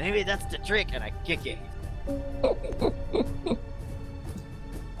like, maybe that's the trick, and I kick it.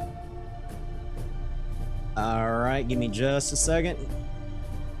 All right, give me just a second.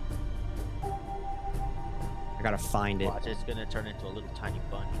 I gotta find it. Watch, it's gonna turn into a little tiny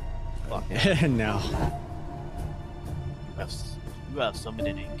bunny. Fuck. No. You have summoned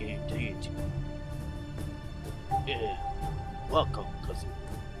an in-game deity. Yeah. Welcome, cousin.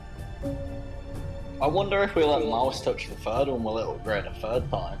 I wonder if we let Mouse touch the third one, will it upgrade a third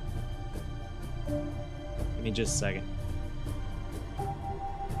time? Give me just a second.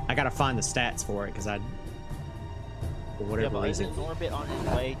 I gotta find the stats for it because for whatever but reason. isn't Norbit on his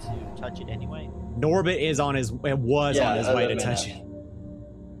way to touch it anyway? Norbit is on his way to touch it.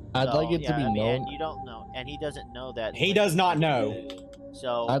 I'd like it to be known. And you don't know, and he doesn't know that. He does not know.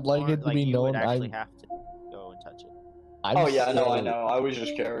 So I'd like it to be you known would actually I'm- have to go and touch it. Oh yeah, I know. I was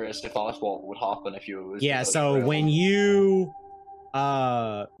just curious if that's what would happen if you was. Yeah, so when you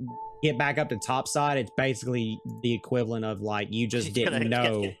get back up to top side, it's basically the equivalent of you just He's didn't gonna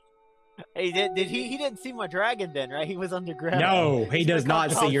know. get- Hey, did he didn't see my dragon then, right? He was underground. No, he does gonna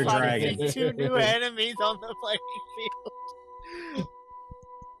not come see your outside and dragon. see two new enemies on the playing field.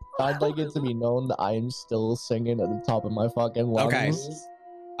 I'd like it to be known that I am still singing at the top of my fucking lungs.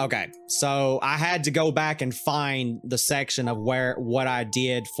 Okay, so I had to go back and find the section of what I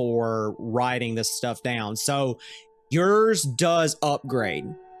did for writing this stuff down. So yours does upgrade,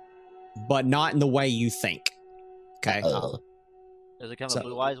 but not in the way you think. Okay. Does it come So- a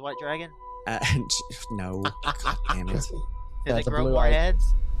blue eyes white dragon? No. God damn it. Does Yeah, it it's a grow blue more eyes. heads?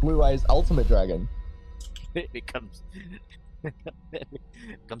 Blue Eyes Ultimate Dragon. It becomes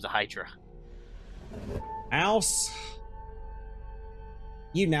becomes a hydra. Mouse,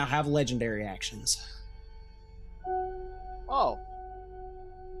 you now have legendary actions. Oh.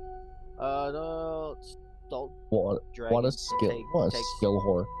 Don't What dragon a skill! take- What a takes- skill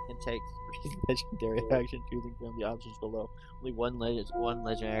whore. can take 3 legendary action choosing from the options below. Only one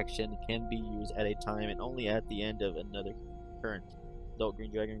legendary action can be used at a time and only at the end of another turn. Adult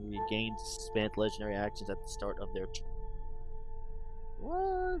Green Dragon regains spent legendary actions at the start of their turn.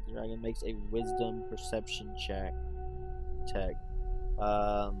 What? The dragon makes a wisdom perception check. Tail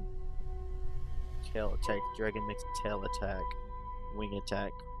attack. The dragon makes a tail attack. Wing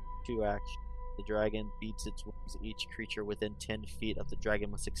attack. 2 action. The dragon beats its wings. Each creature within 10 feet of the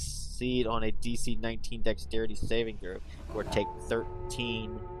dragon must succeed on a DC 19 Dexterity saving throw, or take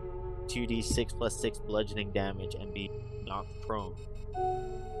 13 2d6 plus 6 bludgeoning damage and be knocked prone.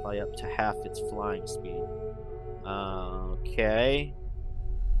 Fly up to half its flying speed. Okay.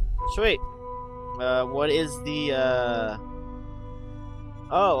 Sweet. What is the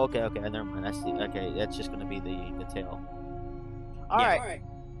Oh, okay, never mind. I see. Okay, that's just gonna be the tail. Alright.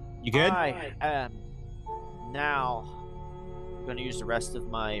 You good? I am now gonna use the rest of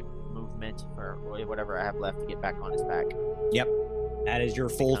my movement or whatever I have left to get back on his back. Yep. That is your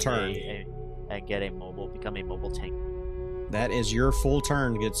full turn. And become a mobile tank. That is your full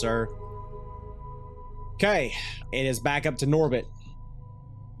turn, good sir. Okay, it is back up to Norbit.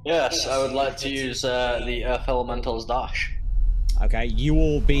 Yes, I would like to use the Earth Elemental's dash. Okay, you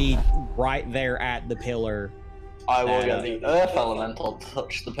will be right there at the pillar. I will get the Earth Elemental to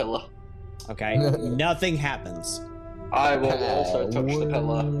touch the pillar. Okay, nothing happens. I will also touch the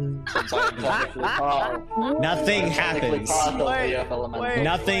pillar, since I am technically part. Nothing Technically happens. part of the Earth Elemental.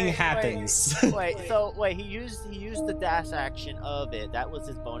 Nothing happens. Wait, he used the dash action of it. That was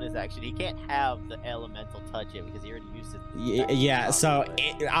his bonus action. He can't have the elemental touch it because he already used it. Yeah, so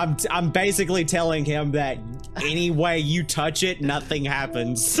I'm basically telling him that any way you touch it, nothing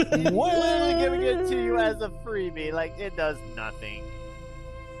happens. Literally giving it to you as a freebie. Like, it does nothing.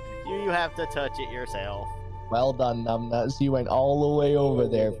 You have to touch it yourself. Well done, Numbnuts. You went all the way over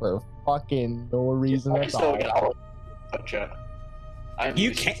there for fucking no reason I at still all. get out. Touch it.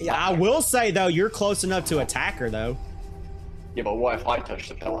 You can't. I will say though, you're close enough to attack her though. Yeah, but what if I touch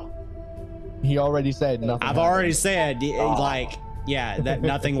the pillar? He already said nothing. I've already said, like, yeah, that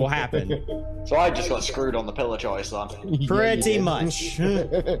nothing will happen. So I just got screwed on the pillar choice then. Pretty much.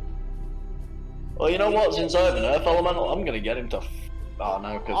 Well, you know what? Since I have an Earth Elemental, I'm gonna get him to. Oh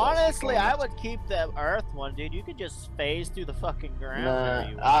no, because Honestly, I would keep the Earth one, dude. You could just phase through the fucking ground. Nah, wherever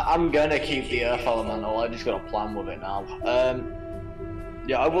you want. I'm gonna keep the Earth Elemental. I just got a plan with it now.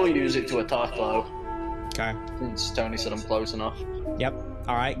 Yeah, I will use it to attack though, Okay. since Tony said I'm close enough. Yep.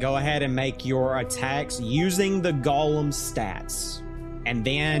 All right. Go ahead and make your attacks using the golem stats, and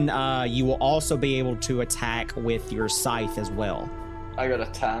then you will also be able to attack with your scythe as well. I got a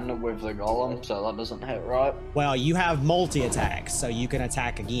 10 with the golem, so that doesn't hit right. Well, you have multi attacks, so you can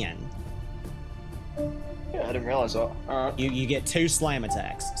attack again. Yeah, I didn't realize that. Alright. You get 2 slam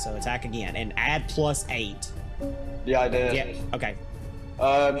attacks, so attack again and add +8. Yeah, I did. Yeah. Okay.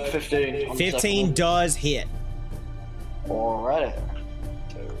 15. on the 15 second does hit. one. Alrighty.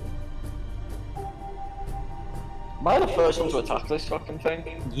 Am I the first one to attack this fucking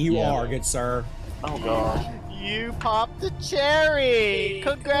thing? You Yeah. are, good sir. Oh god. You popped the cherry!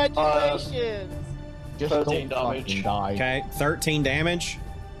 Congratulations! Just 13 don't damage. fucking die. Okay. 13 damage.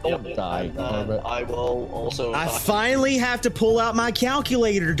 Don't die, And then Norbit. I will also I attack. finally have to pull out my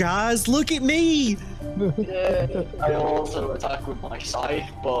calculator, guys. Look at me. Yeah, I also attack with my scythe,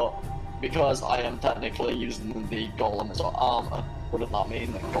 but because I am technically using the golem as armor, wouldn't that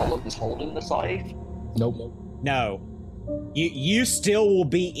mean that golem is holding the scythe? Nope. No. You still will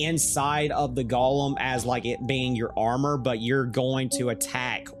be inside of the golem as like it being your armor, but you're going to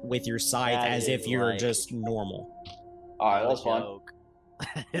attack with your scythe That as if is you're like- just normal. Alright, that's fine. Joke.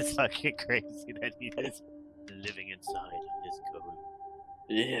 It's fucking crazy that he is living inside of his code.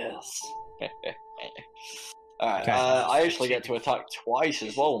 Yes. Alright, Okay. I actually get to attack twice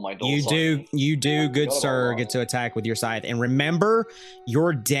as well with my dual You do, good Forgot sir, about get to attack with your scythe. And remember,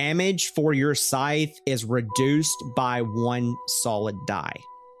 your damage for your scythe is reduced by 1 solid die.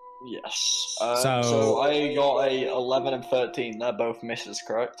 Yes. So- So I got a 11 and 13. They're both misses,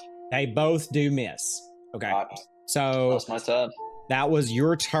 correct? They both do miss. Okay. Alright, So that's my turn. that was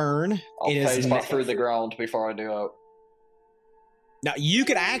your turn. I'll It is phase back through the ground before I do out. now you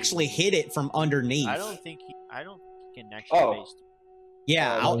could actually hit it from underneath. I don't think he can actually Oh. face through.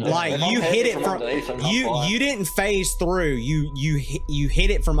 Yeah, Oh, like if I'm you hit hitting it from underneath, I'm not you fine. you didn't phase through. You hit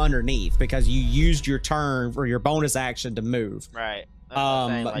it from underneath because you used your turn for your bonus action to move. Right. That's what I'm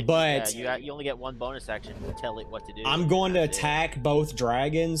saying, like, but- yeah, you only get one bonus action to tell it what to do. I'm and going to that's it. attack both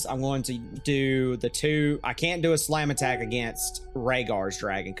dragons. I'm going to do the 2. I can't do a slam attack against Rhaegar's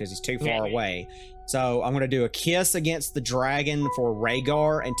dragon because he's too far away. So I'm going to do a kiss against the dragon for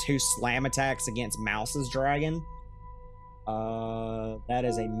Rhaegar and 2 slam attacks against Mouse's dragon. That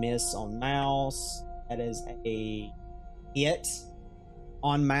is a miss on Mouse. That is a hit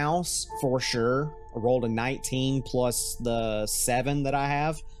on Mouse for sure. I rolled a 19 plus the 7 that I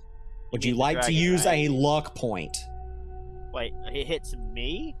have. Would you mean the like to dragon, use right? a luck point? Wait, it hits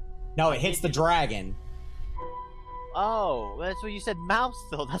me? No, it hits the dragon. Oh, that's what you said. Mouse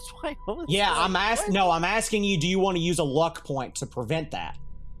though. That's why. I was Yeah, like, I'm asking. what? No, I'm asking you. Do you want to use a luck point to prevent that?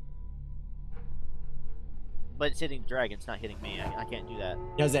 But it's hitting the dragon. It's not hitting me. I can't do that.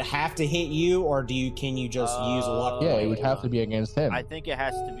 Does it have to hit you, or can you just use a luck Yeah, point? it would have to be against him. I think it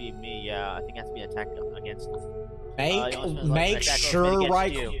has to be me. Yeah, I think it has to be attacked against. Make sure,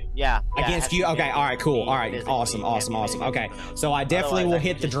 right? Yeah. Against you? Okay, alright, cool. Alright, awesome. Okay. So I definitely will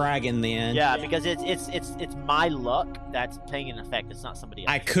hit the dragon then. Yeah, because it's my luck that's playing an effect. It's not somebody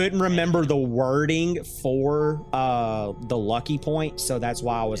else. I couldn't remember the wording for the lucky point, so that's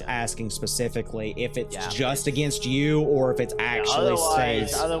why I was asking specifically if it's just against you or if it's actually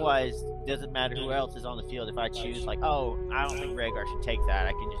stays. Otherwise, doesn't matter who else is on the field. If I choose like, oh, I don't think Rhaegar should take that,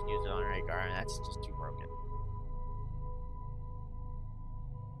 I can just use it on Rhaegar, and that's just too broken.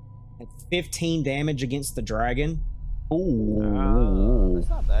 15 damage against the dragon. Ooh. That's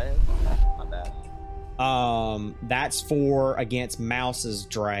not bad. Not bad. That's against Mouse's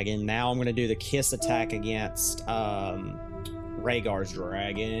dragon. Now I'm gonna do the kiss attack against Rhaegar's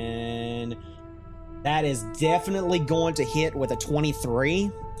dragon. That is definitely going to hit with a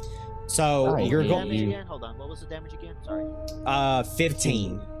 23. So Nice. you're Damage going again? Hold on. What was the damage again? Sorry.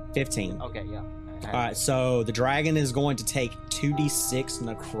 15. Okay, yeah. All right, so the dragon is going to take 2d6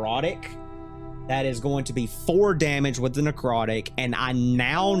 necrotic. That is going to be 4 damage with the necrotic, and I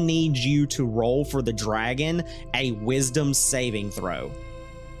now need you to roll for the dragon a wisdom saving throw.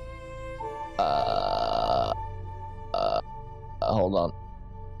 Hold on.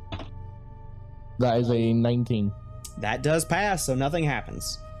 That is a 19. That does pass, so nothing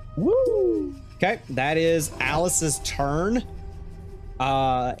happens. Woo! Okay, that is Alice's turn.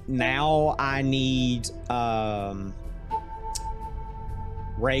 Now I need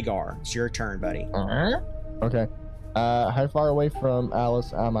Rhaegar. It's your turn, buddy. Okay. How far away from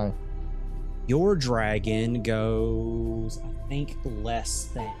Alice am I? Your dragon goes, I think, less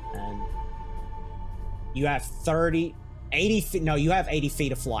than. You have 80 feet. No, you have 80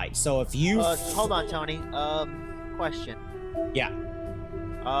 feet of flight. So if you. Hold on, Tony. Question. Yeah.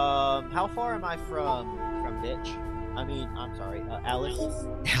 How far am I from Bitch? I mean, I'm sorry, Alice.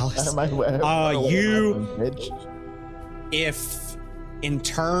 Alice. Bitch. If in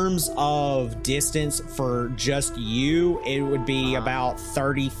terms of distance for just you, it would be about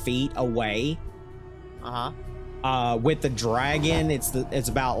 30 feet away. With the dragon, it's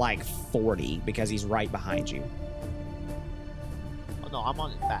about like 40 because he's right behind you. Oh no, I'm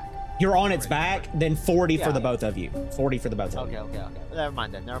on its back. You're on its back, then 40 for Yeah. the both of you. 40 for the both of you. Okay. Never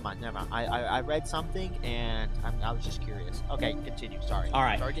mind. I read something and I was just curious. Okay, continue. Sorry. All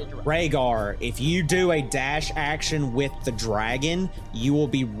right. Sorry to interrupt. Rhaegar, if you do a dash action with the dragon, you will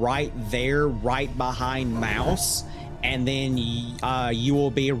be right there, right behind Mouse, and then you will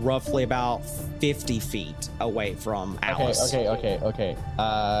be roughly about 50 feet away from Alice. Okay.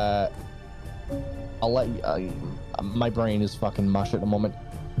 I'll let you. My brain is fucking mush at the moment.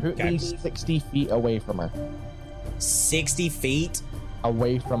 Put me 60 feet away from her. 60 feet?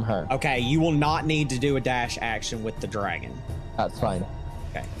 Away from her. Okay, you will not need to do a dash action with the dragon. That's fine.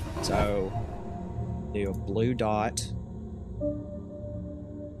 Okay, so do a blue dot.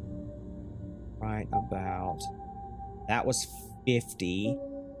 Right about. That was 50.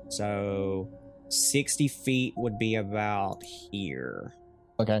 So 60 feet would be about here.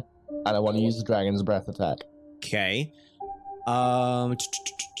 Okay. And I want to use the dragon's breath attack. Okay.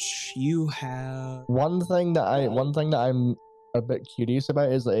 You have One thing that I'm a bit curious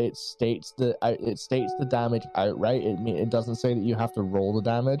about is that it states the damage outright. It doesn't say that you have to roll the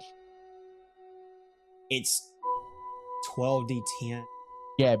damage. it's 12d10.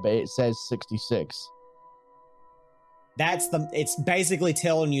 Yeah, but it says 66. It's basically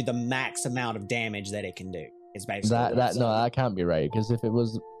telling you the max amount of damage that it can do. It's basically that can't be right, because if it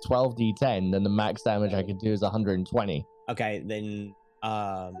was 12d10, then the max damage I could do is 120. Okay, then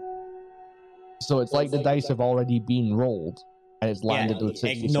So it's like the dice have already been rolled and it's landed with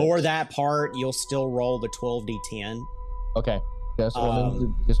 66. ignore that part. You'll still roll the 12d10. Okay. Just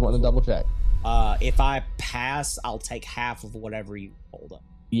want to double check. If I pass, I'll take half of whatever you hold up.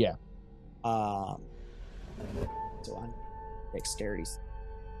 Yeah. So I'm dexterity.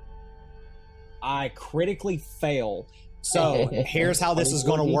 I critically fail. So here's how this is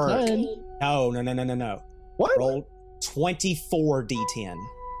going to work. No. What? Roll 24 d10.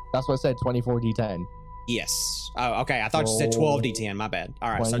 That's what I said, 24d10. Yes. Oh, okay. I thought you said 12 d10. My bad. All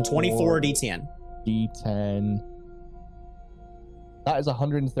right. So 24 d10. D10. That is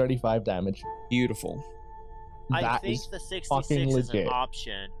 135 damage. Beautiful. I That think is the 66 fucking is an legit.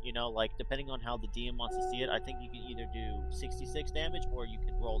 option. You know, like depending on how the DM wants to see it, I think you can either do 66 damage or you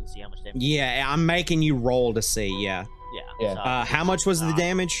can roll to see how much damage. Yeah, I'm making you roll to see. Yeah. Yeah. Yeah. How much was the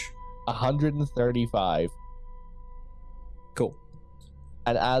damage? 135. Cool.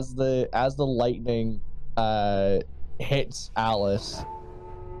 And as the lightning hits Alice,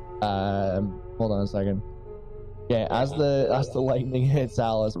 hold on a second. Yeah, as the lightning hits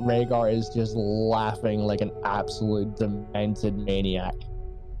Alice, Rhaegar is just laughing like an absolute demented maniac.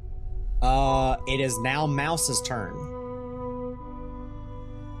 It is now Mouse's turn.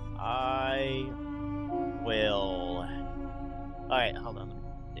 I will. All right, hold on.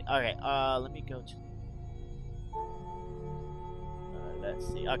 Okay, let me go to. Let's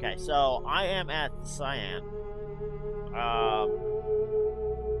see. Okay, so I am at Cyan.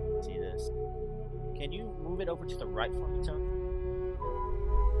 See this. Can you move it over to the right for me, Tony?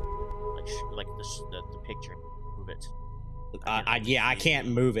 Like the picture. Move it. I can't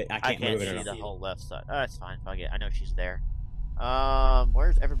move it. I can't move it see at the all. whole left side. Oh, that's fine. Fuck it. I know she's there.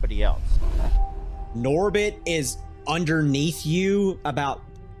 Where's everybody else? Norbit is underneath you, about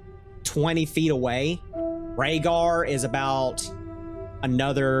 20 feet away. Rhaegar is about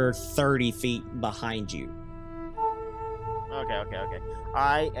another 30 feet behind you. Okay.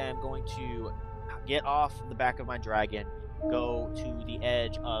 I am going to get off the back of my dragon, go to the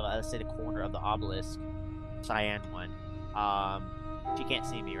edge of, let's say, the corner of the obelisk, Cyan one. She can't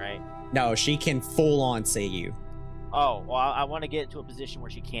see me, right? No, she can full on see you. Oh, well, I want to get to a position where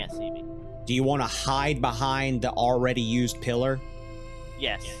she can't see me. Do you want to hide behind the already used pillar?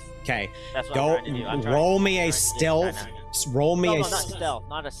 Yes. Okay. That's what Go I'm trying to do. I'm trying roll me trying a to do stealth. kinda- Roll me No, a not stealth.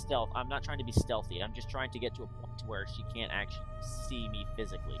 Not a stealth. I'm not trying to be stealthy. I'm just trying to get to a point to where she can't actually see me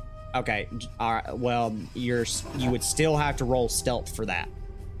physically. Okay. All right. Well, you would still have to roll stealth for that.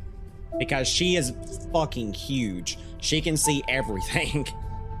 Because she is fucking huge. She can see everything.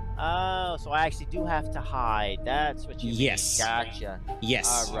 Oh, so I actually do have to hide. That's what you Yes. mean. Gotcha.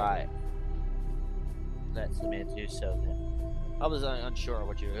 Yes. All right. Let me do so then. I was unsure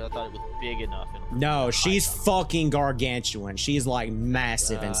what I thought it was big enough. No, she's fucking gargantuan. She's like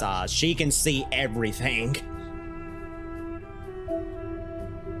massive in Gosh. size. She can see everything.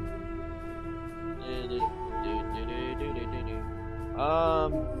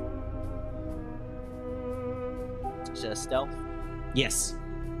 Just stealth. Yes.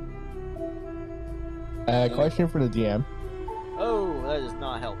 Question for the DM. Oh, that does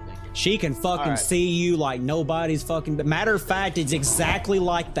not help me. She can fucking Alright. see you like nobody's fucking. Matter of fact, it's exactly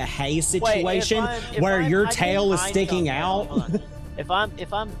like the hay situation where your tail is sticking out. If I'm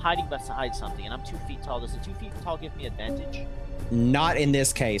hiding beside something and I'm 2 feet tall, does the 2 feet tall give me advantage? Not in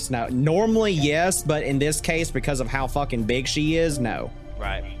this case. No. Normally, yes, but in this case, because of how fucking big she is, no.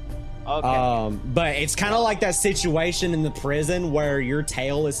 Right. Okay. But it's kind of like that situation in the prison where your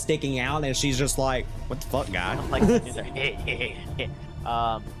tail is sticking out and she's just like, "What the fuck, guy?" I'm like,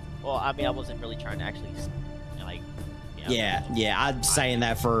 well, I mean, I wasn't really trying to actually, like, Yeah, I'm saying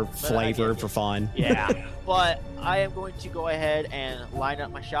that for flavor, for fun. Yeah. But I am going to go ahead and line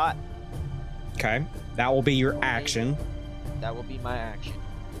up my shot. Okay, that will be your action. That will be my action.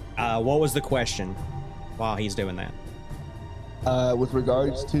 What was the question while he's doing that? With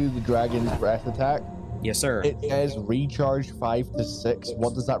regards to the dragon's breath attack, Yes, sir. it says recharge 5 to 6.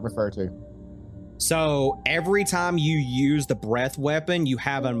 What does that refer to? So every time you use the breath weapon, you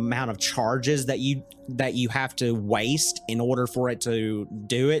have an amount of charges that you have to waste in order for it to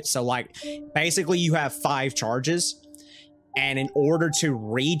do it. So like basically you have 5 charges, and in order to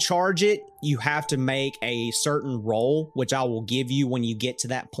recharge it, you have to make a certain roll, which I will give you when you get to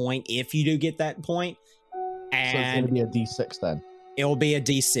that point, if you do get that point. So it's going And to be a D6 then. it'll be a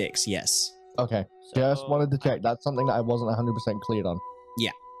D6, yes. Okay. Just wanted to check. That's something that I wasn't 100% clear on.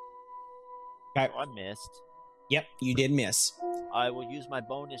 So I missed. Yep, you did miss. I will use my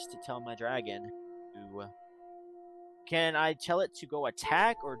bonus to tell my dragon to. Can I tell it to go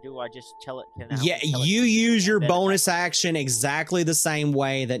attack, or do I just tell it? Yeah, you use your bonus action exactly the same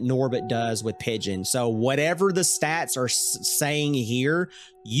way that Norbit does with Pigeon. So whatever the stats are saying here,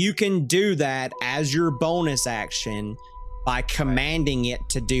 you can do that as your bonus action by commanding it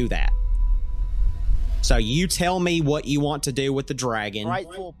to do that. So you tell me what you want to do with the dragon.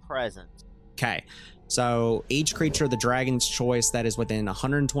 Rightful present. Okay. So each creature of the dragon's choice that is within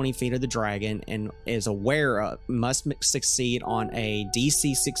 120 feet of the dragon and is aware of must succeed on a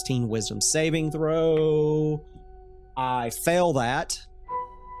DC 16 wisdom saving throw. I fail that.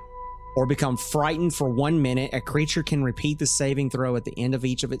 Or become frightened for 1 minute. A creature can repeat the saving throw at the end of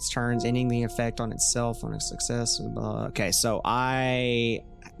each of its turns, ending the effect on itself on a success. Okay, so I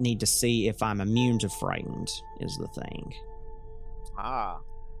need to see if I'm immune to frightened, is the thing. Ah.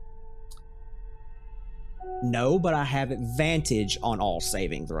 No, but I have advantage on all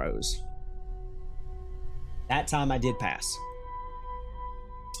saving throws. That time I did pass.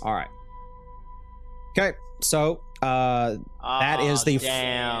 All right. Okay, so that is the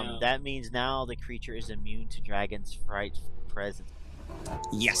damn. That means now the creature is immune to dragon's fright presence.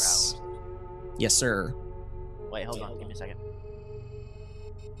 yes, yes, sir. Wait, hold on. Give me a second.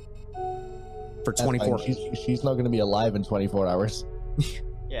 For That's 24. fine. She's not going to be alive in 24 hours.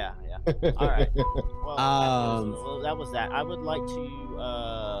 Yeah, yeah. All right. Well, Um, that was that. I would like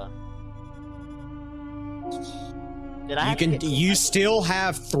to. Did I? You have to can. get- You still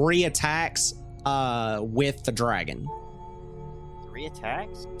have 3 attacks. With the dragon, 3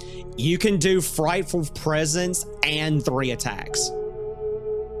 attacks. you can do frightful presence and 3 attacks.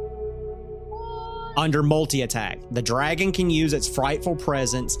 Under multi-attack, the dragon can use its frightful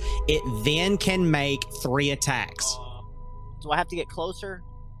presence. It then can make 3 attacks. Do I have to get closer?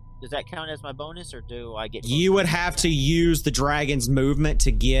 Does that count as my bonus, or do I get? Closer? You would have to use the dragon's movement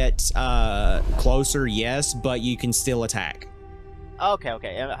to get closer, yes, but you can still attack. Okay,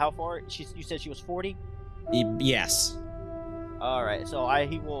 okay. And how far? You said she was 40. Yes. All right. So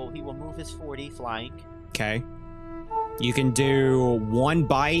he will move his 40 flying. Okay. You can do 1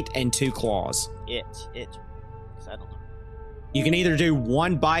 bite and 2 claws. It. 'Cause I don't know. You can either do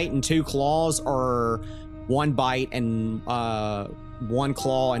 1 bite and 2 claws, or 1 bite and 1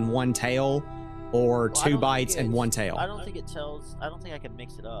 claw and 1 tail, or Well, I 2 don't bites think and 1 tail. I don't think it tells. I don't think I can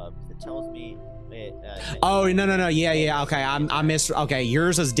mix it up. It tells me. Oh no, yeah, okay. Okay,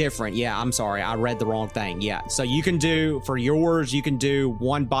 yours is different. Yeah, I'm sorry, I read the wrong thing. Yeah, so you can do for yours. You can do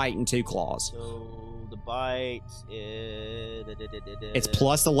 1 bite and 2 claws. So the bite is. It's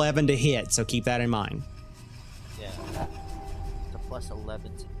plus 11 to hit, so keep that in mind. Yeah. It's a plus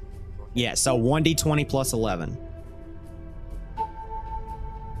 11. Yeah, so 1d20 plus 11.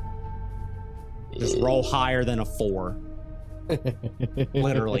 Just roll higher than a 4.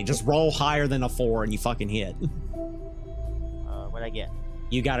 Literally, just roll higher than a 4 and you fucking hit. What'd I get?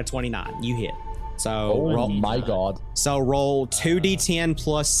 You got a 29. You hit. So Oh roll. my god. So roll 2d10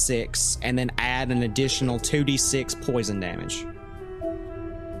 plus 6, and then add an additional 2d6 poison damage.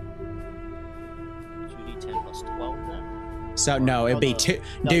 2d10 plus 12 then? So no, it'd be two.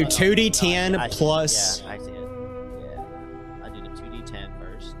 No, Do no, 2d10 I see it. plus. Yeah, I see it. Yeah. I do the 2d10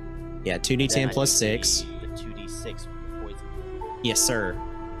 first. Yeah, Then 2d10 I plus do 6. The 2d6 poison. Yes, sir.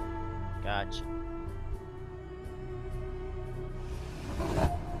 Gotcha.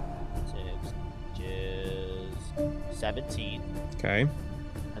 6, which is 17. Okay.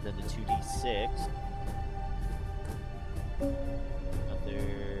 And then the 2d6.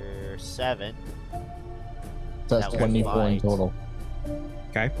 Another 7. That's That was 24 in five. total.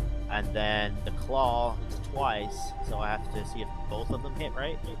 Okay. And then the claw is twice. So I have to see if both of them hit,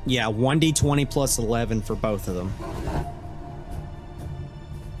 right? Yeah, 1d20 plus 11 for both of them.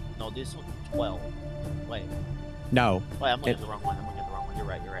 No, this one's 12. Wait. No. Wait, I'm looking at the wrong one. I'm looking at the wrong one. You're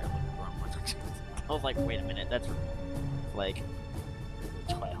right. I'm looking at the wrong one. I was like, wait a minute. That's like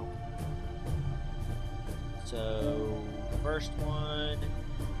 12. So, first one,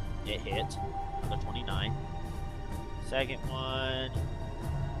 it hit. Another 29. Second one.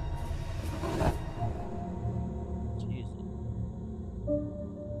 Jesus.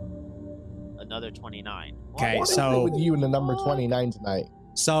 Another 29. Okay, What is it so with you and the number 29 tonight?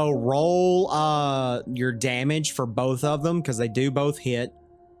 so roll your damage for both of them because they do both hit.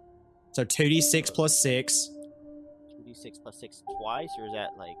 So 2d6 plus 6. 2d6 plus 6 twice, or is that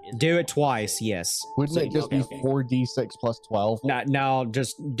like. Do it twice, yes. Wouldn't So- it just okay, be okay. 4d6 plus 12? No,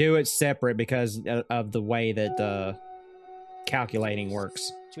 just do it separate because of the way that the calculating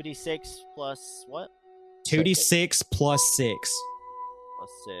works. 2d6 plus what? 2d6 plus 6. Plus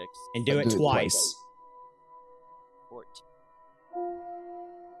 6. And do So it do it twice. twice. 14.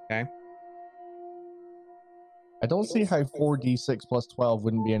 I don't see how 4d6 plus 12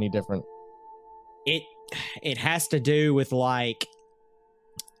 wouldn't be any different. It has to do with like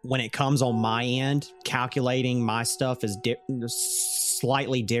when it comes on my end, calculating my stuff is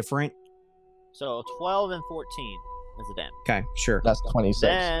slightly different. So 12 and 14 is the damage. Okay, sure. That's 26.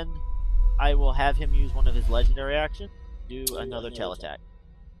 Then I will have him use one of his legendary actions, do another tail attack.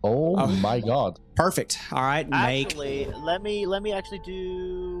 Oh Oh. my god. Perfect. All right, make Actually, let me actually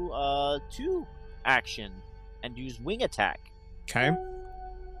do 2 action and use wing attack. okay.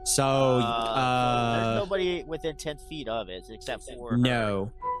 So there's nobody within 10 feet of it except for her.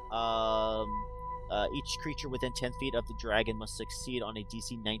 no. Each creature within 10 feet of the dragon must succeed on a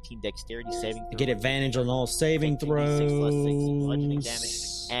DC 19 Dexterity saving throw. Get advantage on all saving 15d6 plus 6 bludgeoning damage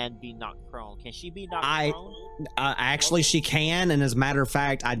throws. and be knocked prone. Can she be knocked prone? Actually, she can, and as a matter of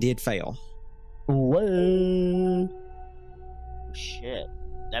fact, I did fail. Well, Oh, shit.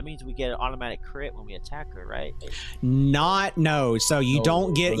 That means we get an automatic crit when we attack her, right? No. So you No,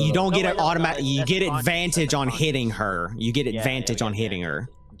 don't get no, you no. don't No, get wait, an no, automatic. You that's get conscious, advantage that's on conscious. hitting her. You get advantage on hitting her.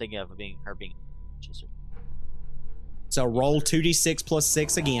 I'm thinking of her being just So roll 2d6 plus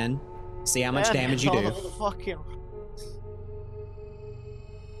 6 again. See how much damage you do. Fucking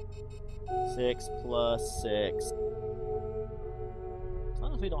 6 plus 6. As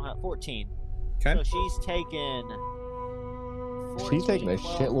long as we don't have 14. Okay. So she's taking. she's taking a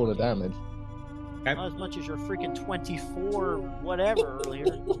 12, shitload of damage. Okay. Not as much as your freaking 24 whatever earlier.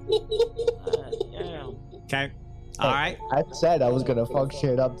 Damn. Okay. All right. I said I was gonna fuck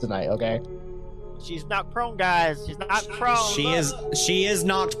shit up tonight. Okay. She's not prone, guys. She's not prone. She is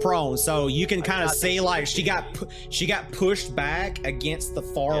knocked prone, so you can kind of see like she got pushed back against the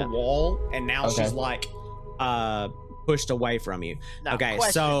far wall, and now Okay. she's like pushed away from you. Now, Okay,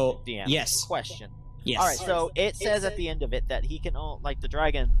 question, so DM, yes, Question. yes. All right, so it says at the end of it that he can like the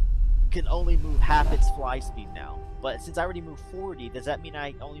dragon can only move half its fly speed now. But since I already moved 40, does that mean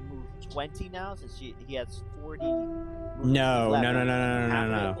I only move 20 now? Since he has 40. No, left? no, Half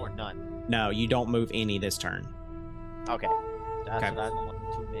of it no. or none. No, you don't move any this turn. Okay, that's Okay. what I want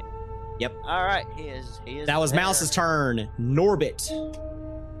to make. Yep. All right, he is. That was there. Mouse's turn. Norbit.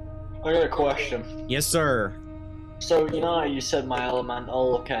 I got a question. Yes, sir. So, you know how you said my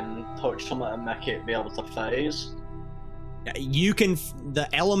elemental can touch something and make it be able to phase? You can. The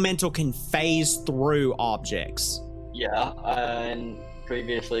elemental can phase through objects. Yeah, and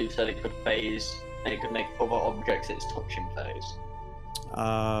previously you said it could phase, and it could make other objects its touching phase.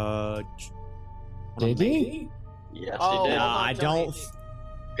 Did he? Yes, Oh, it did. I don't.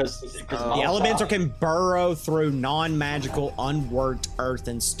 Because The elemental can burrow through non-magical, unworked earth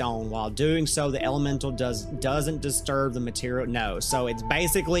and stone. While doing so, the elemental doesn't disturb the material. No, so it's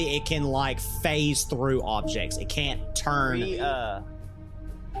basically it can like phase through objects. It can't turn.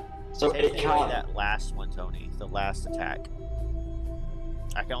 So Take it away can't. that last one, Tony. The last attack.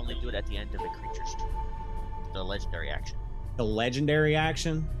 I can only do it at the end of the creature's turn. The legendary action. The legendary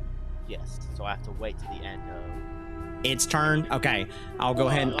action. Yes. So I have to wait to the end of. Its turn. Okay, I'll go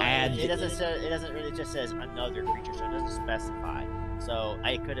ahead and add. It doesn't say. It doesn't really just says another creature, so it doesn't specify. So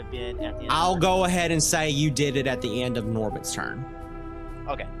I could have been at the end. I'll of go ahead and say you did it at the end of Norbit's turn.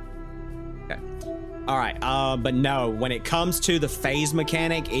 Okay. All right. But no, when it comes to the phase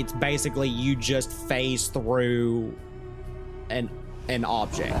mechanic, it's basically you just phase through an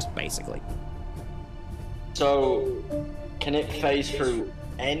object, basically. So, can it phase through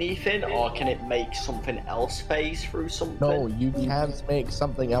anything, or can it make something else phase through something? No, you can't make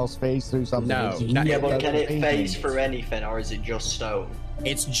something else phase through something. No, It's no, you Yeah, but that can it phase phase it. through anything, or is it just stone?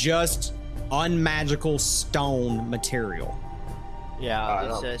 It's just unmagical stone material. Yeah.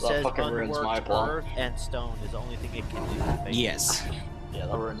 Alright, It that says fucking ruins my unworked plan. earth and stone is the only thing it can do. Yes. Yeah,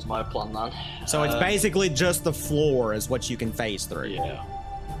 that ruins my plan then. So it's basically just the floor is what you can phase through. Yeah.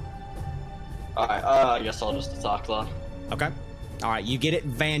 Alright, I guess I'll just attack then. Okay. All right. You get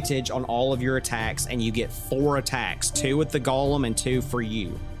advantage on all of your attacks, and you get 4 attacks: 2 with the golem and 2 for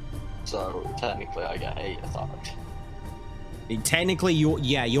you. So, technically I get 8 attacks. Technically,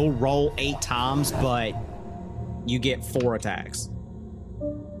 you'll roll 8 times, but you get 4 attacks.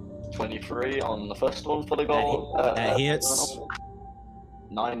 23 on the first one for the goal. That hits.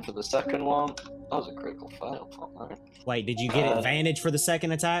 9 for the second one. That was a critical fail. Fuck no. Wait, did you get advantage for the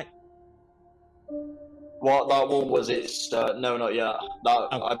second attack? What that one was? It's no, not yet. That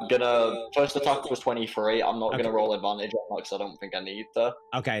Oh. I'm gonna. First attack was 23. I'm not Okay. gonna roll advantage on that because I don't think I need to.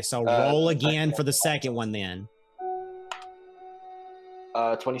 Okay, so roll again for the second one then.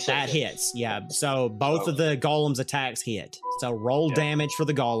 26. That hits. Yeah. So both of the golem's attacks hit. So roll Yeah. damage for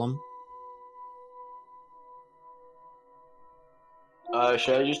the golem.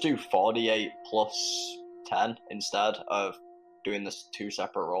 Should I just do 48 plus 10 instead of doing this 2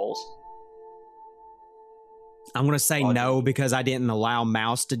 separate rolls? I'm gonna say Well, no because I didn't allow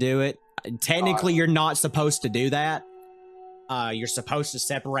Mouse to do it. Technically, you're not supposed to do that. You're supposed to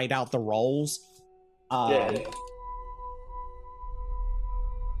separate out the rolls. Yeah.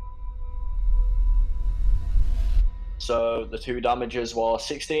 So the 2 damages were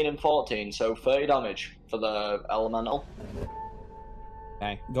 16 and 14, so 30 damage for the elemental.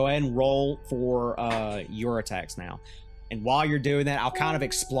 Okay, go ahead and roll for your attacks now. And while you're doing that, I'll kind of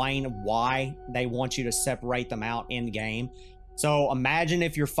explain why they want you to separate them out in the game. So imagine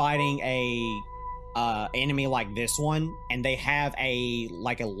if you're fighting a enemy like this one, and they have a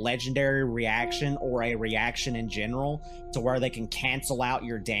legendary reaction or a reaction in general to where they can cancel out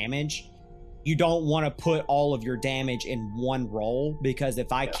your damage, you don't want to put all of your damage in one roll, because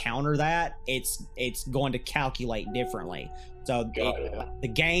if I counter that, it's going to calculate differently. So the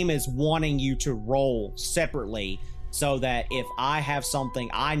game is wanting you to roll separately, so that if I have something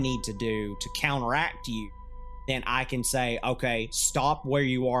I need to do to counteract you, then I can say, okay, stop where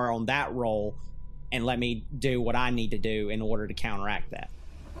you are on that roll and let me do what I need to do in order to counteract that.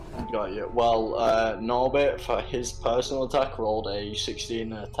 Got you. Well, Norbit, for his personal attack, rolled a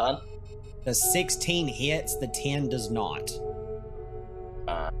 16 and a 10. The 16 hits, the 10 does not.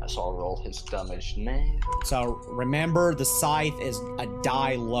 So I'll roll his damage now. So remember, the scythe is a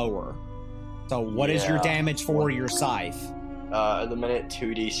die lower. So what is your damage for your scythe? At the minute,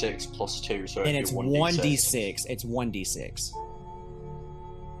 2d6 plus 2, so and it's 1d6. It's 1d6.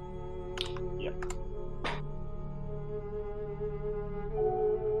 Yep.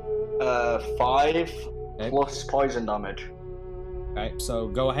 5 plus poison damage. Okay, so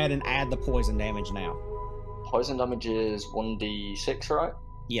go ahead and add the poison damage now. Poison damage is 1d6, right?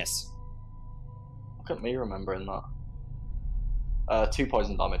 Yes. Look at me remembering that. 2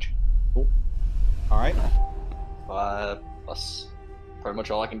 poison damage. Cool. Alright. That's pretty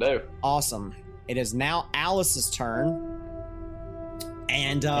much all I can do. Awesome. It is now Alice's turn.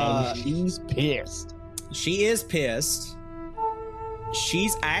 And she's pissed. She is pissed.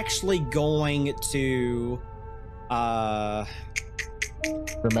 She's actually going to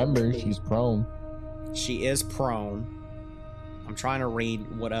remember, she's prone. She is prone. I'm trying to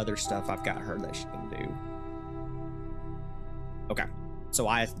read what other stuff I've got her that she can do. Okay. So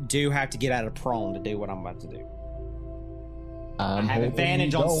I do have to get out of prone to do what I'm about to do. I have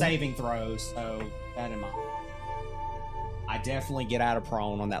advantage on saving throws, so keep that in mind. I definitely get out of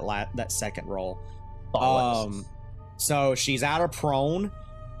prone on that second roll. So she's out of prone.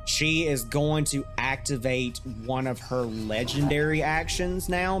 She is going to activate one of her legendary actions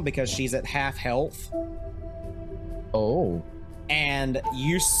now because she's at half health. Oh. And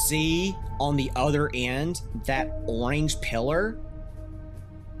you see on the other end that orange pillar.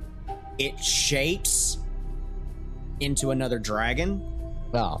 It shapes into another dragon.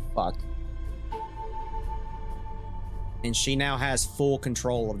 Oh, fuck. And she now has full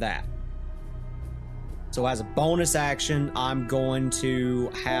control of that. So as a bonus action, I'm going to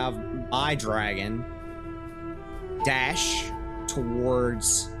have my dragon dash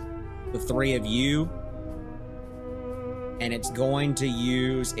towards the three of you. And it's going to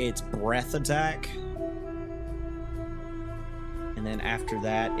use its breath attack. And then after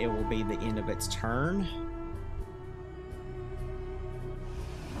that, it will be the end of its turn.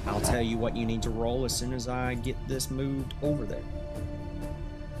 I'll tell you what you need to roll as soon as I get this moved over there.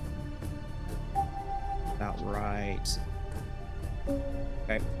 About right.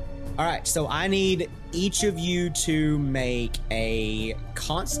 Okay. All right, so I need each of you to make a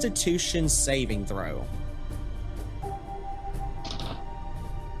Constitution saving throw.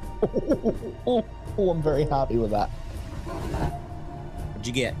 Oh, I'm very happy with that. What'd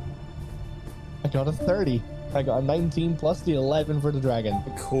you get? I got a 30. I got a 19 plus the 11 for the dragon.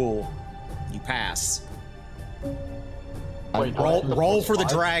 Cool. You pass. Wait, roll for the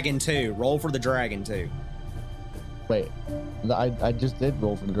dragon too. Roll for the dragon too. Wait, I just did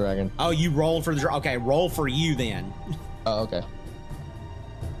roll for the dragon. Oh, you rolled for the dragon. Okay, roll for you then. Oh, okay.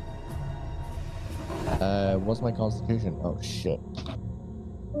 What's my constitution? Oh, shit.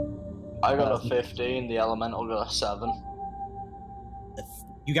 I got a 15, the elemental got a 7.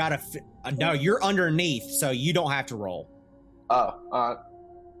 You got no, you're underneath, so you don't have to roll. Oh, alright.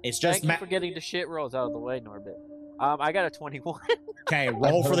 It's just Thank you for getting the shit rolls out of the way, Norbit. I got a 21. Okay,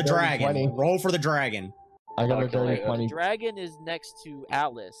 roll for the dragon. 20. Roll for the dragon. I got a Okay, dirty the 20. The dragon is next to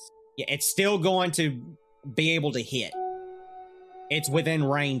Alice. Yeah, it's still going to be able to hit. It's within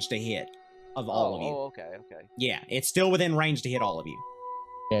range to hit of all of you. Oh, okay. Yeah, it's still within range to hit all of you.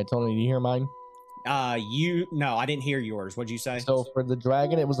 Yeah, Tony, do you hear mine? No, I didn't hear yours. What'd you say? So for the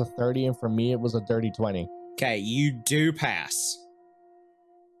dragon, it was a 30, and for me, it was a dirty 20. Okay, you do pass.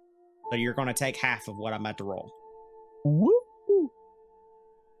 So you're going to take half of what I'm about to roll. Woo!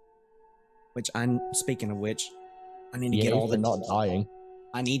 Speaking of which, I need to Yeah, get all the not dying.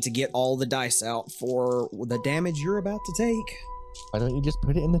 I need to get all the dice out for the damage you're about to take. Why don't you just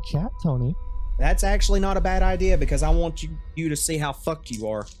put it in the chat, Tony? That's actually not a bad idea because I want you to see how fucked you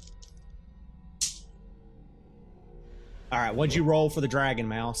are. All right, what'd you roll for the dragon,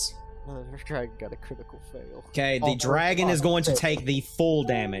 Mouse? The dragon got a critical fail. Okay, the dragon is going to take the full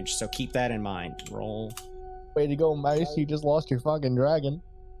damage, so keep that in mind. Roll. Way to go, Mouse. You just lost your fucking dragon.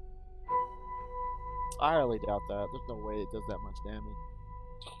 I highly doubt that. There's no way it does that much damage.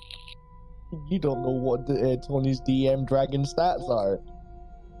 You don't know what Tony's DM dragon stats are.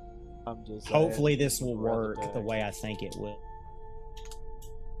 I'm just saying, Hopefully this will rather work die. the way I think it will.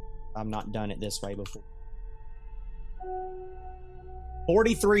 I've not done it this way before.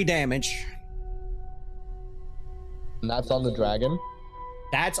 43 damage. And that's on the dragon.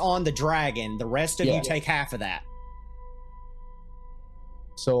 That's on the dragon. The rest of Yeah. you take half of that.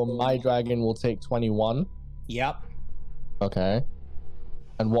 So my dragon will take 21. Yep. Okay.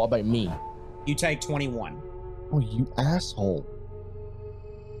 And what about me? You take 21. Oh, you asshole.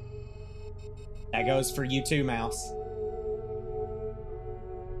 That goes for you too, Mouse.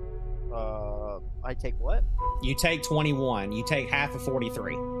 I take what? You take 21. You take half of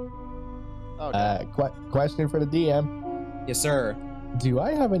 43. Oh, no. Question for the DM. Yes, sir. Do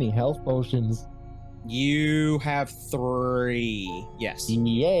I have any health potions? You have 3. Yes.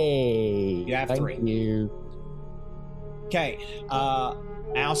 Yay! You have Thank 3. you. Okay.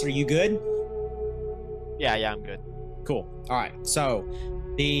 Mouse, are you good? Yeah, I'm good. Cool. All right. So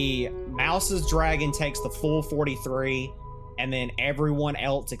the Mouse's dragon takes the full 43, and then everyone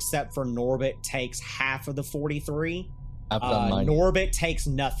else except for Norbit takes half of the 43. I've done mine. Norbit takes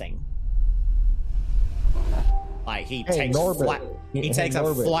nothing. Like he Hey, takes Norbit. flat. He Hey, takes a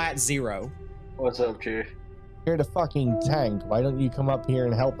Norbit. flat 0. What's up, Chief? You're the fucking tank. Why don't you come up here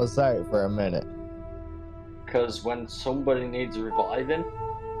and help us out for a minute? Because when somebody needs reviving,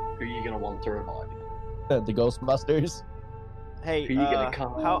 who are you gonna want to revive? The Ghostbusters? Hey, Who you gonna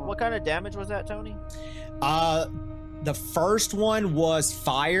call? what kind of damage was that, Tony? The first one was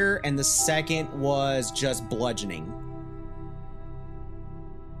fire, and the second was just bludgeoning.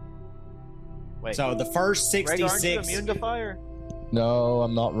 Wait, So the first Greg, aren't you 66. immune to fire? No,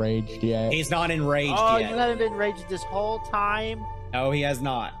 I'm not raged yet. He's not enraged Oh, yet. you haven't been raged this whole time? No, he has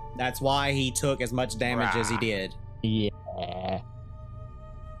not. That's why he took as much damage as he did. Yeah.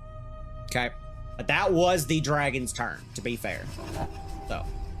 Okay. But that was the dragon's turn, to be fair.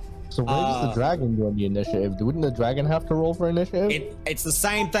 So where does the dragon go in the initiative? Wouldn't the dragon have to roll for initiative? It's the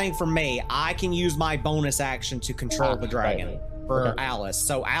same thing for me. I can use my bonus action to control the dragon right. for Okay. Alice.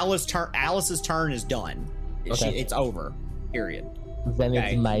 So Alice's turn is done. Okay. It's over. Period. Then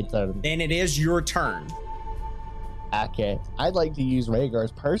okay. it's my turn. Then it is your turn. Okay. I'd like to use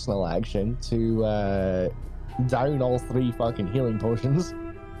Rhaegar's personal action to down all 3 fucking healing potions.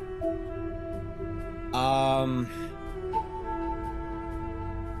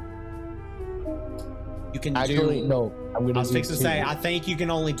 You can Actually, do. no. I'm gonna I was do fixing to 2. say, I think you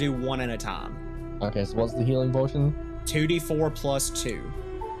can only do 1 at a time. Okay, so what's the healing potion? 2d4 plus 2.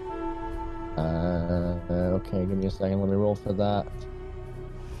 Okay, give me a second. Let me roll for that.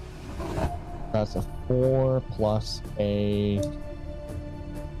 That's a 4 plus a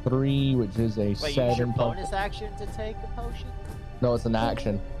 3, which is a Wait, you use 7. your plus- bonus action to take a potion? No, it's an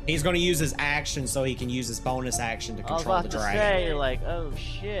action. He's going to use his action so he can use his bonus action to I was control the about to dragon. say, like, oh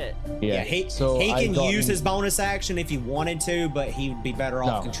shit. Yeah, he I can got- use his bonus action if he wanted to, but he would be better off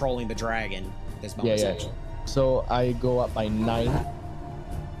No. controlling the dragon with his Yeah, bonus yeah. action. So I go up by 9.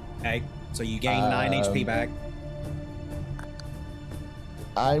 Okay, so you gain 9 HP back.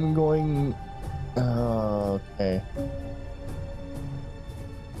 I'm going. Okay.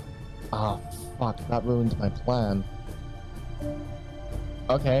 Ah, fuck! That ruined my plan.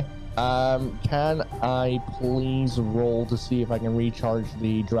 Okay. Can I please roll to see if I can recharge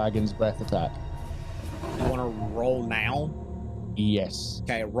the dragon's breath attack? You want to roll now? Yes.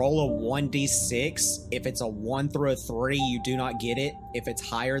 Okay, roll a 1d6. If it's a 1 through a 3, you do not get it. If it's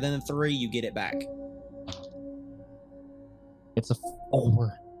higher than a 3, you get it back. It's a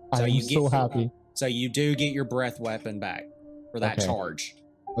 4. So I'm you so get- happy. So you do get your breath weapon back for that Okay. charge.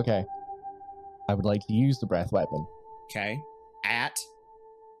 Okay. I would like to use the breath weapon. Okay. At.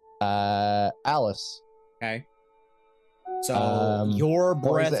 Alice. Okay. So your what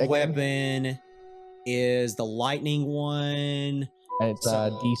was breath it again? weapon is the lightning one. And it's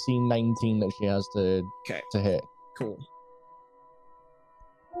So- DC 19 that she has to Okay. hit. Cool.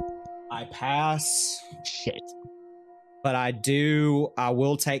 I pass, Shit. but I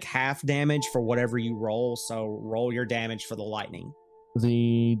will take half damage for whatever you roll. So roll your damage for the lightning.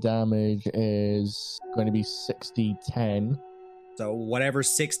 The damage is going to be 60-10. So whatever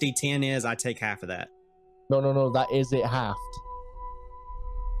 60-10 is, I take half of that. No, that is it halved.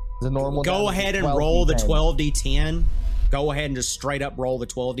 The normal. Go damage is ahead and roll the 12d10. 12d10. Go ahead and just straight up roll the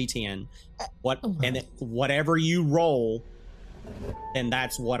 12d10. And then whatever you roll, then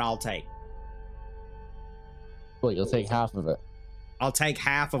that's what I'll take. Well, you'll take half of it. I'll take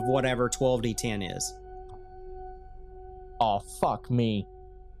half of whatever 12d10 is. Oh, fuck me.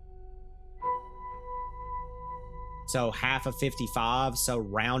 So half of 55, so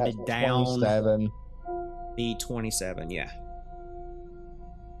rounded That's down 27. be 27, yeah.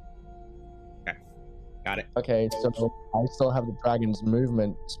 Okay. Got it. Okay, so I still have the dragon's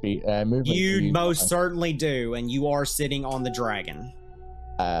movement speed. Movement to You use. most certainly do, and you are sitting on the dragon.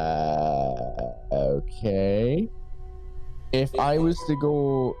 Okay. If I was to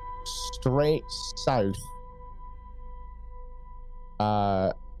go straight south,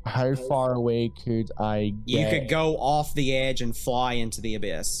 how far away could I get? You could go off the edge and fly into the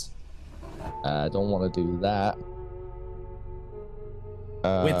abyss. I don't want to do that.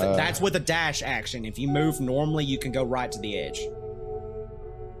 That's with a dash action. If you move normally, you can go right to the edge.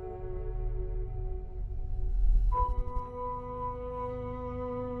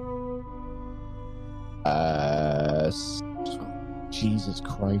 Jesus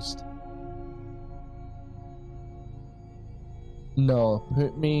Christ. No,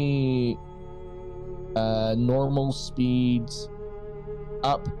 put me normal speed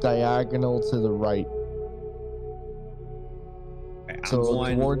up diagonal to the right. Okay, I'm So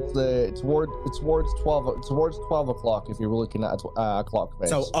going- towards 12 o'clock if you're looking at a clock face.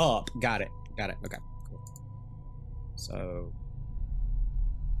 So up. Got it. Okay. Cool. So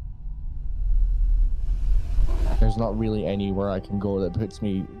there's not really anywhere I can go that puts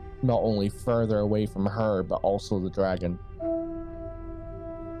me not only further away from her but also the dragon.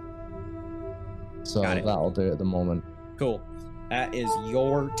 So Got it. that'll do at the moment. cool. That is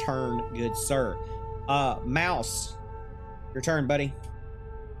your turn, good sir. Mouse, your turn, buddy.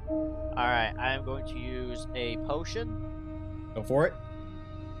 Alright, I am going to use a potion. Go for it.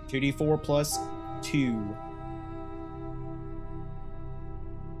 2d4 plus 2.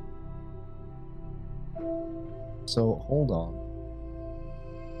 So hold on.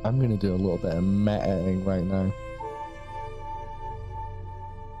 I'm gonna do a little bit of meta-ing right now.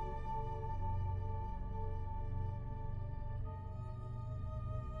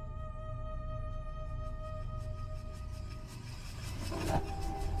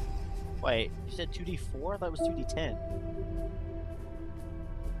 Wait, you said 2d4? I thought it was 2d10.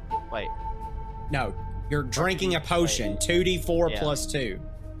 Wait, No, you're drinking a potion. 2d4 Yeah. plus 2.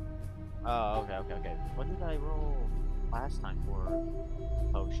 oh, okay. What did I roll last time for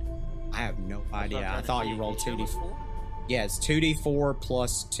potion? I have no That's what I'm idea. I trying to thought see. you rolled said it was 2d4. 4? Yeah, it's 2d4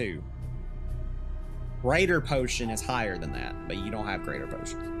 plus 2. Greater potion is higher than that, but you don't have greater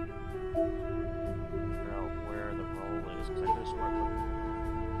potions. Figure out where the roll is, because I could have sworn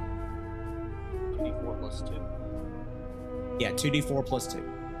 2d4 plus 2. Yeah, 2d4 plus 2.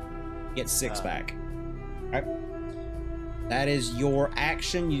 Get 6 Uh, back. Alright. That is your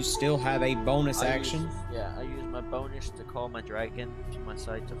action. You still have a bonus action. I use my bonus to call my dragon to my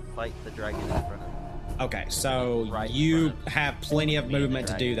side to fight the dragon in front of me. Okay, so Right in you front of have plenty of me and the movement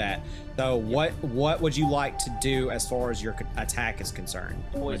to do that. dragon. So what would you like to do as far as your attack is concerned?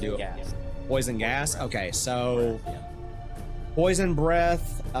 You wanna Poison do it- gas. Poison gas? breath. Okay, so Yeah. poison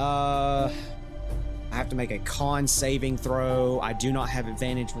breath. I have to make a con saving throw. I do not have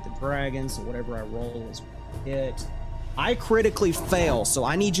advantage with the dragon, so whatever I roll is hit. I critically fail, so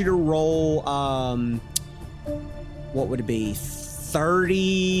I need you to roll. What would it be?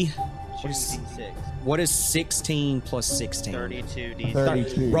 30. What is- 2d6. What is 16 plus 16? 32d6.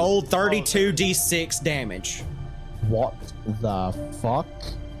 32. Roll 32 d6 damage. What the fuck?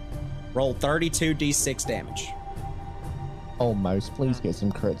 Roll 32 d6 damage. Oh, mouse, please get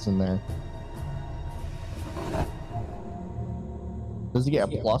some crits in there. Does he get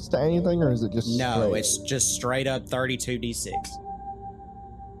a plus to anything, or is it just No, straight? it's just straight up 32 d6.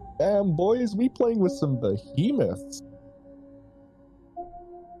 Damn, boys, we playing with some behemoths.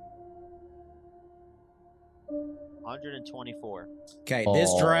 124. Okay, this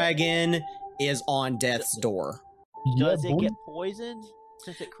Oh. dragon is on death's door. Does it boy. get poisoned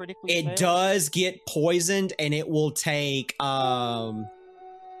since it critically It failed? does get poisoned, and it will take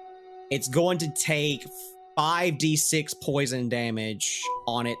it's going to take 5d6 poison damage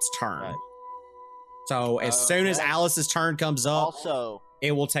on its turn. Right. So as soon as Okay. Alice's turn comes up, Also,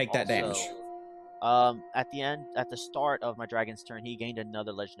 it will take that damage. at the start of my dragon's turn, he gained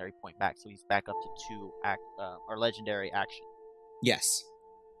another legendary point back, so he's back up to 2 or legendary action. Yes.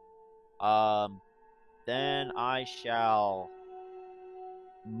 Then I shall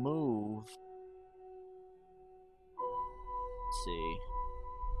move. Let's see.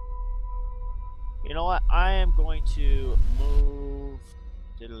 You know what? I am going to move.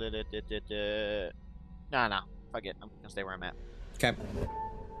 Nah. Fuck it. I'm gonna stay where I'm at. Okay.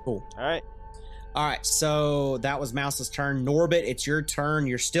 Cool. All right. All right, so that was Mouse's turn. Norbit, it's your turn.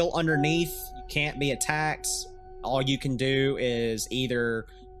 You're still underneath. You can't be attacked. All you can do is either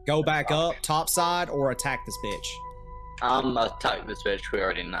go back up topside or attack this bitch. I'm attack this bitch. We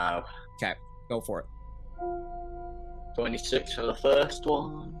already know. Okay, go for it. 26 for the first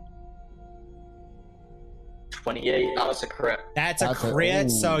one. 28. That was a crit. That's a That's a- crit, ooh.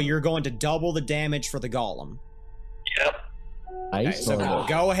 so you're going to double the damage for the golem. Yep. Okay, Nice. so Norbit.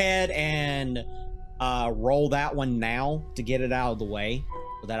 go ahead and roll that one now to get it out of the way,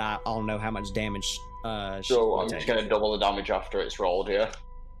 so that I'll know how much damage. So I'm just gonna double the damage after it's rolled. Yeah.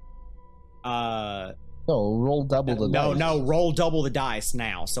 Uh, No, roll double the no, dice. no, roll double the dice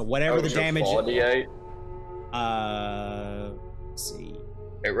now. So whatever Oh, the is it damage. 48. Let's see.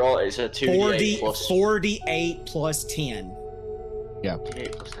 It's a 2d8 plus 48 plus 10.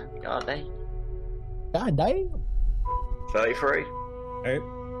 8%. God dang. God damn. 33. Okay.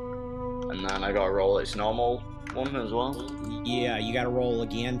 And then I gotta roll its normal one as well. Yeah, you got to roll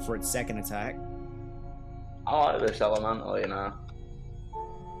again for its second attack. I like this elemental, you know.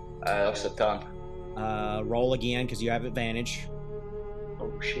 That's a 10. Roll again because you have advantage.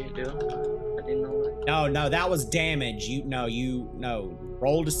 Oh shit, dude. I didn't know that. No, that was damage. No.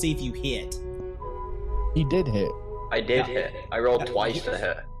 Roll to see if you hit. He did hit. I did Yeah. hit. I rolled twice to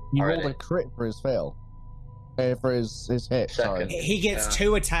hit. He Already. rolled a crit for his fail. For his hit, sorry. Second. He gets Yeah.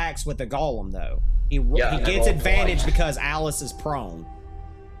 2 attacks with the golem though. He Yeah, I gets rolled advantage twice. because Alice is prone.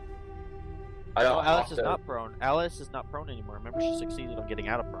 I don't No, Alice have is to- not prone. Alice is not prone anymore. Remember, she succeeded on getting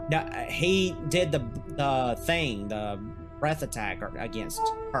out of prone. No, he did the breath attack against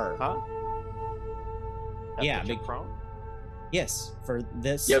her. Huh? That Yeah, puts her big- prone. Yes, for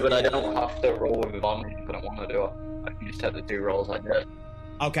this. Yeah, but I don't have to roll with advantage if I don't want to do it. I can just have the 2 rolls I did.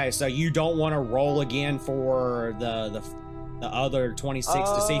 Okay, so you don't want to roll again for the other 26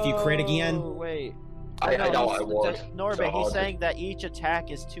 to see if you crit again. Oh, wait. I No, know he's- I would. Norbert, so he's I'll saying that each attack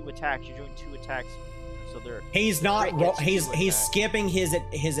is 2 attacks. You're doing 2 attacks, so they're. He's not. Crit gets He's 2 he's attacks. skipping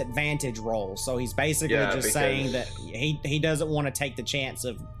his advantage roll. So he's basically Yeah, just saying that because- he doesn't want to take the chance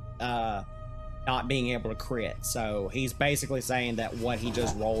of not being able to crit. So he's basically saying that what he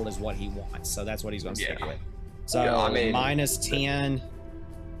just rolled is what he wants. So that's what he's going to stick Yeah. with. So Yeah, I mean- minus 10.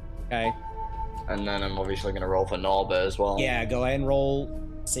 Okay. And then I'm obviously going to roll for Norbert as well. Yeah. Go ahead and roll.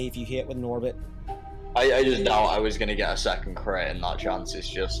 See if you hit with Norbit. I just doubt I was going to get a second crit, and that chance is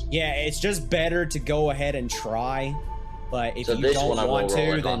just. Yeah, it's just better to go ahead and try. But if So you this don't one I will want roll to,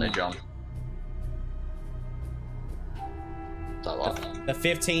 then advantage on. Is that what? the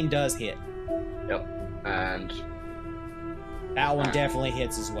 15 does hit. And That one definitely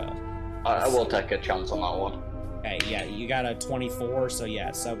hits as well. I will take a chance on that one. Okay, yeah, you got a 24, so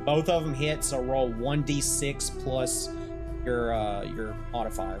yeah, so both of them hit. So roll 1d6 plus your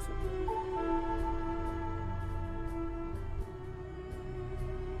modifier.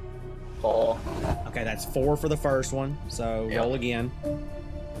 Four. Okay, that's 4 for the first one. So Yep. roll again.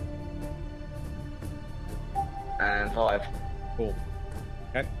 And 5. Cool.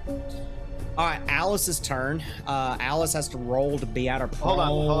 Okay. All right, Alice's turn. Alice has to roll to be out of prone.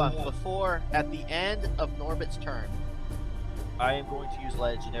 Hold on. Before, at the end of Norbert's turn, I am going to use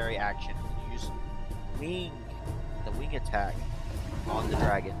legendary action. Use the wing attack on the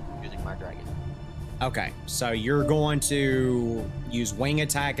dragon, using my dragon. Okay, so you're going to use wing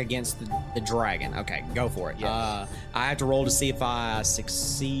attack against the dragon. Okay, go for it. Yes. I have to roll to see if I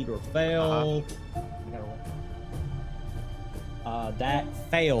succeed or fail. I gotta roll. That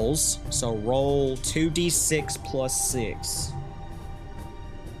fails, so roll 2d6 plus 6.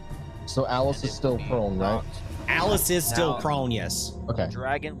 So Alice is still prone, right? Alice is still Now- prone, yes. Okay.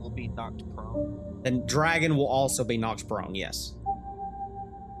 Dragon will be knocked prone. Then dragon will also be knocked prone, yes.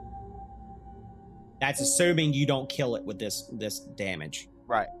 That's assuming you don't kill it with this damage.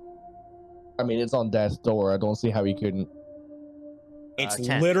 Right. I mean, it's on death's door. I don't see how he couldn't. It's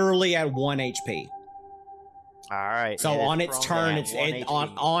 10. literally at 1 HP. All right. So it is on its prone turn, at it's 1 it,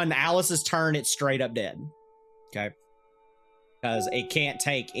 HP. on Alice's turn, it's straight up dead. Okay, because it can't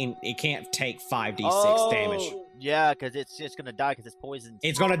take 5d6 damage. Yeah, because it's just gonna die because it's poisoned.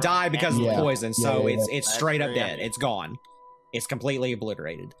 It's gonna die because of Yeah. the poison. So Yeah. it's That's straight up very dead. accurate. It's gone. It's completely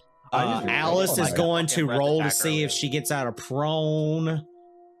obliterated. I just- Alice oh is my going God. to Breath roll to attack see earlier. if she gets out of prone.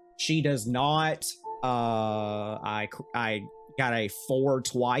 She does not. I got a 4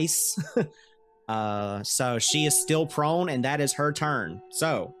 twice. So she is still prone, and that is her turn.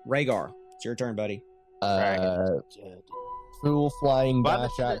 So Rhaegar, it's your turn, buddy. Dragon. Full flying What dash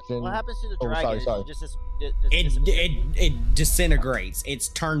happens, to the, action. what happens to the Oh, dragon? sorry. Is it just It disintegrates. It's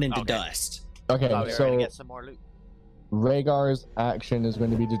turned into Okay. dust. Okay, we're gonna so get some more loot. Rhaegar's action is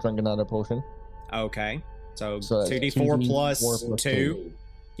going to be to drink another potion. Okay, so So that's 2d4 plus 2d4 plus 2.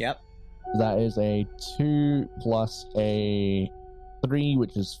 Yep. That is a 2 plus a 3,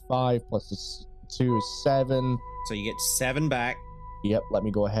 which is 5 plus a 2 is 7. So you get 7 back. Yep, let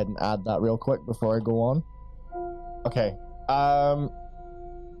me go ahead and add that real quick before I go on. Okay.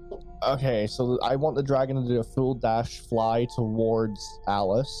 Okay, so I want the dragon to do a full dash fly towards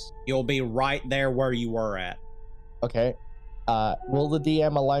Alice. You'll be right there where you were at. Okay. Will the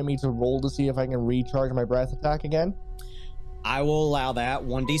DM allow me to roll to see if I can recharge my breath attack again? I will allow that.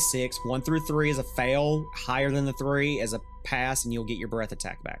 1d6. 1 through 3 is a fail. Higher than the 3 is a pass, and you'll get your breath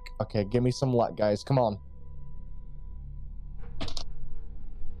attack back. Okay, give me some luck, guys. Come on.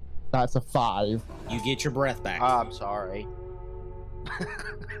 That's a 5. You get your breath back. I'm sorry.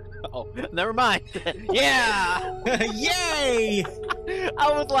 Oh, never mind. Yeah! Yay!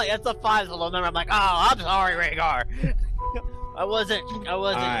 I was like, that's a 5, so never. I'm like, oh, I'm sorry, Rhaegar. I wasn't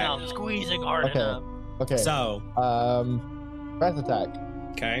Alright. squeezing hard Okay. enough. Okay. So, Breath attack.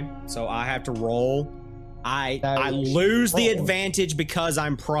 okay. So I have to roll. I Now, lose the prone. advantage because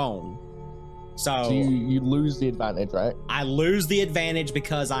I'm prone. So, So you lose the advantage, right? I lose the advantage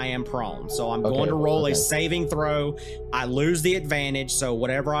because I am prone. So I'm Okay, going to roll okay. a saving throw. I lose the advantage. So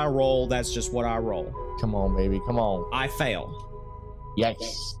whatever I roll, that's just what I roll. Come on, baby. Come on. I fail.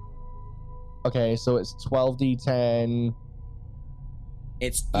 Yes. Okay, so it's 12d10.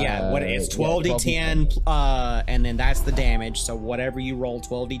 It's it's yeah, 12d10 and then that's the damage. So whatever you roll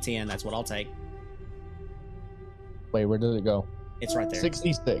 12d10, that's what I'll take. Wait, where did it go? It's right there.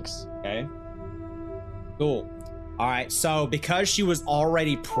 66. Okay. Cool. All right. So because she was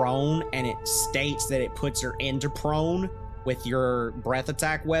already prone and it states that it puts her into prone with your breath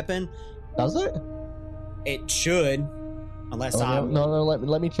attack weapon, Does it? it should, unless Oh, I'm no,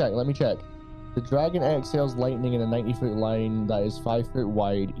 let me check. The dragon exhales lightning in a 90-foot line that is 5 foot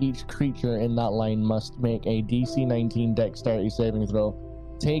wide. Each creature in that line must make a DC 19 dexterity saving throw,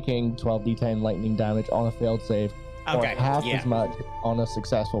 taking 12d10 lightning damage on a failed save, okay. or half Yeah. as much on a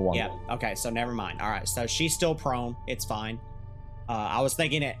successful one. Yeah. Okay. So never mind. All right. So she's still prone. It's fine. I was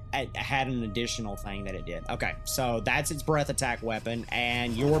thinking it had an additional thing that it did. Okay. So that's its breath attack weapon,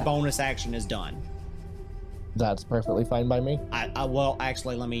 and your bonus action is done. That's perfectly fine by me. Well,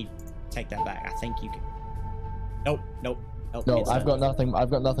 actually, let me take that back. I think you can. Nope. No, it's I've done. got nothing. I've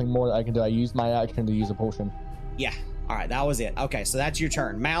got nothing more that I can do. I used my action to use a potion. Yeah. All right. That was it. Okay. So that's your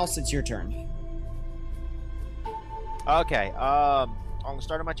turn. Mouse, it's your turn. Okay. On the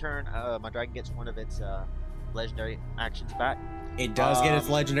start of my turn, my dragon gets one of its legendary actions back. It does get its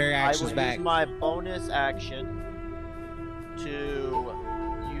legendary I actions will back. use my bonus action to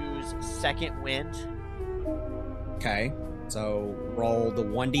use Second Wind. Okay. So roll the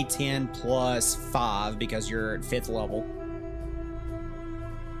 1d10 plus 5 because you're at 5th level.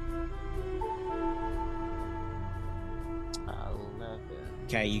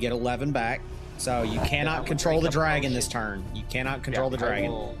 Okay, you get 11 back. So you cannot control the dragon this turn. You cannot control the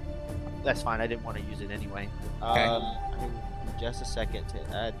dragon. That's fine. I didn't want to use it anyway. Okay. Just a second to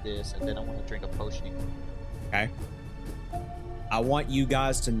add this, and then I want to drink a potion. Okay. I want you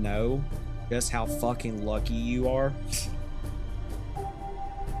guys to know just how fucking lucky you are.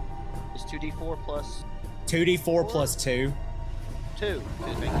 It's 2d4 plus 2d4 plus 2. 2.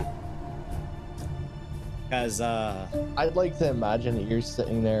 Thank you. Because, I'd like to imagine that you're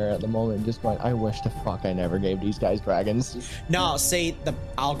sitting there at the moment just going, I wish to fuck I never gave these guys dragons. no, see,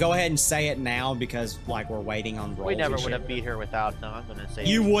 I'll go ahead and say it now because, like, we're waiting on rolls. We never and would shit. have beat her without them. I'm gonna say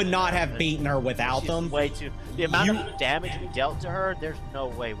You would not have beaten her without She's them. Way too. The amount You- of damage we dealt to her, there's no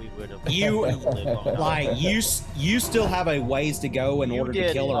way we would have. You- like You still have a ways to go in order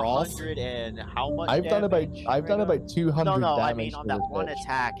to kill her off. 100 and how much? I've done about damage, 200 No, damage. I mean on to that this one bitch.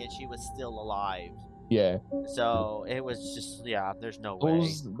 attack, and she was still alive. Yeah, So it was just there's no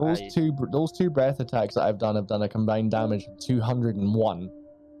those way. those two breath attacks that I've done have done a combined damage of 201.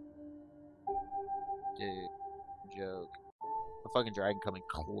 Dude, joke. The fucking dragon coming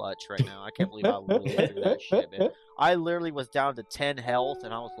clutch right now. I can't believe I rolled through that shit, man. I literally was down to 10 health,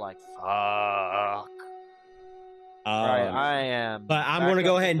 and I was like, fuck. Alright, I am. But I'm back going to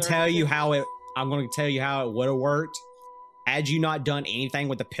go up to ahead and tell you 30. how it. I'm going to tell you how it would have worked. Had you not done anything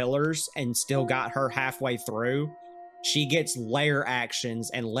with the pillars and still got her halfway through, she gets layer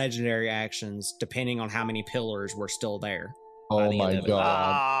actions and legendary actions depending on how many pillars were still there. by Oh the my end of it.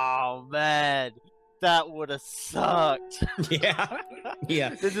 god. Oh, man. That would have sucked. Yeah, yeah.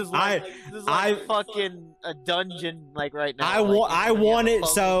 This is I- like fucking a dungeon like right now. I like, want you it have a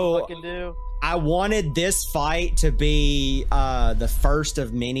so- puzzle to fucking do. I wanted this fight to be the first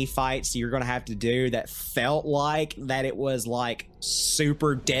of many fights you're gonna have to do that felt like that it was like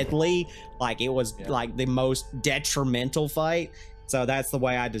super deadly, like it was like the most detrimental fight. So that's the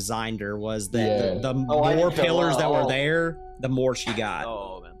way I designed her, was that Yeah. the Oh, I more didn't feel pillars that were well. there, the more she got.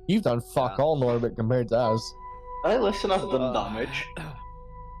 Oh man. You've done fuck all, Norbert, compared to us. Hey, listen, I've done damage.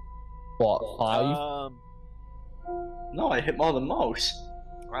 What, 5? No, I hit more than most.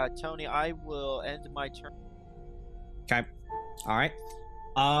 Tony, I will end my turn. Okay. All right.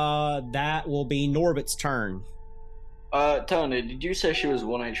 That will be Norbert's turn. Tony, did you say she was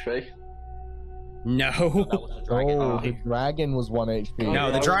 1 HP? No. That was the dragon. Oh, the dragon was 1 HP.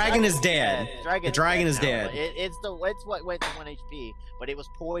 No, the dragon is dead. The dragon is now. dead. It's what went to 1 HP, but it was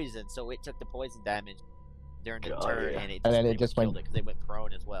poison, so it took the poison damage during the turn, and it then it pretty just much killed went- it because it went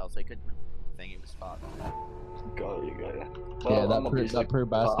prone as well, so it couldn't do anything. It was fucked. Got you. Yeah, Well, I'm that poor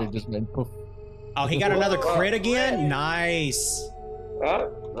bastard just went poof. Oh, he got another crit again? Nice. Alright,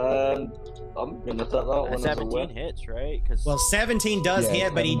 I'm gonna set that one as a 17 win. hits, right? Because Well, 17 does Yeah,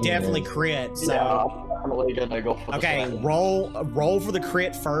 hit, but he 17 definitely is. crit. So Yeah, I'm definitely gonna go for the okay, second. roll for the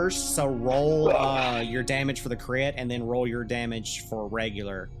crit first. So roll your damage for the crit, and then roll your damage for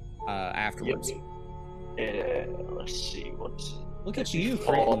regular afterwards. Yeah, let's see what's. Look at you,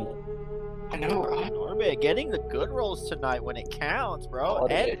 critting. I know, right? Norbit getting the good rolls tonight when it counts, bro, Oh,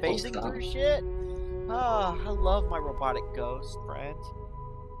 and yeah, phasing well through shit. Ah, I love my robotic ghost friend.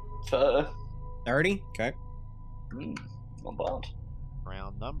 30. Okay. Not bad.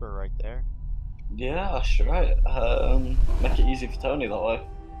 Round number right there. Yeah, that's right. Make it easy for Tony that way.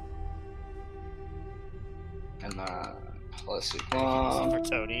 And let's see. For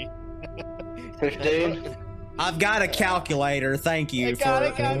Tony. 15. I've got a calculator. Thank you for.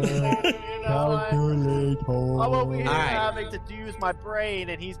 Calculator. I'm over here Alright. having to use my brain,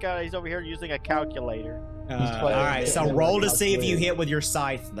 and he's over here using a calculator. All playing right, so with roll the to see if you calculator. hit with your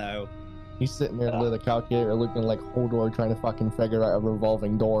scythe, though. He's sitting there with a calculator looking like Hodor trying to fucking figure out a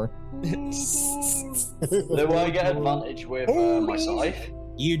revolving door. Do I get advantage with my scythe?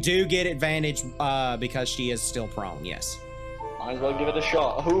 You do get advantage because she is still prone. Yes. Might as well give it a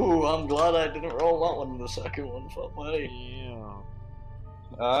shot. Ooh, I'm glad I didn't roll that one in the second one. Fuck me.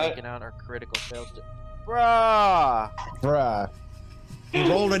 Yeah. Alright. Taking out our critical fails. Bruh! Bruh. You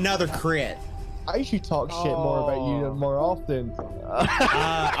rolled another crit. I should talk shit more about you more often.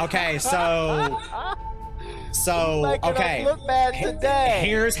 Okay, so Making us okay. look bad today.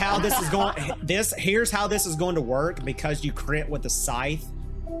 Here's how this is going. Here's how this is going to work because you crit with the scythe.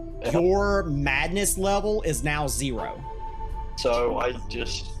 Your madness level is now 0. So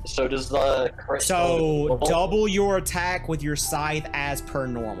so does the crit So double your attack with your scythe as per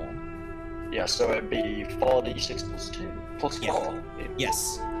normal. Yeah, so it'd be 4d6 plus 2 plus Yeah. 4.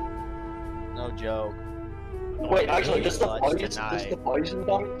 Yes. No joke. Wait, actually, does the Lunch poison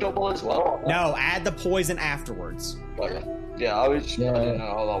damage double as well? No, add the poison afterwards. Okay. Yeah, I didn't know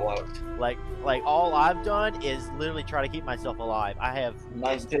how that worked. Like all I've done is literally try to keep myself alive. I have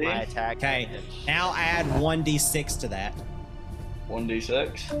missed 19. my attack. Okay, damage. now add 1d6 to that.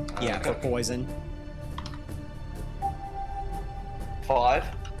 1d6. Yeah, for poison. 5.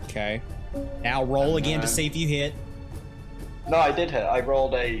 Okay. Now roll again to see if you hit. No, I did hit. I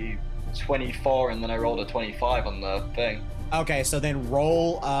rolled a 24 and then I rolled a 25 on the thing. Okay, so then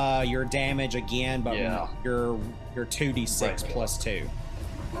roll your damage again, but Yeah. your 2d6 Right. plus 2.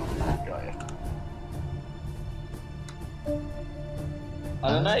 Got you.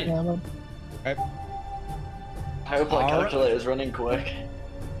 And an 8. Okay. I hope my Alright. calculator's running quick.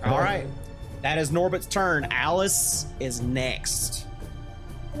 All right. That is Norbert's turn. Alice is next.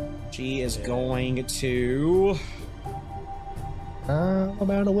 She is going to. I'm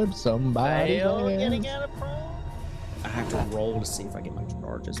about to whip somebody. Fail getting ass. out of prone. I have to roll to see if I get my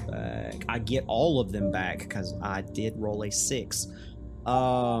charges back. I get all of them back because I did roll a 6.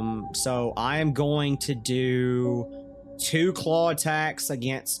 So I am going to do 2 claw attacks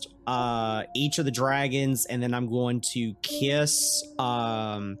against each of the dragons, and then I'm going to kiss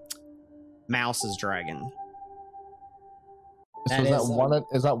Mouse's dragon. So That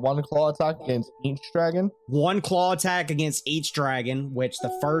is that one claw attack against each dragon? 1 claw attack against each dragon, which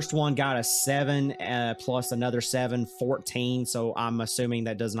the first one got a 7 plus another 7, 14. So I'm assuming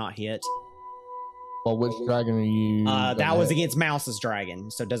that does not hit. Well, which dragon are you? That was against Mouse's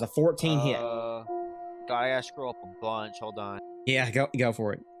dragon. So does a 14 hit? Gotta scroll up a bunch. Hold on. Yeah, go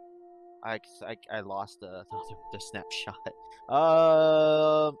for it. I lost the snapshot.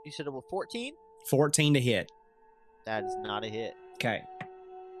 You said it was 14? 14 to hit. That is not a hit. Okay.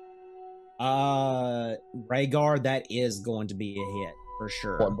 Rhaegar, that is going to be a hit for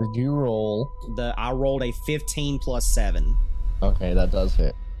sure. What did you roll? I rolled a 15 plus 7. Okay, that does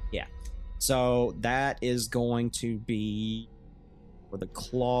hit. So that is going to be for the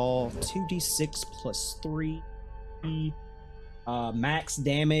claw 2d6 plus 3. Max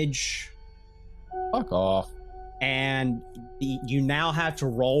damage. Fuck off. And you now have to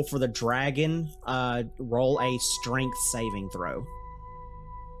roll for the dragon. Roll a strength saving throw.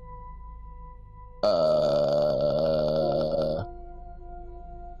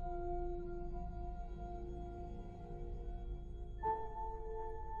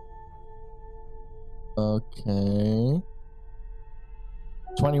 Okay.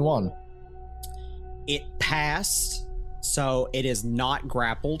 21. It passed, so it is not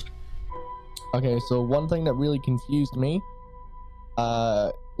grappled. Okay, so one thing that really confused me,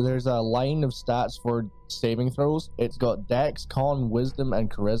 there's a line of stats for saving throws. It's got Dex, Con, Wisdom, and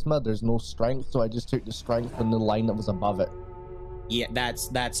Charisma. There's no Strength, so I just took the Strength from the line that was above it. Yeah,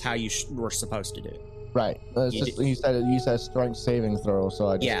 that's how you were supposed to do it. Right. You said Strength saving throw, so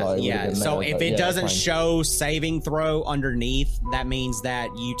I just thought it would have been So there, if but it yeah, doesn't fine. show saving throw underneath, that means that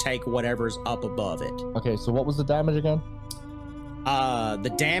you take whatever's up above it. Okay, so what was the damage again?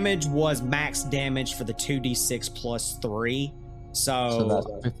 The damage was max damage for the 2d6 plus 3. So that's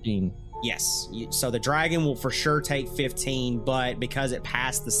 15. Yes. So the dragon will for sure take 15, but because it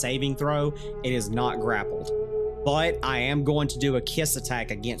passed the saving throw, it is not grappled. But I am going to do a kiss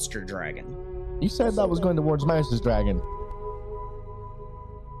attack against your dragon. You said that was going towards Mouse's dragon.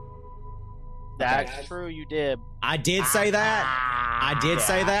 That's true, you did. I did say that. I did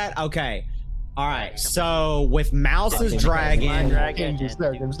say that. Okay. All right. So with Mouse's dragon, Changes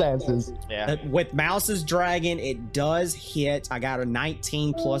circumstances. Yeah. with Mouse's dragon, it does hit. I got a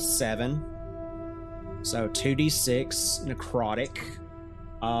 19 plus 7. So 2d6 necrotic.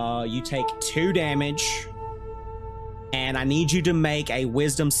 You take 2 damage. And I need you to make a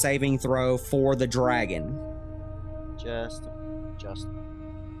wisdom saving throw for the dragon. Just.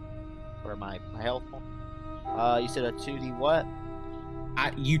 For my health. You said a 2d what?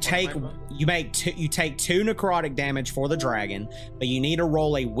 You take 2 necrotic damage for the dragon, but you need to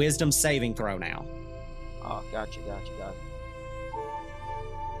roll a wisdom saving throw now. Oh, gotcha.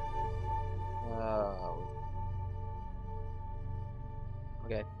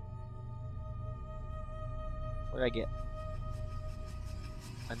 Okay. What did I get?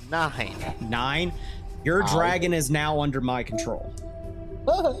 A 9. 9. Your dragon is now under my control.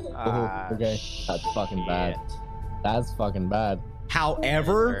 Okay, that's fucking bad. That's fucking bad.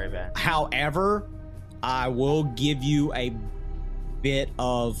 Very bad. However, I will give you a bit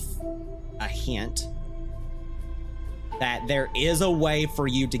of a hint that there is a way for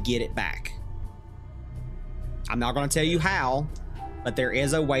you to get it back. I'm not going to tell you how, but there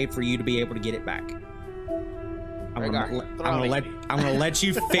is a way for you to be able to get it back. I'm gonna let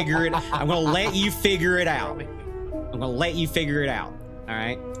you figure it. I'm gonna let you figure it out. I'm gonna let you figure it out. All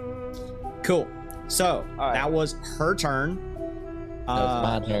right. Cool. So that was her turn. That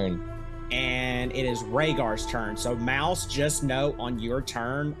was my turn. And it is Rhaegar's turn. So Mouse, just know on your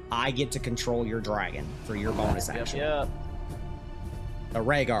turn, I get to control your dragon for your bonus action. Yep. So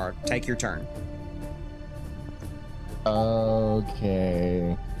Rhaegar, take your turn.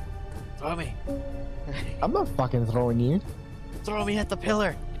 Okay. Throw me. I'm not fucking throwing you. Throw me at the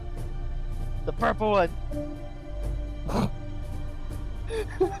pillar. The purple one.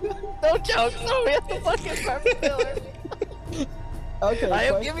 No joke. Throw me at the fucking purple pillar. Okay. I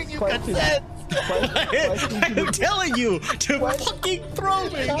am giving you consent. I'm telling you to fucking throw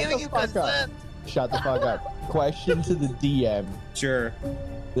me. I'm giving you consent. Shut the fuck up. Question to the DM. Sure.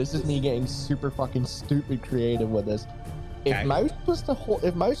 This is me getting super fucking stupid creative with this. If Okay. Mouse was to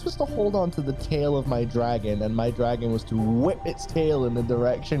hold on to the tail of my dragon, and my dragon was to whip its tail in the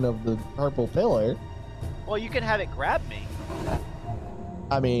direction of the purple pillar, Well, you can have it grab me.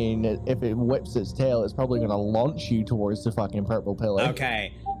 I mean, if it whips its tail, it's probably gonna launch you towards the fucking purple pillar.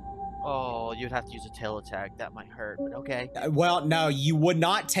 Okay. Oh, you'd have to use a tail attack. That might hurt, but okay. Well, no, you would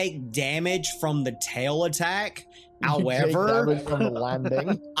not take damage from the tail attack. You take However, damage from the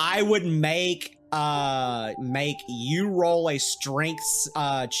landing. I would make you roll a strength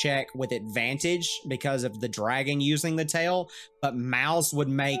check with advantage because of the dragon using the tail, but Mouse would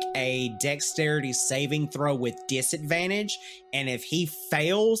make a dexterity saving throw with disadvantage, and if he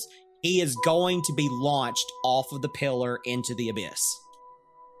fails, he is going to be launched off of the pillar into the abyss.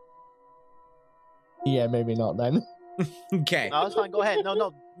 Yeah, maybe not then. Okay. No, it's fine. Go ahead.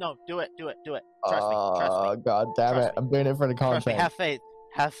 No. Do it. Trust me. Oh, god damn Trust it. me. I'm doing it for the Trust me. content. Have faith.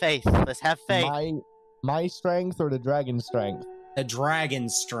 Have faith. Let's have faith. My strength or the dragon's strength? The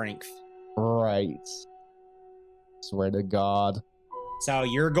dragon's strength. Right. Swear to God. So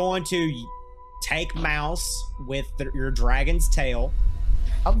you're going to take Mouse with your dragon's tail.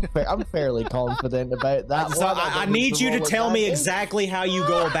 I'm fairly confident about that. So one. I don't need you to roll tell me advantage. exactly how you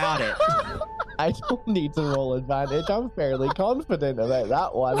go about it. I don't need to roll advantage. I'm fairly confident about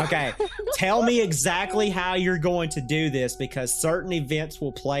that one. Okay. Tell me exactly how you're going to do this, because certain events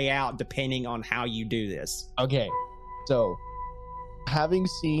will play out depending on how you do this. Okay, so having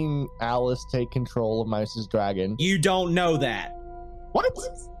seen Alice take control of Mouse's dragon, You don't know that. what?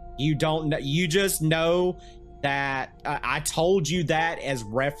 You don't know. You just know that I told you that as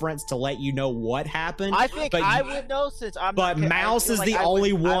reference to let you know what happened. I think but I you- would know since I'm. But not, I Mouse feel is like the I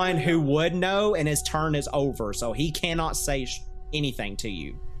only would- I one would who know. would know, and his turn is over, so he cannot say anything to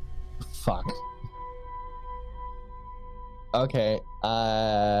you. Fuck. Okay.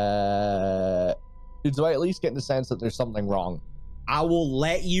 Do I at least get the sense that there's something wrong? I will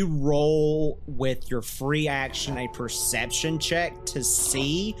let you roll with your free action a perception check to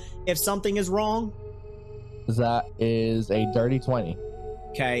see if something is wrong. That is a dirty 20.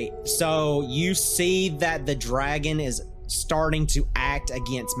 Okay, so you see that the dragon is starting to act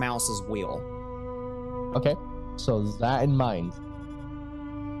against Mouse's will. Okay, so that in mind,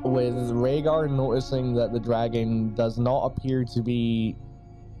 with Rhaegar noticing that the dragon does not appear to be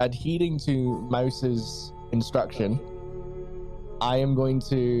adhering to Mouse's instruction, I am going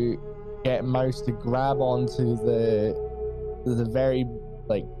to get Mouse to grab onto the very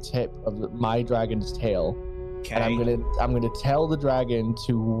tip of my dragon's tail, Okay. and I'm gonna tell the dragon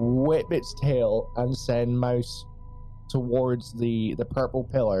to whip its tail and send Mouse towards the purple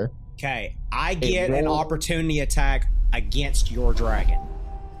pillar. Okay, I get an rolled- opportunity attack against your dragon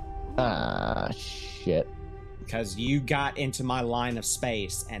Ah, shit. because you got into my line of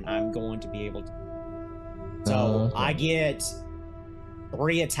space, and I'm going to be able to. So Okay. I get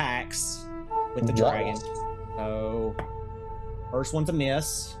 3 attacks with the What? dragon. So first one's a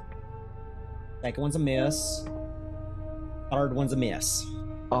miss. Second one's a miss. Third one's a miss.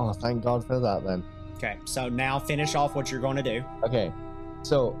 Oh, thank God for that then. Okay, so now finish off what you're going to do. Okay,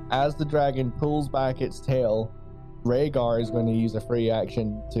 so as the dragon pulls back its tail, Rhaegar is going to use a free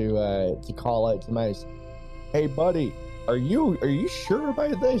action to call out to Mouse. Hey, buddy, are you sure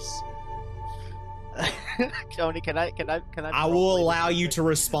about this? Tony, can I? I will allow you to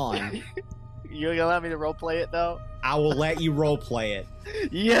respond. You're gonna allow me to roleplay it though? I will let you role play it.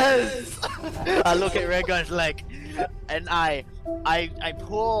 Yes. I look at Rhaegar's like, and I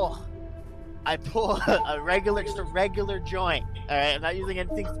pull a regular, just a regular joint. All right, I'm not using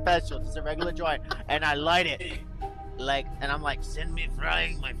anything special, just a regular joint, and I light it. And I'm like, send me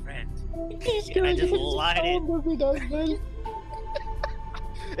flying, my friend. And I just light it.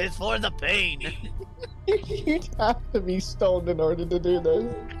 It's for the pain. You'd have to be stoned in order to do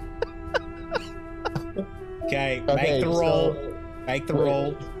this. Okay, Okay, make the roll. so- Make the Wait.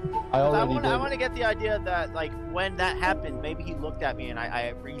 roll. I already I did. want to get the idea that when that happened, maybe he looked at me and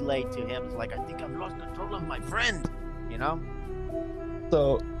I relayed to him I think I've lost control of my friend. You know?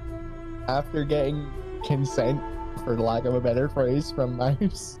 So, after getting consent, for lack of a better phrase, from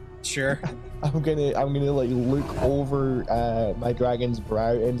Mouse, Sure. I'm gonna look over my dragon's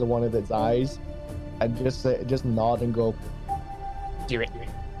brow into one of its eyes, and just nod and go, do it.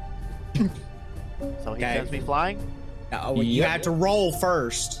 So he Okay. sends me flying. Oh, you Yep. have to roll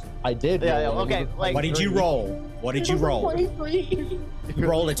first. I did. Yeah, roll. okay, It was a like- What did you 23. roll? What did you roll? 23. You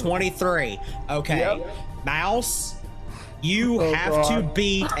rolled a 23. Okay. Yep. Mouse, you Oh, have to God.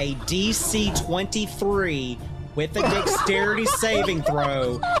 beat a DC 23 with a dexterity saving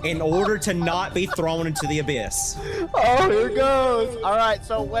throw in order to not be thrown into the abyss. Oh, here goes. All right,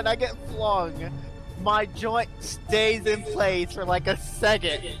 so when I get flung, my joint stays in place for like a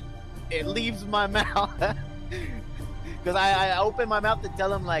second. It leaves my mouth. Because I open my mouth to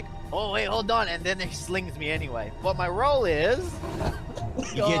tell him, oh, wait, hold on. And then it slings me anyway. But my roll is.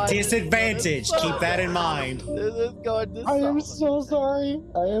 You get disadvantage. Keep that in mind. This is going to I am so sorry.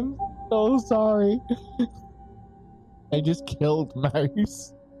 I am so sorry. I just killed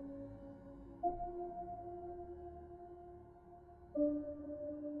Mouse.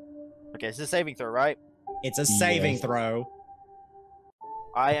 Okay, it's a saving throw, right? It's a saving Yes. throw.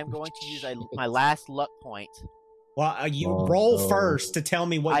 I am going to use my last luck point. Well, you Oh, roll no. first to tell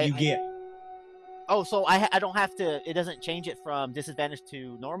me what you get. Oh, so I don't have to. It doesn't change it from disadvantage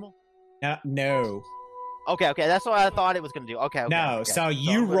to normal. No. Okay, that's what I thought it was gonna do. Okay. No, okay. so I'm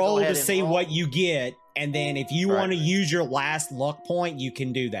you gonna go roll ahead to and see roll. what you get, and then if you Right. want to use your last luck point, you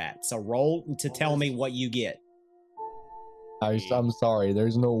can do that. So roll to tell me what you get. I'm sorry.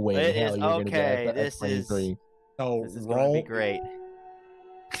 There's no way It in hell is- you're gonna okay, get a this is- 23. So This is gonna roll. be great.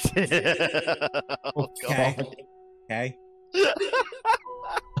 Oh, Okay. God. Okay.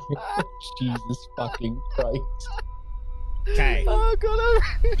 Jesus fucking Christ. Okay. Oh, gonna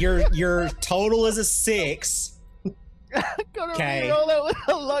Your total is a 6. gonna Okay. roll it with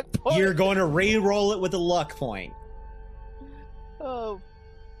a luck point. You're going to re-roll it with a luck point. Oh,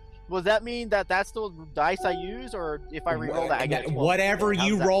 Does that mean that that's the dice I use, or if I reroll that, I get 12? Whatever How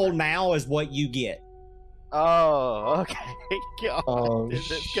you does that roll work? now is what you get. Oh, okay. God, Oh, this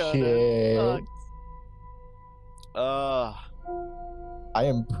is gonna shit. suck. I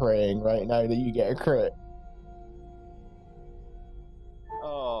am praying right now that you get a crit.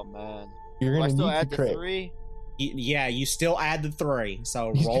 Oh man. You're Do I gonna still need add to the crit. 3? Yeah, you still add the 3.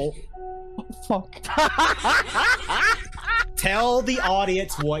 So roll. Fuck. Tell the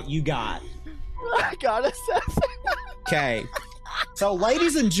audience what you got. I got a 7. Okay. So,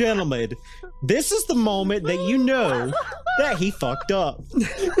 ladies and gentlemen, this is the moment that you know that he fucked up.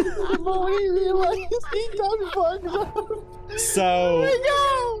 The moment he realized he done fucked up. So,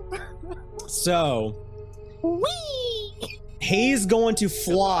 he's going to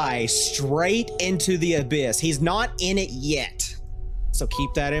fly straight into the abyss. He's not in it yet. So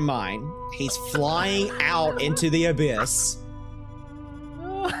keep that in mind. He's flying out into the abyss.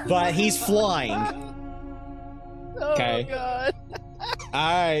 But he's flying. Okay. Oh god.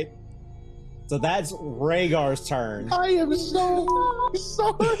 Alright. So that's Rhaegar's turn. I am so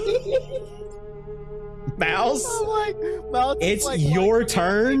sorry. Mouse? Mouse is It's like your watching it,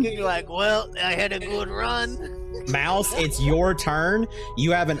 turn. thinking like, well, I had a good run. Mouse, it's your turn.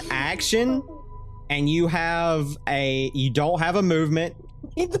 You have an action, and you don't have a movement.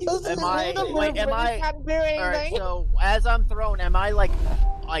 He doesn't Am I- need a wait, am movement, I- he can't do Alright, anything. so as I'm thrown, am I like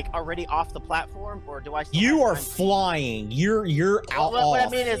already off the platform, or do I still You have are time to- flying. You're out What I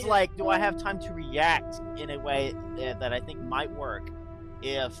off. mean is, like, do I have time to react in a way that I think might work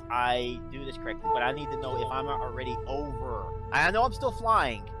if I do this correctly? But I need to know if I'm already over. I know I'm still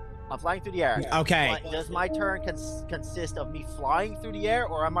flying. I'm flying through the air. Okay. But does my turn consist of me flying through the air,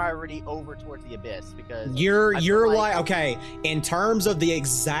 or am I already over towards the abyss? Because You're I feel like okay, in terms of the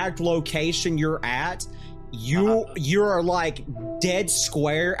exact location you're at, you're like dead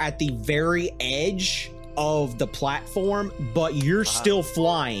square at the very edge of the platform, but you're still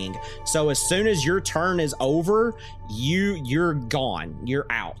flying. So as soon as your turn is over, you're gone. You're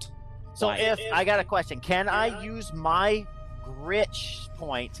out. So Like- if I got a question, can I use my grit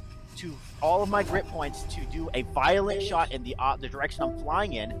point to all of my grit points to do a violent shot in the direction I'm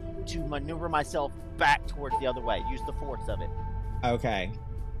flying in to maneuver myself back towards the other way? Use the force of it. Okay.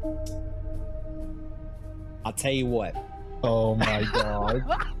 I'll tell you what. Oh my god.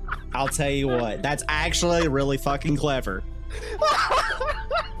 I'll tell you what. That's actually really fucking clever.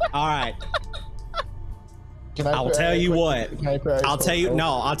 All right. Can I I'll put tell a you quick- what. Can I put a I'll tell you. quick-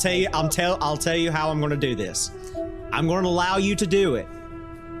 No, I'll tell you how I'm going to do this. I'm going to allow you to do it,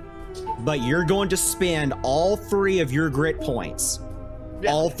 but you're going to spend all 3 of your grit points.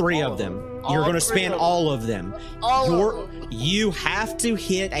 Yeah, All 3 all of them. All You're going to 3 spend of them. all of them. All of them. You have to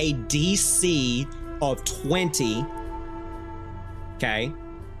hit a DC of 20. Okay.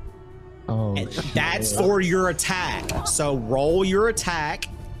 Oh, And shit. that's for your attack. So roll your attack.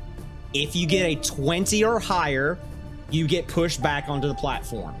 If you get a 20 or higher, you get pushed back onto the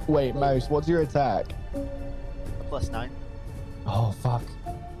platform. Wait, Mouse, what's your attack? +9. Oh, fuck.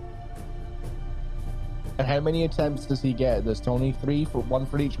 And how many attempts does he get? There's only 3 for 1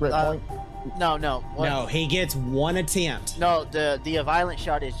 for each grit point? No. No, he gets 1 attempt. No, the violent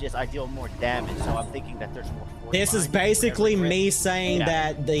shot is just I deal more damage, so I'm thinking that there's more force. This is behind it for basically every crit. me saying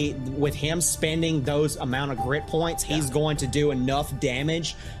Yeah. that with him spending those amount of grit points, he's going to do enough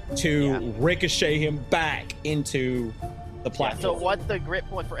damage to ricochet him back into the Yeah, platform. so what the grit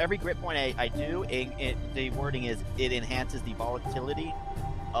point for every grit point I do, the wording is it enhances the volatility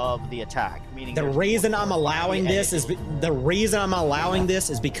of the attack. Meaning The there's reason more I'm force allowing behind it, this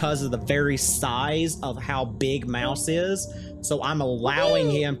and is because of the very size of how big Mouse is. So I'm allowing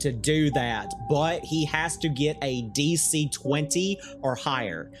him to do that, but he has to get a DC 20 or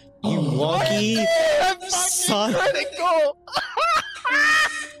higher. You lucky son. critical.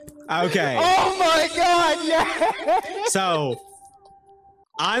 Okay. Oh my god, yeah. So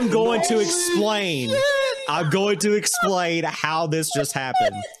I'm going to explain. I'm going to explain how this just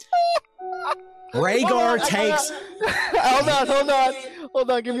happened. Rhaegar takes. Hold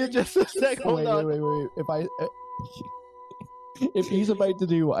on, give me just a sec. Hold on. Wait. If he's about to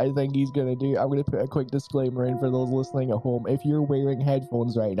do what I think he's gonna do, I'm gonna put a quick disclaimer in for those listening at home. If you're wearing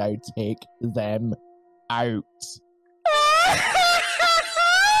headphones right now, take them out.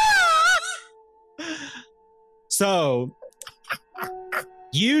 So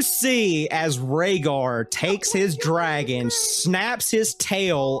you see as Rhaegar takes his dragon, snaps his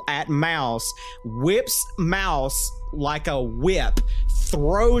tail at Mouse, whips Mouse like a whip,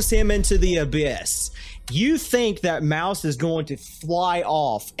 throws him into the abyss. You think that Mouse is going to fly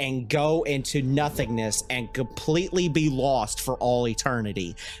off and go into nothingness and completely be lost for all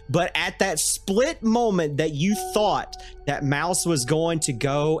eternity. But at that split moment that you thought that Mouse was going to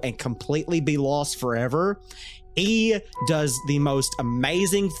go and completely be lost forever, he does the most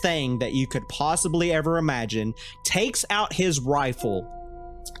amazing thing that you could possibly ever imagine, takes out his rifle,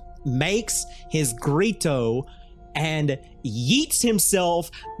 makes his grito, and yeets himself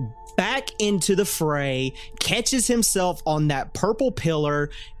back into the fray, catches himself on that purple pillar,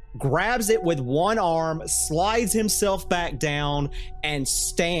 grabs it with one arm, slides himself back down, and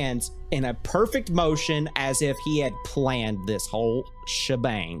stands in a perfect motion as if he had planned this whole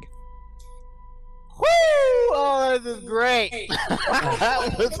shebang. Woo! Oh, this is great.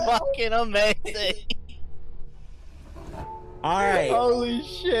 That was fucking amazing. All right. Holy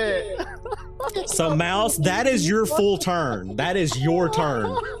shit. So, Mouse, that is your full turn. That is your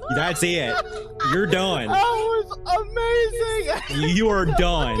turn. That's it. You're done. That was amazing. You are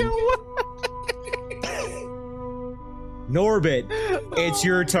done. Norbit, it's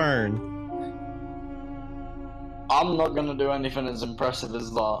your turn. I'm not gonna do anything as impressive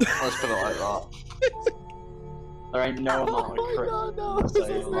as that. Let's put it like that. There ain't no amount of crit. No, this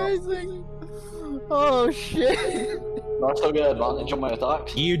is amazing. Oh shit. Do I still get advantage on my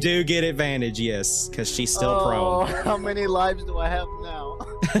attacks? You do get advantage, yes, because she's still Oh, prone. how many lives do I have now?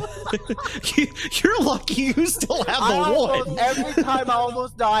 You're lucky you still have the one. Every time I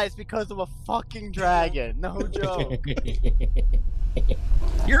almost die, it's because of a fucking dragon. No joke.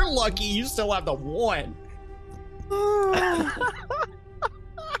 You're lucky you still have the one.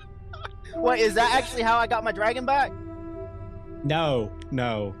 Wait, is that actually how I got my dragon back? No.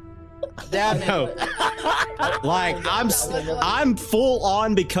 Damn it. No. Like, I'm full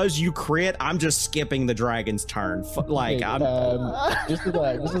on because you crit. I'm just skipping the dragon's turn. Like, I'm. Just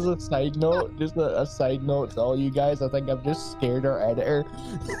this is a side note. Just a side note to all you guys. I think I've just scared our editor.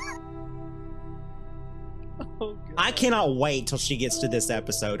 Oh, I cannot wait till she gets to this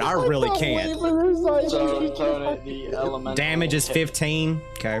episode. I really can't. So, Tony, the elemental Damage is hit- 15.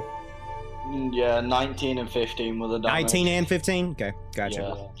 Okay. Yeah, 19 and 15 with a damage. 19 and 15. Okay,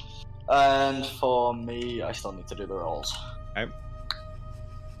 gotcha. Yeah. And for me, I still need to do the rolls. Okay.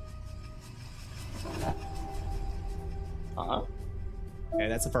 Okay,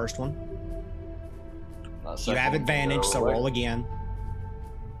 that's the first one. That's You have second advantage, so away. roll again.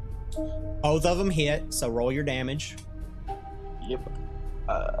 Both of them hit, so roll your damage. Yep.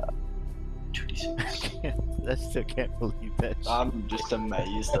 2d6. I still can't believe that. I'm just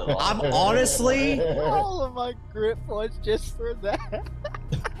amazed at that. I'm honestly. All of my grit points just for that.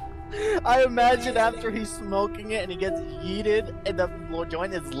 I imagine after he's smoking it and he gets yeeted and the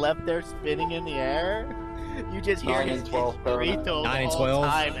joint is left there spinning in the air, you just hear 9 his and 12 grito the 9 and whole 12.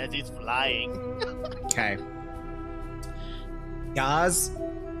 time as he's flying. Okay. Guys,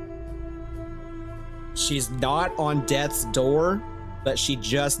 she's not on death's door, but she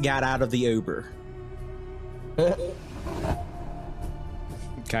just got out of the Uber. Okay.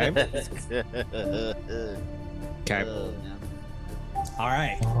 Okay. All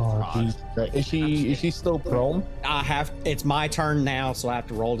right. Oh, Jesus Christ. Is she still prone? It's my turn now, so I have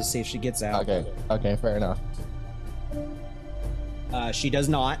to roll to see if she gets out. Okay, fair enough. She does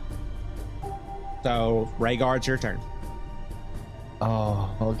not. So, Rhaegar, it's your turn. Oh,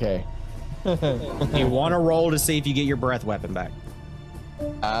 okay. You want to roll to see if you get your breath weapon back,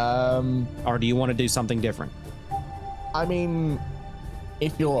 or do you want to do something different? I mean,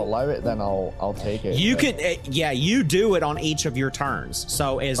 if you'll allow it, then I'll take it. You but- could, yeah, you do it on each of your turns.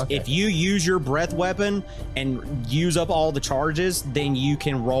 So Okay. if you use your breath weapon and use up all the charges, then you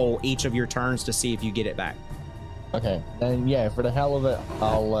can roll each of your turns to see if you get it back. Okay, then yeah, for the hell of it,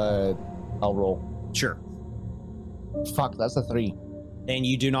 I'll roll. Sure. Fuck, that's a 3. Then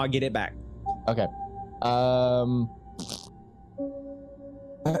you do not get it back. Okay.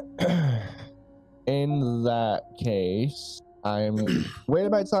 In that case,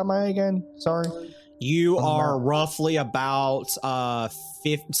 whereabouts am I again? Sorry. You I'm are not- roughly about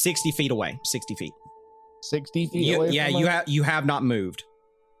 60 feet away. 60 feet. 60 feet away. Yeah, from her? you have not moved.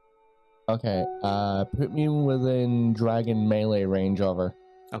 Okay. Put me within dragon melee range of her.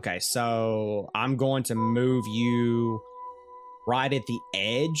 Okay, so I'm going to move you right at the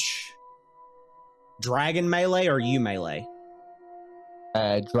edge. Dragon melee or you melee?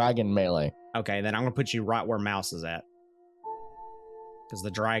 Dragon melee. Okay, then I'm gonna put you right where Mouse is at. Because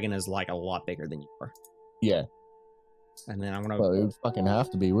the dragon is like a lot bigger than you are. Yeah. And then I'm gonna Well, it would fucking have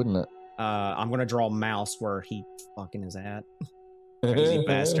to be, wouldn't it? I'm gonna draw Mouse where he fucking is at. Crazy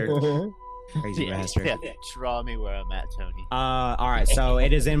bastard. Crazy bastard. Yeah, draw me where I'm at, Tony. All right, so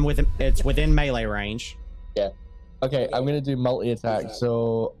it's within melee range. Okay, I'm gonna do multi-attack.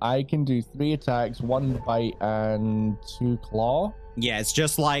 So I can do 3 attacks, 1 bite, and 2 claw. Yeah, it's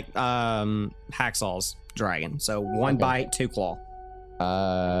just like Hacksaw's dragon. So 1 Okay. bite, 2 claw.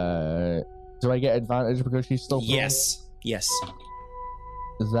 Do I get advantage because she's still prone? Yes. Yes.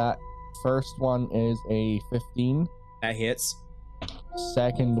 That first one is a 15. That hits.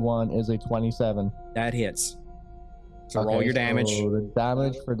 Second one is a 27. That hits. So roll Okay, your damage. So the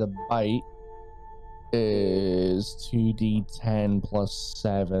damage for the bite is 2d10 plus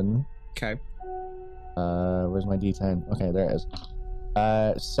 7. Okay. Where's my d10? Okay, there it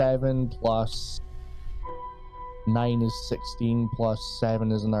is. 7 plus 9 is 16, plus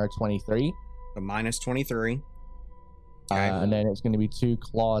 7 is another 23. So minus 23. Okay. And then it's going to be 2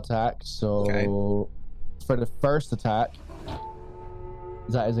 claw attacks. So Okay. for the first attack,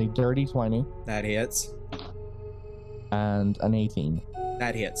 that is a dirty 20 That hits. and an 18.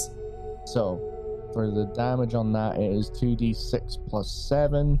 That hits. So for the damage on that, it is 2d6 plus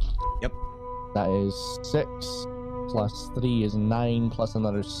 7. Yep. That is 6 plus 3 is 9 plus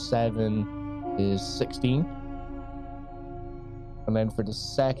another 7 is 16. And then for the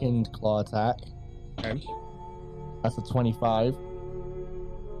second claw attack, Okay. that's a 25.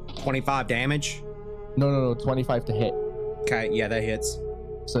 25 damage. No, 25 to hit. Okay. Yeah, that hits.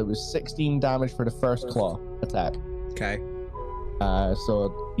 So it was 16 damage for the first claw attack. Okay.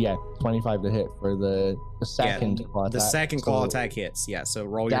 So yeah, 25 to hit for the second claw attack. The second claw So attack hits. Yeah. So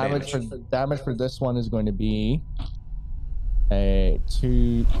roll your damage damage. for damage for this one is going to be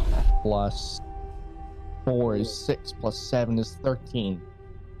 2 plus 4 is 6 plus 7 is 13.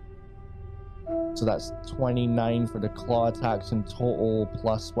 So that's 29 for the claw attacks in total,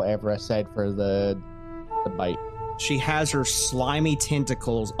 plus whatever I said for the bite. She has her slimy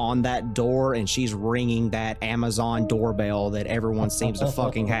tentacles on that door, and she's ringing that Amazon doorbell that everyone seems to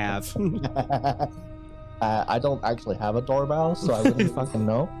fucking have. I don't actually have a doorbell, so I wouldn't fucking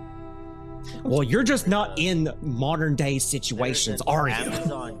know. Well, you're just not in modern day situations, are you?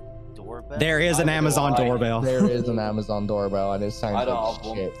 Amazon doorbell? There is an I don't know Amazon why. doorbell. There is an Amazon doorbell, and it I sounds don't like have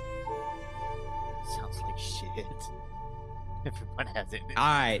one. shit. Sounds like shit. Everyone has it. All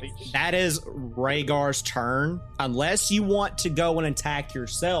right, that is Rhaegar's turn. Unless you want to go and attack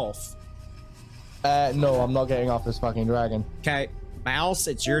yourself. No, I'm not getting off this fucking dragon. Okay, Mouse,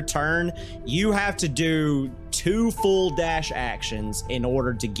 it's your turn. You have to do 2 full dash actions in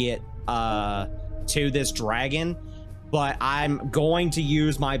order to get to this dragon. But I'm going to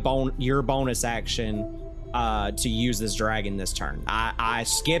use your bonus action to use this dragon this turn. I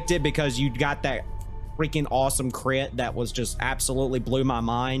skipped it because you got that freaking awesome crit that was just absolutely blew my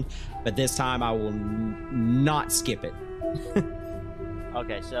mind. But this time I will not skip it.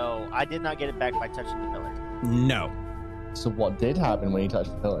 Okay, so I did not get it back by touching the pillar. No, So what did happen when he touched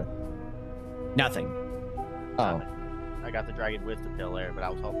the pillar? nothing. Oh, I got the dragon with the pillar, but I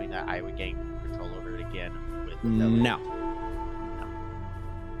was hoping that I would gain control over it again with the pillar. No.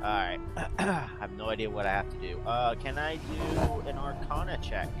 Alright. I have no idea what I have to do. Can I do an Arcana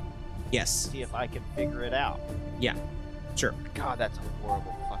check? Yes. See if I can figure it out. Sure. God, that's a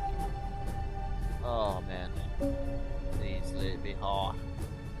horrible fucking... Oh, man. Please, let it be hard.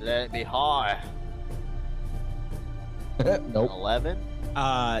 Let it be hard. nope. 11?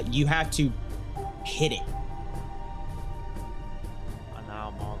 You have to hit it. And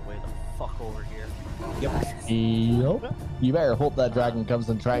now I'm all the way the fuck over here. Yep. Yep. You better hope that dragon comes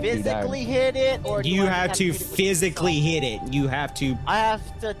and tracks you down. Physically hit it, or do You I have just to hit it with physically myself? hit it. You have to I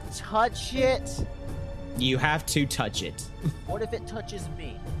have to touch it? touch it. What if it touches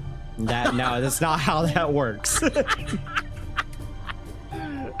me? That's not how that works.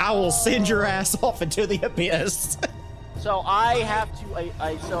 I will send your ass off into the abyss. So I have to,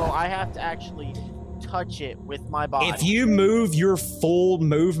 I have to actually touch it with my body. If you move your full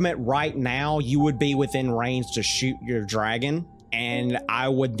movement right now, you would be within range to shoot your dragon, and I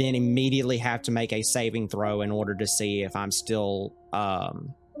would then immediately have to make a saving throw in order to see if I'm still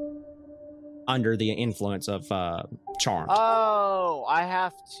under the influence of charmed. Oh, I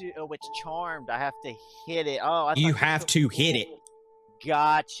have to. Oh, it's charmed. I have to hit it. Oh, I You thought have to hit it.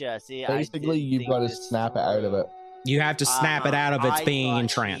 Gotcha. See, Basically, you've got to snap it out of it. You have to snap it out of its I being thought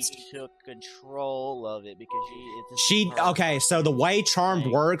entranced. She took control of it because Okay, so the way charmed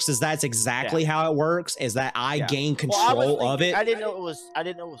works is that's exactly how it works. Is that I Yeah. gain Well, I was control of thinking- it. I didn't know it was. I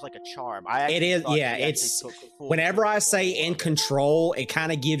didn't know it was like a charm. I It actually is, thought yeah. she actually It's took full whenever I control say of in it. control, it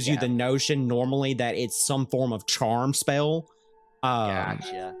kind of gives you Yeah. the notion normally that it's some form of charm spell.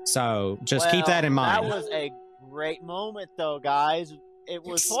 Gotcha. So just keep that in Well, mind. That was a great moment, though, guys. It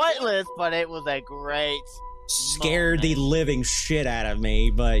was pointless, but it was a great. scared the living shit out of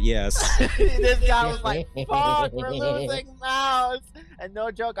me, but yes. This guy was like, fuck, we're losing Mouse. And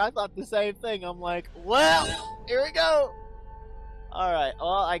no joke, I thought the same thing. I'm like, well, here we go. All right. Well,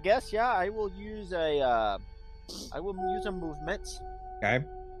 I guess, yeah, I will use a movement. Okay.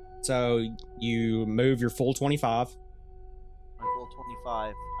 So you move your full 25. My full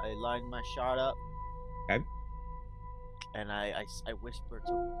 25. I line my shot up. Okay. And I whisper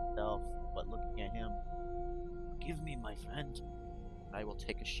to myself, but looking at him, "Give me, my friend." And I will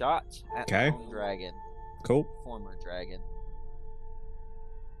take a shot at Okay. my own dragon, Cool. former dragon.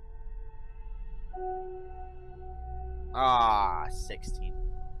 16.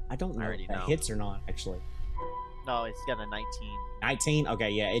 I don't know already if that know. hits or not, actually. No, it's got a 19. 19? Okay,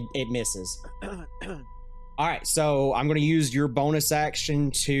 yeah, it misses. All right, so I'm going to use your bonus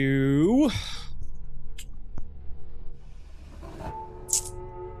action to...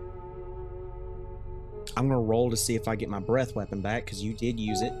 I'm going to roll to see if I get my breath weapon back, because you did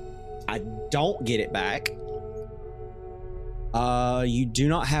use it. I don't get it back. You do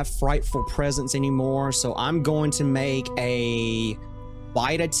not have frightful presence anymore, so I'm going to make a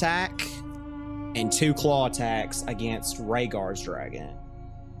bite attack and 2 claw attacks against Rhaegar's dragon.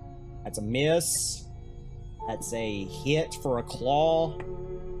 That's a miss. That's a hit for a claw.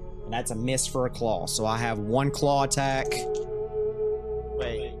 And that's a miss for a claw. So I have 1 claw attack.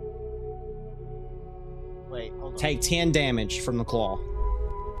 Wait, hold on. Take 10 damage from the claw.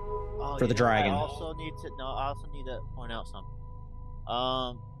 Oh, for the I dragon. also need to point out something.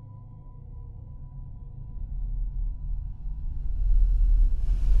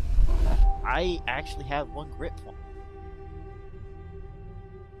 I actually have 1 grit point.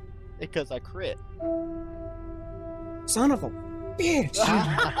 Because I crit. Son of a bitch.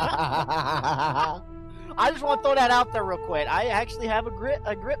 I just want to throw that out there real quick. I actually have a grit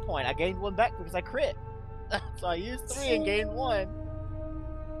point. I gained 1 back because I crit. So I used 3 and gained 1.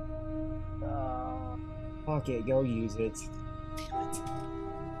 Fuck it, go use it. Damn it.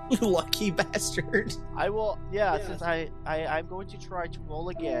 You lucky bastard. I will, since I'm going to try to roll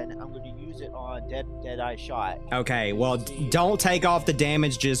again. I'm going to use it on Deadeye Shot. Okay, well, don't take off the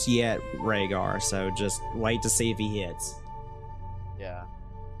damage just yet, Rhaegar. So just wait to see if he hits. Yeah.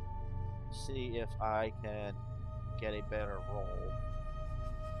 See if I can get a better roll.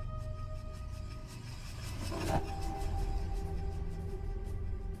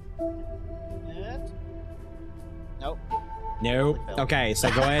 Nope. Nope. Okay,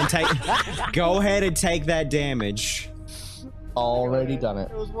 so go ahead and take that damage. Already done it.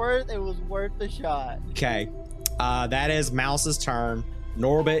 It was worth the shot. Okay. That is Mouse's turn.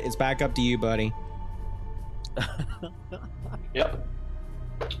 Norbit, it's back up to you, buddy. Yep.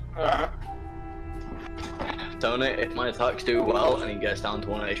 Tony, if my attacks do well and he gets down to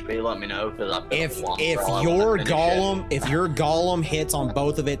 1 HP, let me know, because I've got If one your for all I wanna finish it. golem hits on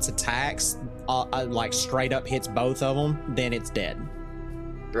both of its attacks, like straight up hits both of them, then it's dead.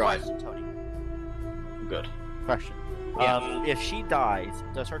 Right. Question, Tony. Good. Question. Yeah. If she dies,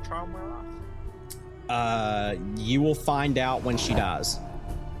 does her charm wear off? You will find out when she dies.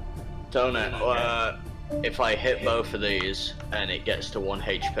 Tony, if I hit both of these and it gets to 1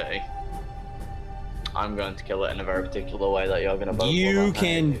 HP, I'm going to kill it in a very particular way that you're going to both You love on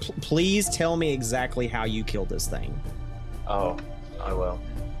can me. please tell me exactly how you killed this thing. Oh, I will.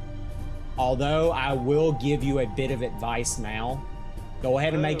 Although I will give you a bit of advice now. Go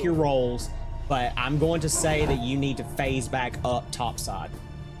ahead and make your rolls, but I'm going to say that you need to phase back up topside.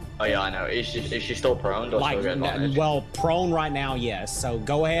 Oh yeah, I know. Is she still prone? Or Like, still get advantage? well, prone right now, yes. So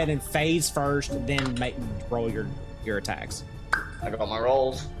go ahead and phase first, then roll your attacks. I got my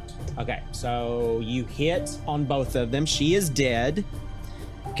rolls. Okay, so you hit on both of them. She is dead.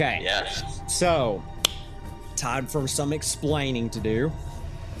 Okay. Yes. So, time for some explaining to do.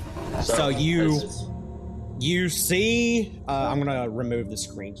 So you see, I'm gonna remove the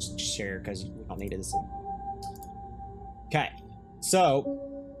screen share because we don't need it to see. Okay, so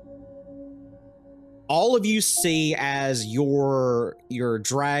all of you see as your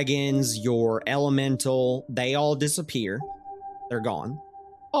dragons, your elemental, they all disappear. They're gone.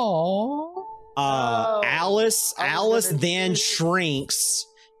 Aww. Alice gonna then choose- shrinks.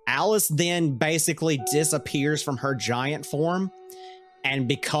 Alice then basically disappears from her giant form and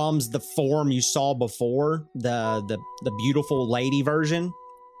becomes the form you saw before, the beautiful lady version.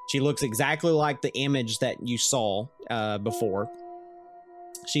 She looks exactly like the image that you saw before.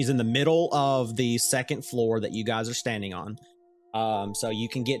 She's in the middle of the second floor that you guys are standing on. So you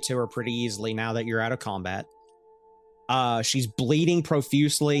can get to her pretty easily now that you're out of combat. She's bleeding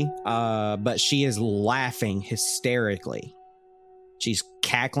profusely, but she is laughing hysterically. She's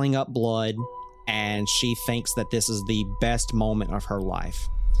cackling up blood, and she thinks that this is the best moment of her life.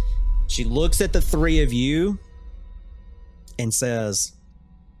 She looks at the three of you and says,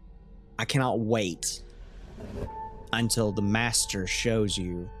 I cannot wait until the master shows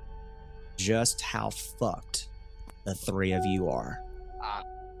you just how fucked the three of you are.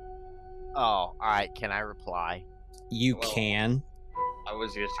 Oh, alright, can I reply? You can. I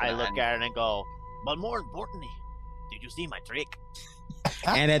was just. I look at it and go, but more importantly, did you see my trick?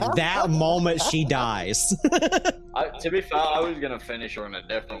 And at that moment, she dies. To be fair, I was gonna finish her in a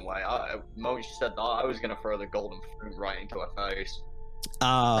different way. The moment she said that, I was gonna throw the golden fruit right into her face.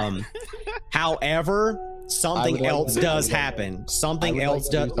 However, something like else to do does something. happen. I Something would else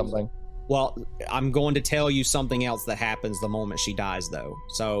like to do does. something. Well, I'm going to tell you something else that happens the moment she dies, though.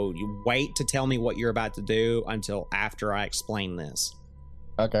 So you wait to tell me what you're about to do until after I explain this.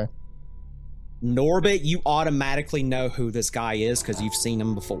 Okay. Norbit, you automatically know who this guy is because you've seen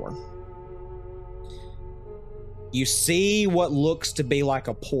him before. You see what looks to be like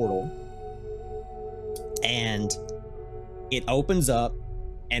a portal, and it opens up,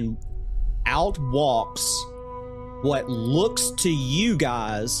 and out walks what looks to you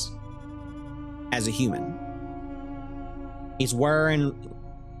guys as a human. He's wearing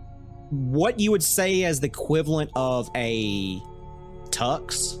what you would say as the equivalent of a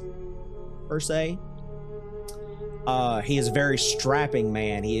tux, per se. He is a very strapping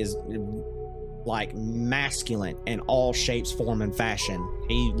man. He is like masculine in all shapes, form, and fashion.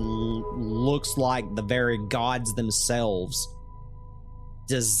 He looks like the very gods themselves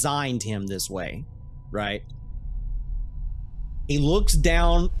designed him this way, right? He looks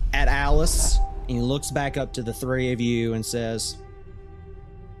down at Alice and he looks back up to the three of you and says,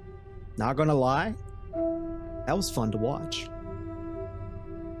 not gonna lie, that was fun to watch.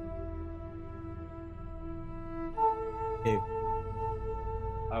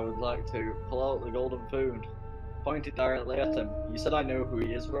 I would like to pull out the golden food, point it directly at him. You said I know who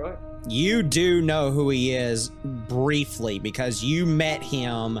he is, right? You do know who he is briefly because you met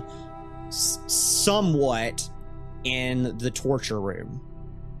him somewhat in the torture room,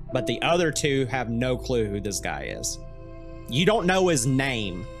 but the other two have no clue who this guy is. You don't know his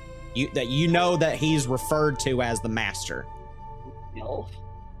name. You know that he's referred to as the master. Elf?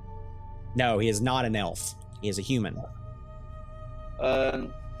 No, he is not an elf. He is a human.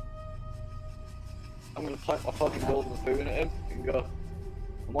 I'm gonna point my fucking golden food at him and go,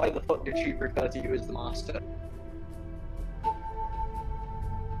 why the fuck did she refer to you as the master?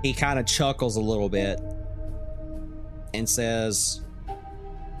 He kind of chuckles a little bit and says,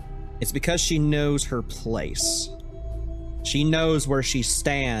 it's because she knows her place. She knows where she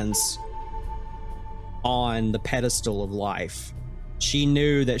stands on the pedestal of life. She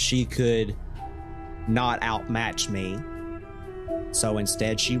knew that she could not outmatch me, so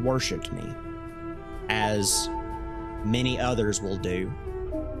instead she worshipped me, as many others will do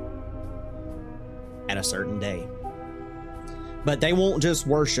at a certain day. But they won't just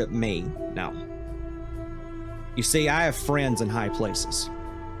worship me. No. You see, I have friends in high places.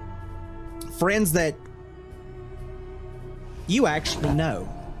 Friends that you actually know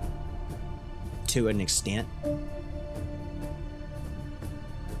to an extent.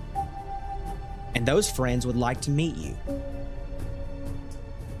 And those friends would like to meet you.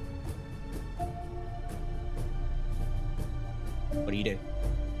 What do you do?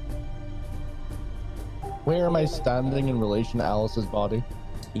 Where am I standing in relation to Alice's body?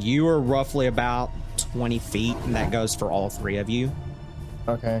 You are roughly about 20 feet, and that goes for all three of you.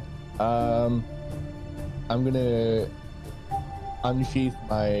 Okay. I'm gonna unsheath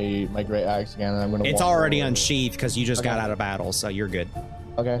my great axe again, and I'm gonna. It's walk already over. unsheathed because you just got Okay. out of battle, so you're good.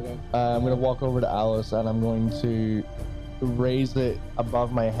 Okay. I'm gonna walk over to Alice, and I'm going to raise it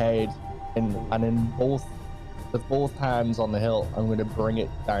above my head, and in with both hands on the hilt, I'm going to bring it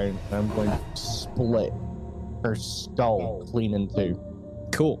down, and I'm going to split her skull clean in two.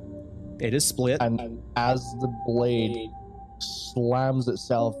 Cool. It is split. And as the blade slams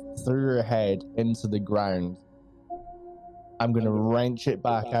itself through her head into the ground, I'm going to wrench it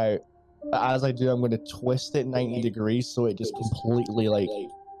back out. But as I do, I'm going to twist it 90 degrees so it just completely like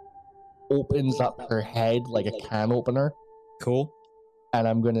opens up her head like a can opener. Cool. And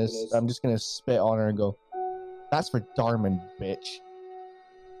I'm just gonna spit on her and go, "That's for Darman, bitch."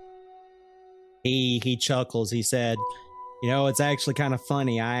 He chuckles. He said, "You know, it's actually kind of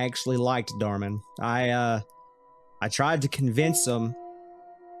funny. I actually liked Darman. I tried to convince him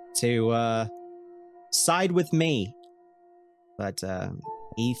to side with me, but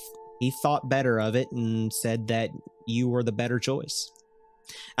he thought better of it and said that you were the better choice.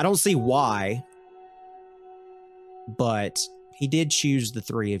 I don't see why, but he did choose the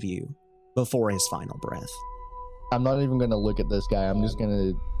three of you. before his final breath. I'm not even gonna look at this guy. I'm just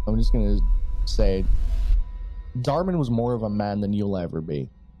gonna say, Darman was more of a man than you'll ever be.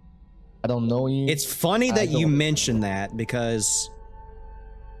 I don't know you. It's funny that you don't- mention that because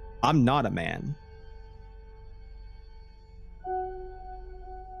I'm not a man.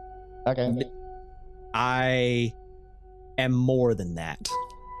 Okay. I am more than that.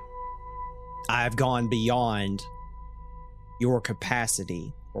 I've gone beyond your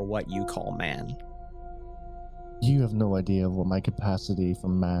capacity for what you call man. You have no idea what my capacity for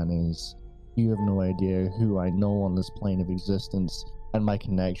man is. You have no idea who I know on this plane of existence and my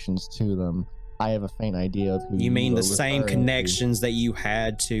connections to them. I have a faint idea of who You mean are the same referring to. connections that you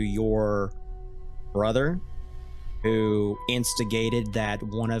had to your brother, who instigated that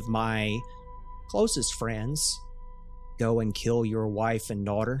one of my closest friends go and kill your wife and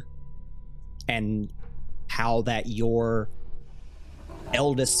daughter? And how that your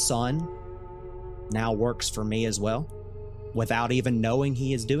eldest son now works for me as well, without even knowing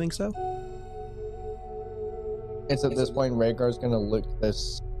he is doing so? It's at this point Rhaegar's gonna look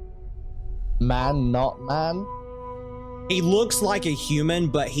this man, not man. He looks like a human,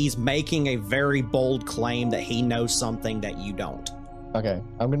 but he's making a very bold claim that he knows something that you don't. Okay,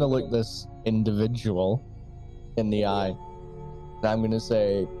 I'm gonna look this individual in the eye, and I'm gonna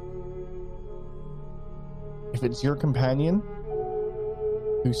say, if it's your companion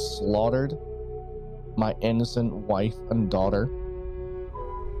who slaughtered my innocent wife and daughter,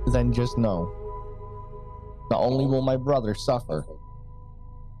 then just know, not only will my brother suffer,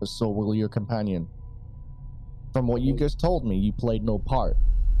 but so will your companion. From what you just told me, you played no part.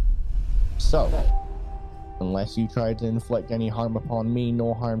 So, unless you try to inflict any harm upon me,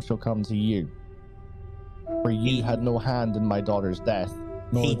 no harm shall come to you. For you had no hand in my daughter's death.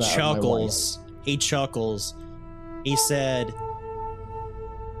 nor He that of my chuckles. He chuckles. He said,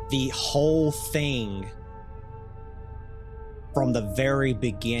 the whole thing from the very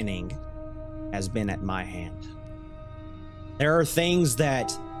beginning has been at my hand. There are things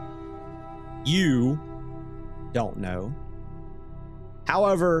that you don't know.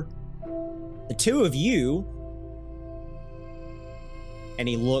 However, the two of you, and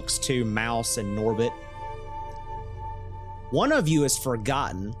he looks to Mouse and Norbit, one of you is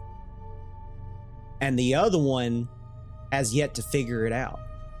forgotten, and the other one has yet to figure it out.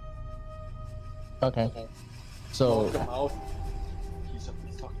 wife. Okay. So,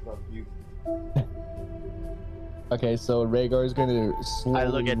 He's talking about you. okay, so Rhaegar is gonna slowly I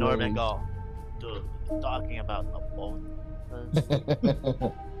look at Norm and raise- go, dude, he's talking about the both of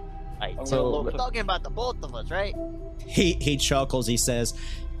us. Like, So- we're talking about the both of us, right? He chuckles. He says,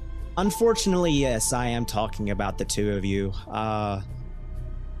 unfortunately, yes, I am talking about the two of you.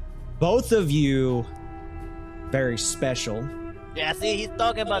 Both of you, very special. Yeah, see, he's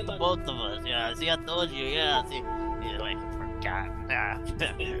talking about the both of us. Yeah, see, I told you. Yeah, see, he's like, forgot.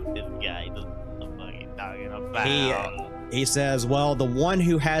 This guy doesn't know what the fuck he's talking about. He says, well, the one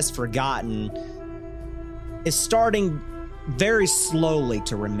who has forgotten is starting very slowly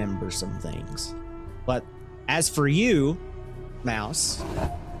to remember some things. But as for you, Mouse,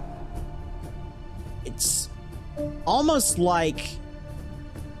 it's almost like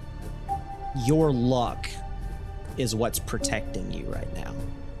your luck is what's protecting you right now.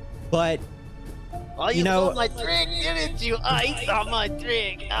 But Oh, you saw my trick, didn't you? Ah, he saw my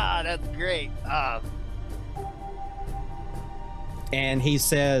trick. Ah, that's great. Ah, and he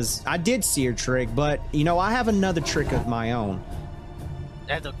says, I did see your trick, but you know, I have another trick of my own.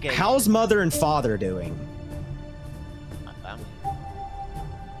 that's okay. How's mother and father doing? My family.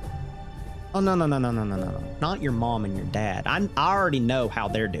 Oh, no. Not your mom and your dad. I already know how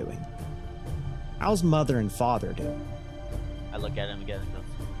they're doing. How's mother and father doing? I look at him again and goes,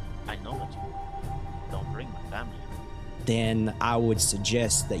 I know what you mean. Don't bring my family. Then I would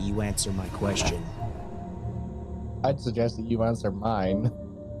suggest that you answer my question. I'd suggest that you answer mine.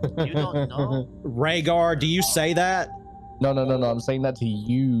 You don't know? Rhaegar, do you say that? No. I'm saying that to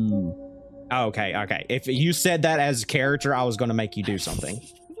you. Oh, okay. If you said that as a character, I was going to make you do something.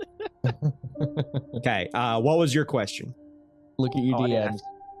 Okay, what was your question? Look at you, Oh, I didn't DMs. ask-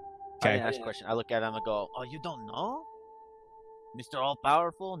 I Okay. didn't ask a question. I look at him and go, oh, you don't know? Mr.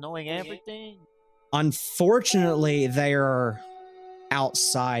 All-Powerful, knowing everything? Unfortunately, they are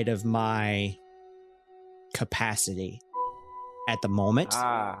outside of my capacity at the moment.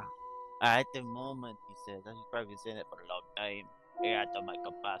 Ah, at the moment, he said. He's probably been saying it for a long time. Yeah, to my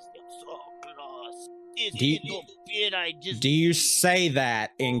capacity. I'm so close. This Do you- little bit I just... Do you say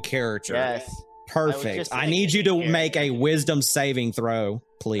that in character? Yes. Perfect. just I saying need it you in to character. make a wisdom saving throw,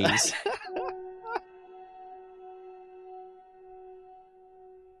 please.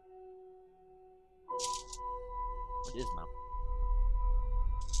 What is mount?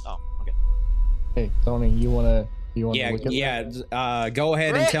 Oh, okay. Hey, Tony, you wanna look at that? Yeah. Go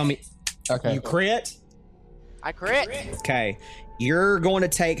ahead and Crit! tell me. Okay. You crit? I crit. Okay. You're going to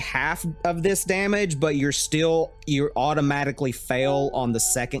take half of this damage, but you automatically fail on the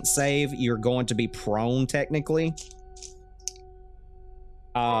second save. You're going to be prone technically.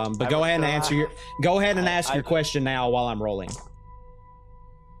 But go ahead and answer your question now while I'm rolling.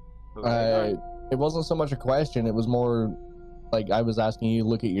 It wasn't so much a question, it was more like I was asking you to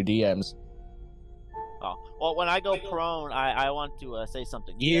look at your DMs. Oh, well, when I go prone, I want to say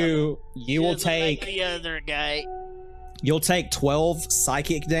something. You will take the other guy. You'll take 12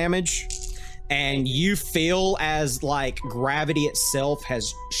 psychic damage, and you feel as like gravity itself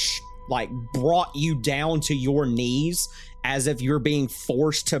has like brought you down to your knees, as if you're being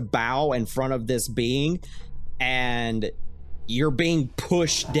forced to bow in front of this being, and you're being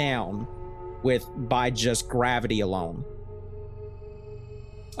pushed down by just gravity alone.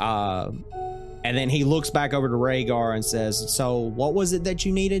 And then he looks back over to Rhaegar and says, "So, what was it that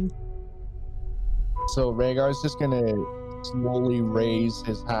you needed?" So Rhaegar's just gonna slowly raise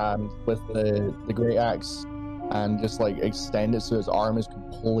his hand with the great axe and just like extend it so his arm is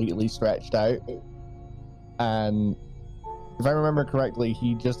completely stretched out. And if I remember correctly,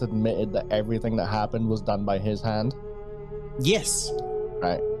 he just admitted that everything that happened was done by his hand. Yes.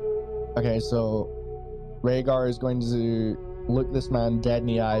 Right. Okay, so Rhaegar is going to look this man dead in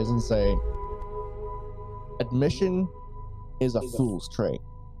the eyes and say, "Admission is a fool's trait.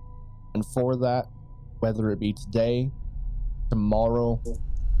 And for that, whether it be today, tomorrow,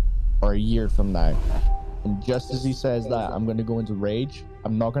 or a year from now." And just as he says that, I'm going to go into rage.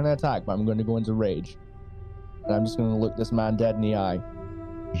 I'm not going to attack, but I'm going to go into rage. And I'm just going to look this man dead in the eye.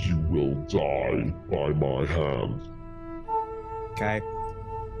 "You will die by my hand." Okay.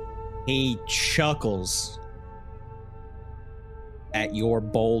 He chuckles at your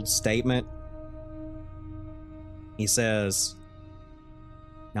bold statement. He says,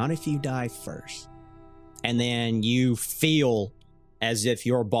 "Not if you die first." And then you feel as if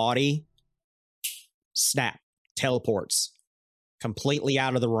your body teleports completely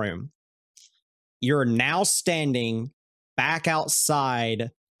out of the room. You're now standing back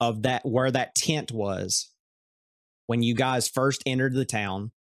outside of where that tent was when you guys first entered the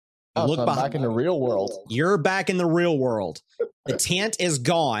town. You So I'm back in the real world. You're back in the real world. The tent is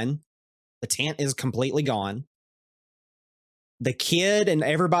gone. The tent is completely gone. The kid and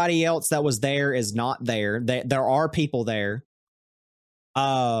everybody else that was there is not there. There are people there.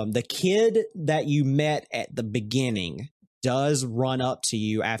 The kid that you met at the beginning does run up to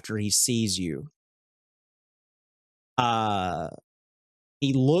you after he sees you.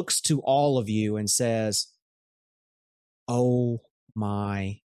 He looks to all of you and says, "Oh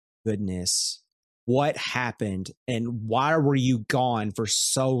my goodness. What happened? And why were you gone for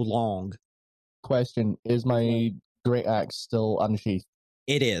so long?" Question, is my great axe still unsheathed?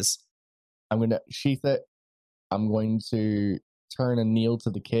 It is. I'm going to sheath it. I'm going to turn and kneel to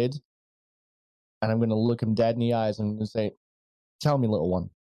the kid. And I'm going to look him dead in the eyes and I'm going to say, "Tell me, little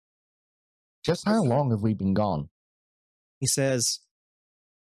one, just how long have we been gone?" He says,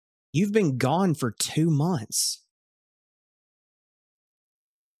 "You've been gone for 2 months.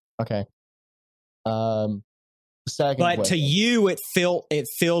 Okay. Second But question. to you, it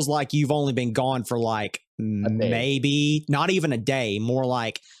feels like you've only been gone for like maybe not even a day, more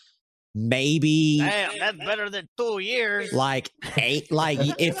like maybe Damn, that's better than 2 years. like 8. Like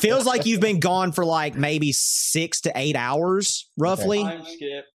it feels like you've been gone for like maybe 6 to 8 hours, roughly. Time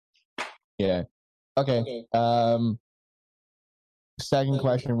skip. Yeah. Okay. Second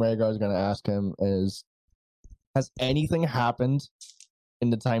question Rhaegar is going to ask him is, has anything happened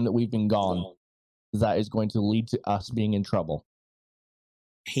in the time that we've been gone that is going to lead to us being in trouble?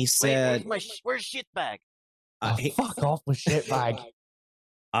 He Wait, said, where's shit bag? Fuck off with shit bag.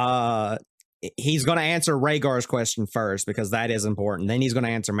 He's going to answer Rhaegar's question first because that is important. Then he's going to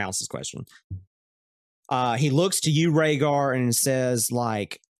answer Mouse's question. He looks to you, Rhaegar, and says,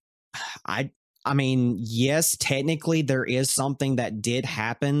 like, I mean, yes, technically there is something that did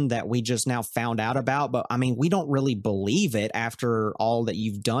happen that we just now found out about, but I mean, we don't really believe it after all that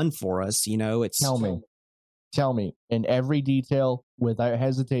you've done for us. You know, it's Tell me in every detail without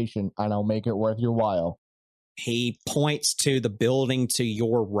hesitation, and I'll make it worth your while. He points to the building to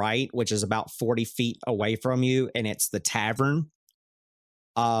your right, which is about 40 feet away from you, and it's the tavern.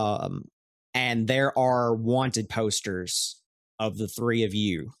 And there are wanted posters of the 3 of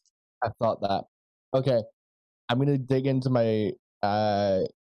you. I thought that. Okay, I'm gonna dig into my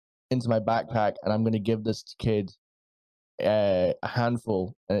backpack, and I'm gonna give this kid a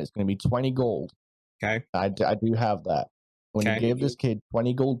handful, and it's gonna be 20 gold. Okay. I do have that. I'm going to Okay. give this kid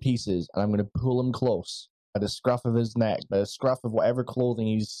 20 gold pieces, and I'm going to pull him close by the scruff of his neck, by the scruff of whatever clothing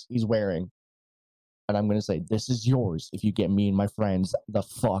he's wearing. And I'm going to say, this is yours if you get me and my friends the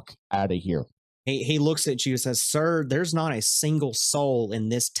fuck out of here. He looks at you and says, "Sir, there's not a single soul in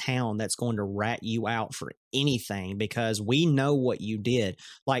this town that's going to rat you out for anything because we know what you did.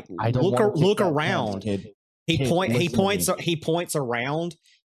 Like, I don't look wanna take that around." chance, kid. He Kid, points listen to he points around,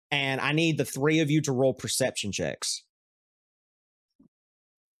 and I need the three of you to roll perception checks.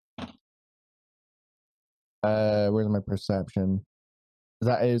 Where's my perception?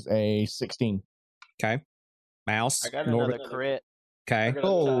 That is a 16. Okay. Mouse. I got Norbit. another crit. Okay.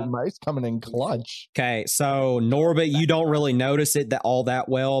 Oh, Mouse coming in clutch. Okay, so Norbit, you don't really notice it all that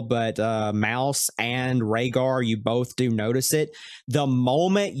well, but Mouse and Rhaegar, you both do notice it. The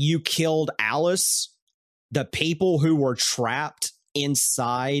moment you killed Alice, the people who were trapped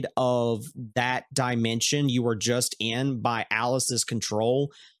inside of that dimension you were just in by Alice's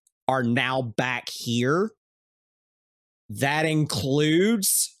control are now back here. That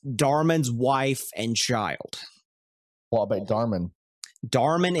includes Darman's wife and child. What about Darman?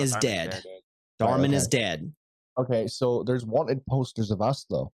 Darman is Darman's dead. dead. Darman okay. is dead. Okay, so there's wanted posters of us,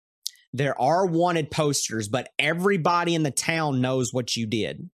 though. There are wanted posters, but everybody in the town knows what you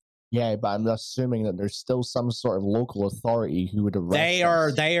did. Yeah, but I'm assuming that there's still some sort of local authority who would arrest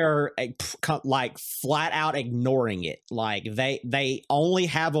us. They are like flat out ignoring it. Like they only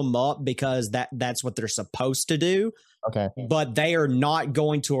have them up because that's what they're supposed to do. Okay. But they are not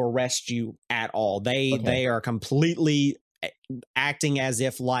going to arrest you at all. They are completely acting as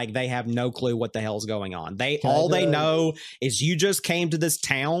if like they have no clue what the hell's going on. They know is you just came to this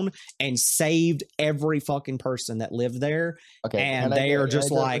town and saved every fucking person that lived there. Okay. And they are just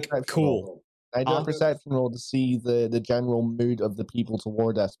like, cool. I do a perception roll to see the general mood of the people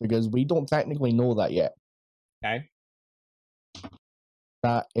toward us because we don't technically know that yet. Okay.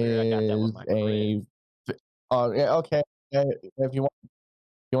 That is a. Oh yeah. Okay. If you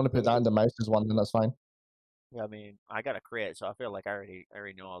want to put that in the Mouse's one, then that's fine. I mean, I got a crit, so I feel like I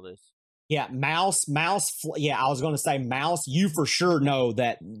already know all this. Yeah, Mouse. Yeah, I was going to say Mouse. You for sure know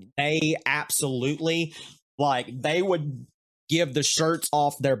that they absolutely they would give the shirts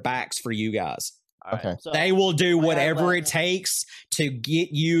off their backs for you guys. All right, Okay. so They will do whatever it takes to get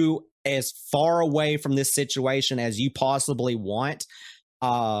you as far away from this situation as you possibly want.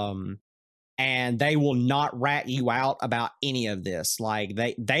 And they will not rat you out about any of this. Like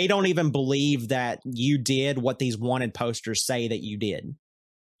they don't even believe that you did what these wanted posters say that you did.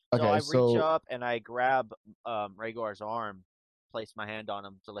 Okay, so I reach up and I grab Rhaegar's arm, place my hand on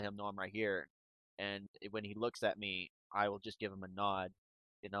him to let him know I'm right here. And when he looks at me, I will just give him a nod,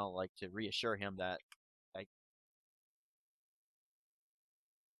 like to reassure him that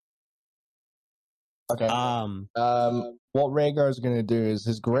Okay. What Rhaegar is going to do is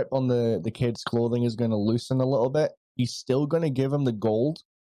his grip on the kid's clothing is going to loosen a little bit. He's still going to give him the gold,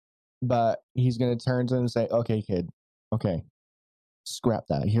 but he's going to turn to him and say, "Okay, kid. Okay, scrap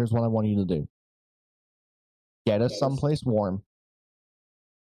that. Here's what I want you to do. Get us someplace warm,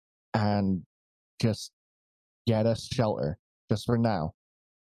 and just get us shelter, just for now.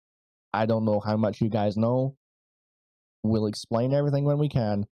 I don't know how much you guys know. We'll explain everything when we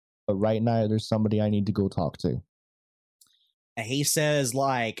can." But right now, there's somebody I need to go talk to. He says,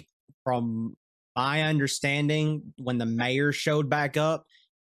 from my understanding, when the mayor showed back up,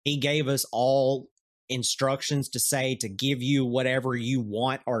 he gave us all instructions to say to give you whatever you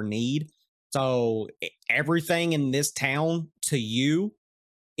want or need. So everything in this town to you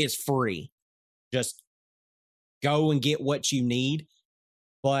is free. Just go and get what you need.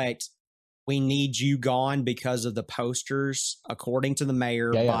 But we need you gone because of the posters, according to the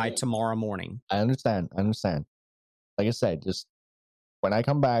mayor, by tomorrow morning. I understand. Like I said, just when I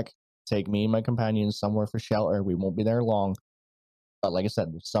come back, take me and my companions somewhere for shelter. We won't be there long. But like I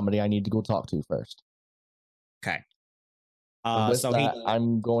said, there's somebody I need to go talk to first. Okay. I'm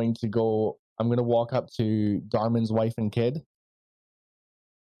going to walk up to Darman's wife and kid.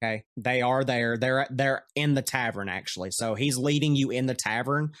 Okay. They are there. They're in the tavern, actually. So he's leading you in the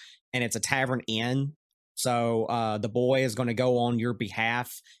tavern, and it's a tavern inn. So the boy is going to go on your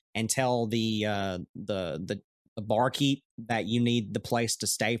behalf and tell the barkeep that you need the place to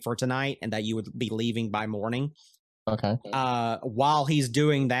stay for tonight and that you would be leaving by morning. Okay. While he's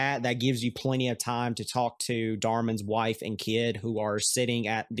doing that, that gives you plenty of time to talk to Darman's wife and kid, who are sitting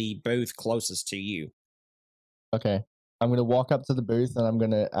at the booth closest to you. Okay. I'm going to walk up to the booth and I'm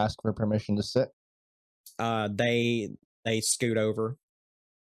going to ask for permission to sit. They scoot over.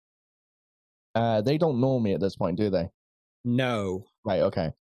 They don't know me at this point, do they? No. Right,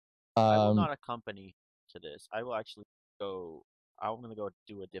 okay. I will Um, not accompany to this. I will actually go. I'm gonna go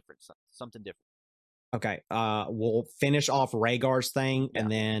do a different something different. Okay. We'll finish off Rhaegar's thing Yeah.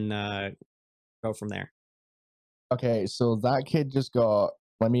 and then go from there. okay, so that kid just got.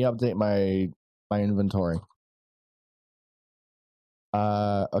 Let me update my inventory.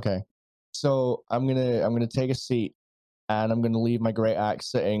 Okay. So I'm gonna take a seat, and I'm gonna leave my great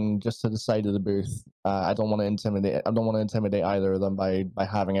axe sitting just to the side of the booth. I don't want to intimidate. I don't want to intimidate either of them by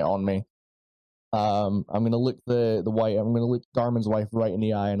having it on me. I'm gonna look the wife. I'm gonna look Darmin's wife right in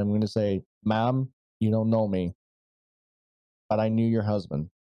the eye, and I'm gonna say, "Ma'am, you don't know me, but I knew your husband."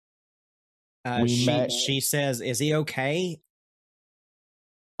 She says, "Is he okay?"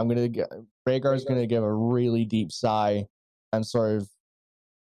 I'm gonna get Rhaegar's gonna give a really deep sigh and sort of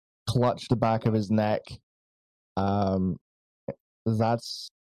clutch the back of his neck. That's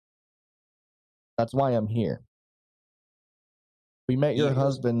why I'm here. We met your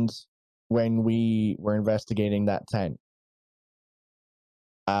husband when we were investigating that tent.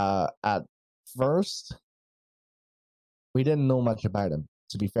 At first, we didn't know much about him.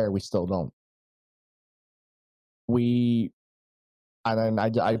 To be fair, we still don't.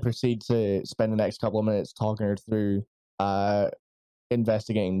 I proceed to spend the next couple of minutes talking her through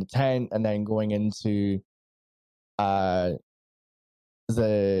investigating the tent and then going into the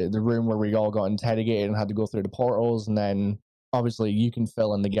room where we all got interrogated and had to go through the portals, and then obviously you can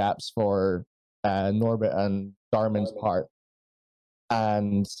fill in the gaps for Norbert and Darmin's part.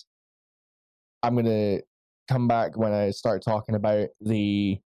 And I'm gonna come back when I start talking about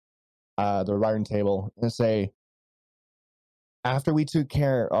the round table and say, after we took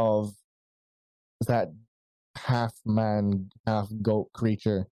care of that half man, half goat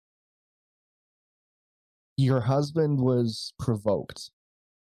creature, your husband was provoked,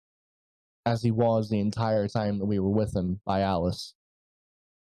 as he was the entire time that we were with him, by Alice.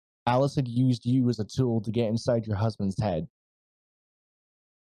 Alice had used you as a tool to get inside your husband's head.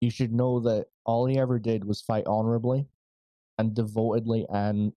 You should know that all he ever did was fight honorably and devotedly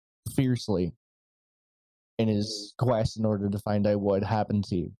and fiercely in his quest in order to find out what had happened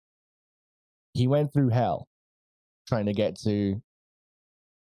to you. He went through hell trying to get to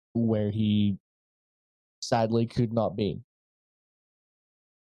where he sadly could not be.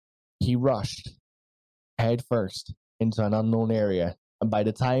 He rushed head first into an unknown area, and by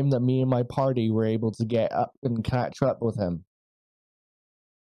the time that me and my party were able to get up and catch up with him,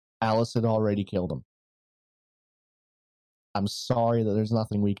 Alice had already killed him. I'm sorry that there's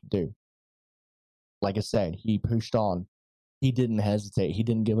nothing we could do. Like I said, he pushed on. He didn't hesitate. He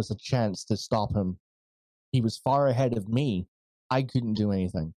didn't give us a chance to stop him. He was far ahead of me. I couldn't do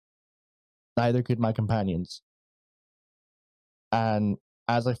anything. Neither could my companions. And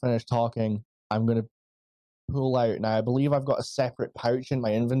as I finish talking, I'm going to pull out. Now, I believe I've got a separate pouch in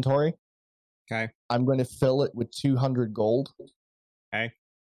my inventory. Okay. I'm going to fill it with 200 gold. Okay.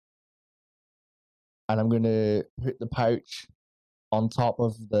 And I'm going to put the pouch on top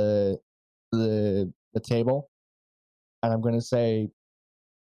of the table. And I'm going to say,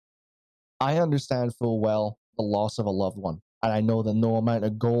 I understand full well the loss of a loved one. And I know that no amount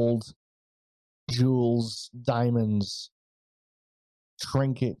of gold, jewels, diamonds,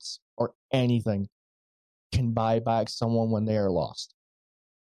 trinkets, or anything can buy back someone when they are lost.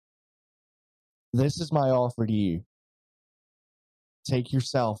 This is my offer to you. Take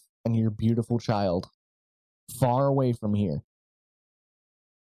yourself and your beautiful child far away from here.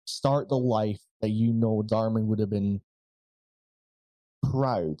 Start the life that you know Darmin would have been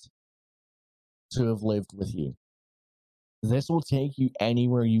proud to have lived with you. This will take you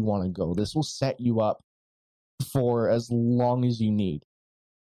anywhere you want to go. This will set you up for as long as you need.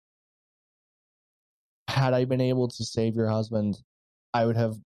 Had I been able to save your husband, I would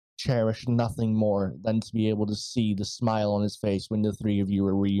have cherished nothing more than to be able to see the smile on his face when the three of you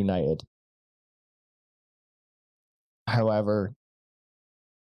were reunited. However,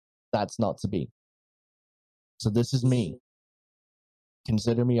 that's not to be. So this is me.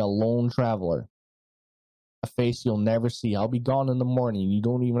 Consider me a lone traveler. A face you'll never see. I'll be gone in the morning. You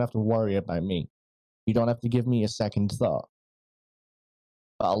don't even have to worry about me. You don't have to give me a second thought.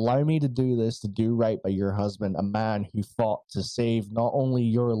 But allow me to do this, to do right by your husband, a man who fought to save not only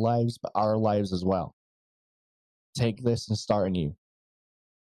your lives, but our lives as well. Take this and start anew.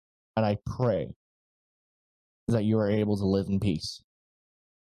 And I pray that you are able to live in peace.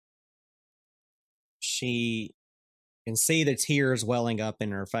 She can see the tears welling up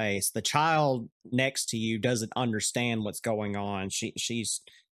in her face. The child next to you doesn't understand what's going on. She's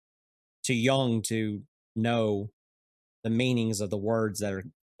too young to know the meanings of the words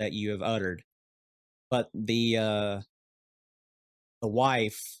that you have uttered. But the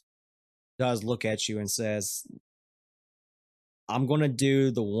wife does look at you and says, I'm going to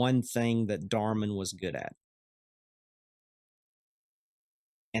do the one thing that Darman was good at.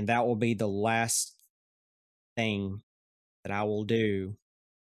 And that will be the last thing that I will do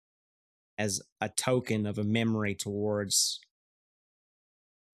as a token of a memory towards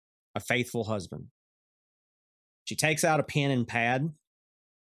a faithful husband. She takes out a pen and pad.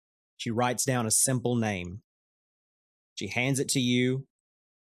 She writes down a simple name. She hands it to you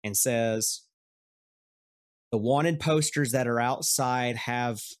and says, the wanted posters that are outside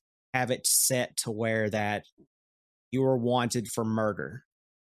have it set to where that you are wanted for murder.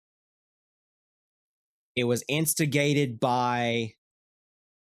 It was instigated by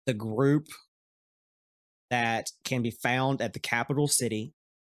the group that can be found at the capital city.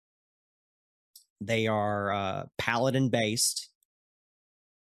 They are Paladin based.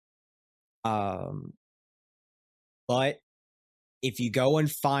 But if you go and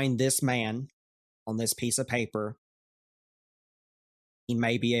find this man on this piece of paper, he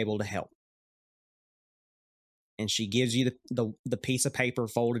may be able to help. And she gives you the piece of paper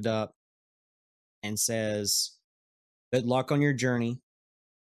folded up and says, good luck on your journey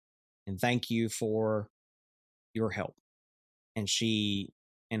and thank you for your help. And she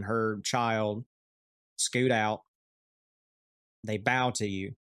and her child scoot out. They bow to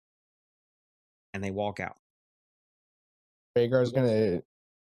you and they walk out. Rhaegar's gonna,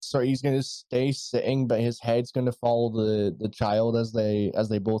 so he's gonna stay sitting, but his head's gonna follow the child as they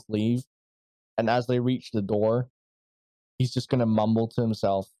both leave. And as they reach the door, he's just gonna mumble to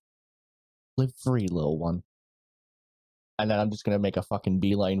himself, "Live free, little one." And then I'm just gonna make a fucking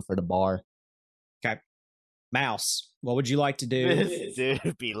beeline for the bar. Okay. Mouse, what would you like to do? This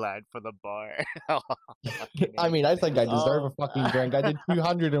dude beeline for the bar. I mean, I think I deserve a fucking drink. I did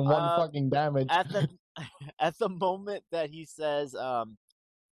 201 fucking damage. At the moment that he says,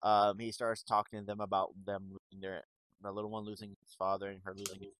 he starts talking to them about them losing the little one losing his father and her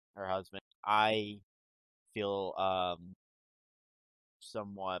losing her husband. I feel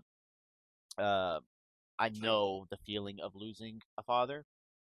somewhat. I know the feeling of losing a father.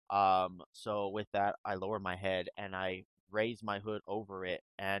 So with that, I lower my head and I raise my hood over it,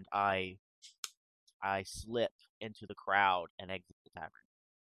 and I slip into the crowd and exit the tavern.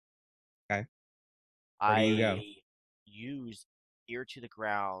 Okay. Where do you go? I use ear to the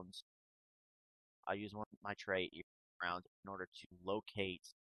ground. I use one of my trait, ear to the ground, in order to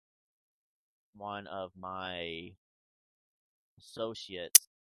locate one of my associates,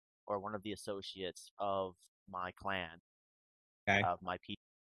 or one of the associates of my clan, Okay. of my people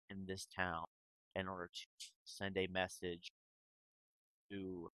in this town, in order to send a message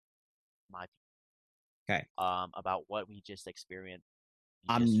to my people. Okay. About what we just experienced.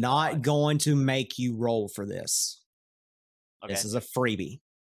 I'm not going to make you roll for this. Okay. This is a freebie.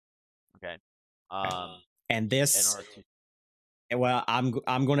 Okay. And this, in order to, well,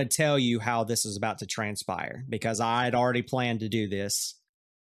 I'm going to tell you how this is about to transpire because I had already planned to do this.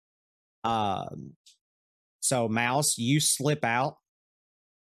 So Mouse, you slip out.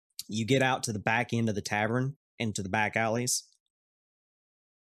 You get out to the back end of the tavern, into the back alleys.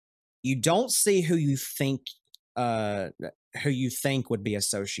 You don't see who you think would be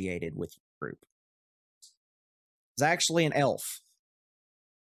associated with the group. It's actually an elf.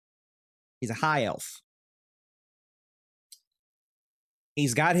 He's a high elf.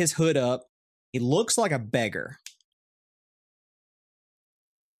 He's got his hood up. He looks like a beggar.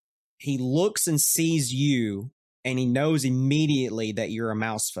 He looks and sees you, and he knows immediately that you're a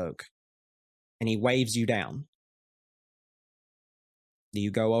mouse folk. And he waves you down. Do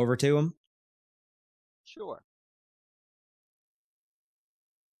you go over to him? sure.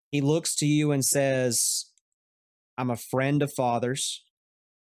 He looks to you and says, I'm a friend of Father's,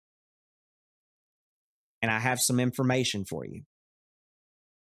 and I have some information for you.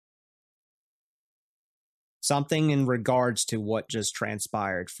 Something in regards to what just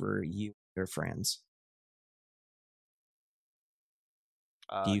transpired for you and your friends.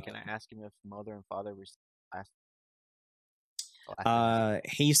 Can I ask him if mother and father were last?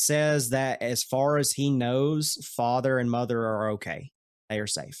 He says that as far as he knows, father and mother are okay. They are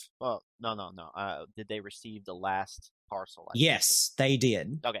safe. Well, no. Did they receive the last parcel? Yes, they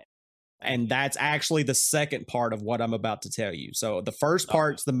did. Okay. And that's actually the second part of what I'm about to tell you. So the first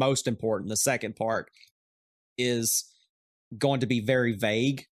part's the most important. The second part is going to be very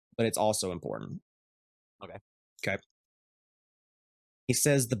vague, but it's also important. Okay. He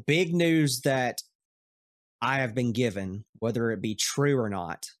says the big news that I have been given, whether it be true or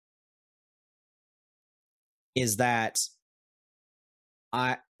not, is that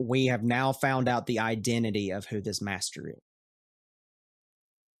we have now found out the identity of who this master is.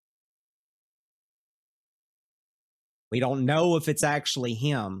 We don't know if it's actually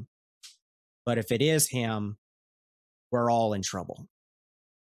him, but if it is him, we're all in trouble.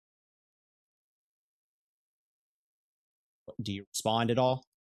 Do you respond at all?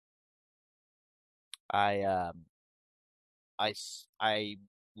 I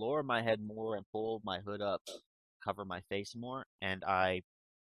lower my head more and pull my hood up, cover my face more, and I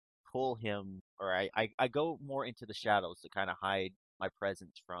pull him, or I go more into the shadows to kind of hide my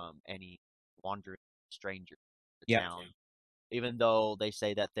presence from any wandering stranger to Yep. town. Even though they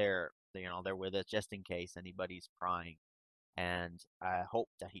say that they're with us just in case anybody's prying, and I hope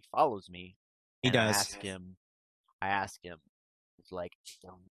that he follows me. He and does. I ask him. It's like,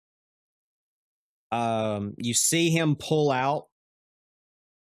 You see him pull out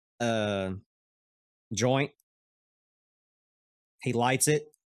a joint. He lights it.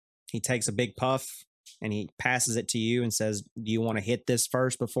 He takes a big puff and he passes it to you and says, "Do you want to hit this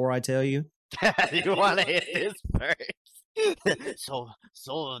first before I tell you?" you want to hit this first?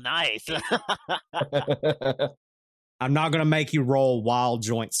 so nice. I'm not going to make you roll wild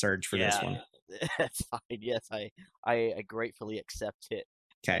joint surge for this one. That's fine. Yes, I gratefully accept it.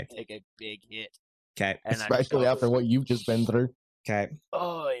 Okay. Take a big hit. Okay. And I Especially go, after what you've just been through. Okay.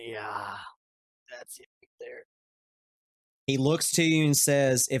 Oh yeah, that's it right there. He looks to you and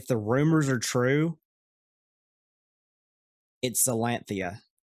says, "If the rumors are true, it's Zalanthia."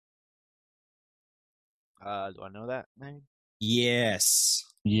 Do I know that name? Yes.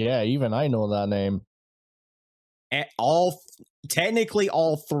 Yeah, even I know that name. Technically,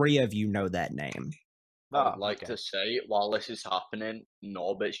 all three of you know that name. I'd like to say, while this is happening,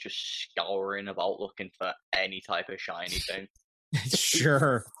 Norbit's just scouring about looking for any type of shiny thing.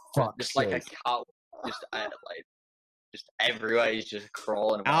 Sure. Just like a cat, just everywhere. He's just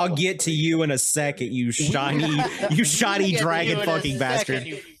crawling about. I'll get to you in a second, you shiny dragon fucking bastard.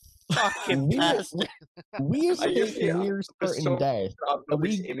 You fucking bastard. We are certain death. I've got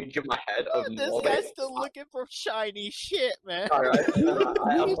this image in my head of This Norbit. guy's still looking for shiny shit, man.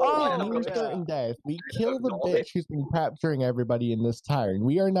 We're certain death. We kill the bitch who's been capturing everybody in this town.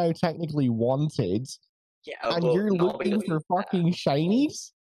 We are now technically wanted. Yeah, And but you're Norbit looking for doesn't- fucking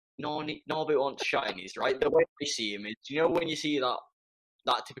shinies? Norbit wants shinies, right? The way we see him is, when you see that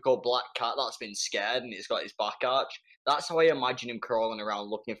typical black cat that's been scared and it's got his back arch? That's how I imagine him crawling around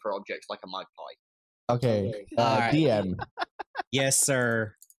looking for objects like a magpie. Okay, Alright. DM. Yes,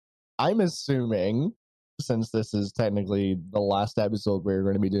 sir. I'm assuming, since this is technically the last episode we're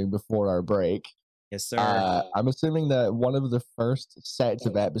going to be doing before our break, Yes, sir. I'm assuming that one of the first sets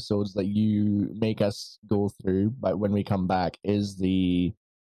of episodes that you make us go through, but when we come back, is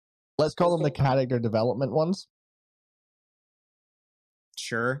let's call them the character development ones.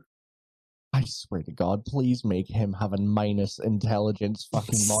 Sure. I swear to God, please make him have a minus intelligence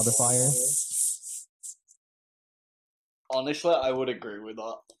fucking modifier. Honestly, I would agree with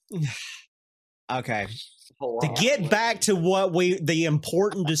that. Okay. To get back to the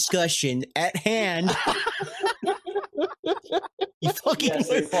important discussion at hand, you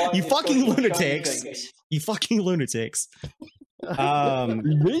fucking lunatics. You fucking lunatics.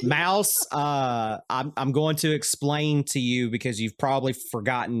 Mouse, I'm going to explain to you because you've probably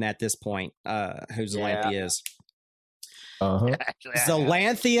forgotten at this point who Zalanthia is. Uh-huh.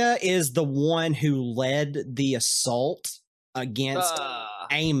 Zalanthia is the one who led the assault against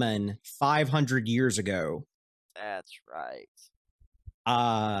Aemon 500 years ago. That's right.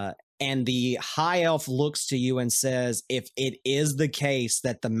 And the high elf looks to you and says, if it is the case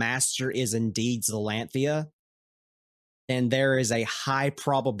that the master is indeed Zalanthia, then there is a high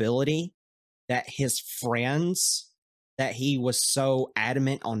probability that his friends that he was so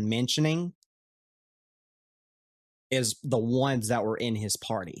adamant on mentioning is the ones that were in his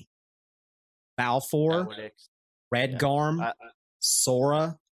party. Balfour, Redgarm,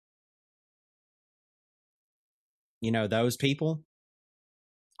 Sora. You know, those people.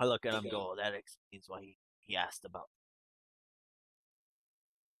 I look at him and go, that explains why he asked about.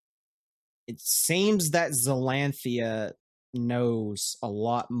 It seems that Zalanthia knows a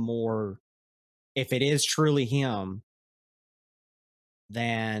lot more, if it is truly him,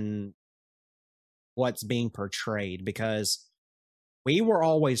 than what's being portrayed, because we were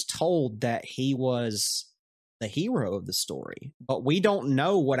always told that he was the hero of the story, but we don't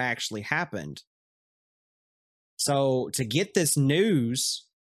know what actually happened. So to get this news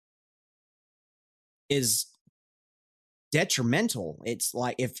is detrimental. It's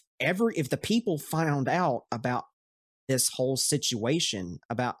like if the people found out about this whole situation,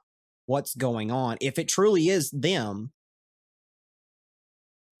 about what's going on, if it truly is them,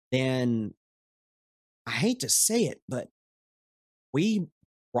 then I hate to say it, but we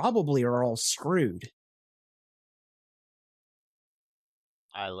probably are all screwed.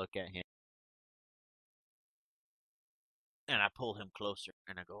 I look at him and I pull him closer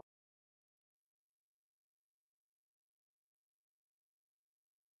and I go,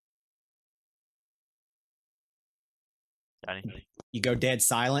 Johnny. You go dead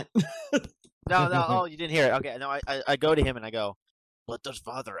silent. No, oh, you didn't hear it. Okay, no, I go to him and I go, what does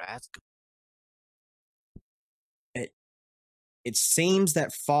father ask? It seems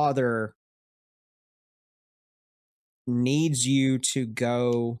that father needs you to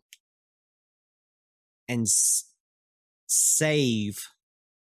go and save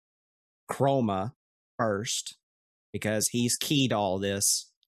Chroma first because he's keyed all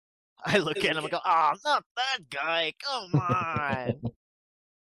this. I look at him and go, oh, not that guy. Come on.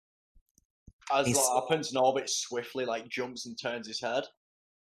 As that happens, Norbit swiftly jumps and turns his head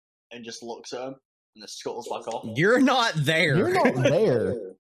and just looks at him and then scuttles back off. You're not there. You're not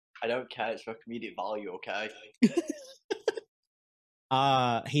there. I don't care. It's for comedic value, okay?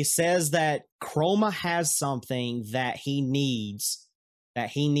 He says that Chroma has something that he needs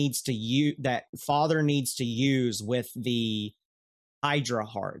to use, that father needs to use with the Hydra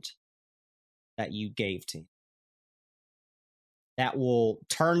heart that you gave to him. That will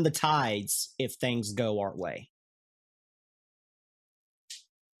turn the tides if things go our way.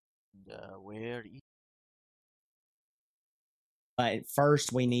 Where? But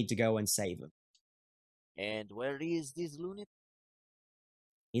first, we need to go and save him. And where is this lunatic?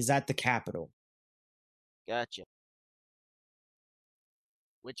 He's at the capital. Gotcha.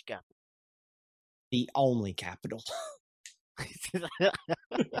 Which capital? The only capital.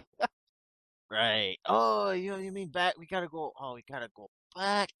 Right. Oh, you mean back? We gotta go. Oh, we gotta go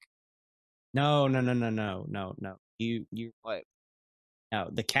back. No. You. What? No,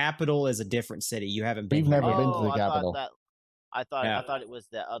 the capital is a different city. You haven't been. We've never there. been to the I capital. I No. thought it was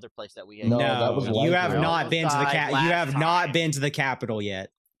the other place that we had. No, No, that was you have Leslie. not been to the Last You have not time. been to the capital yet.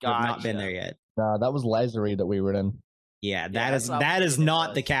 You have not been Gotcha. there yet. That was Lezery that we were in. Yeah, that's what I that was is thinking it not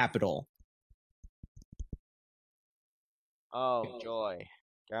was. the capital. Oh, joy.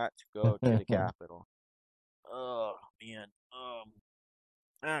 Got to go to the capital. Oh, man.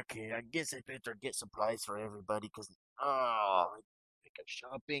 Okay, I guess I better get supplies for everybody because, make a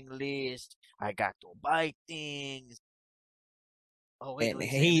shopping list. I got to buy things. Oh, wait, And wait,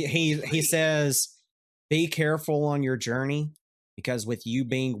 he says, be careful on your journey because with you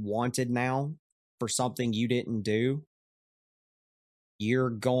being wanted now for something you didn't do, you're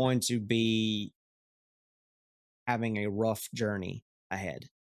going to be having a rough journey ahead.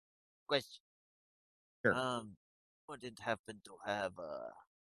 Question. Sure. Wouldn't happen to have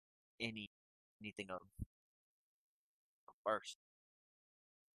anything of first.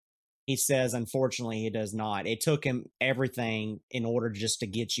 He says, unfortunately, he does not. It took him everything in order just to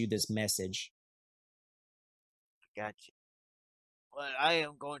get you this message. Gotcha. Well, I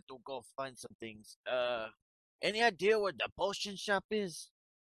am going to go find some things. Any idea where the potion shop is?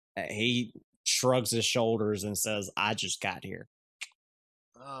 He shrugs his shoulders and says, I just got here.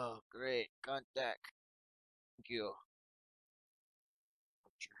 Oh, great. Contact. Thank you.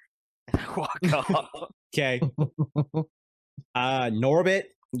 And I walk off. Okay. Norbit,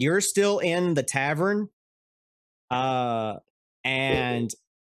 you're still in the tavern. And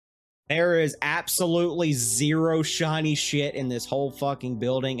there is absolutely zero shiny shit in this whole fucking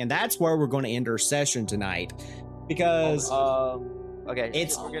building. And that's where we're going to end our session tonight. Because Okay.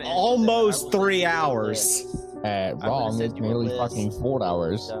 it's we're gonna end almost it there. I will 3 send you a hours. list. Wrong. send It's you a nearly list, fucking 4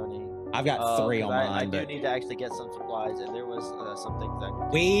 hours. Tony. I've got 3 on 'Cause I mine. do But need to actually get some supplies, and there was some things that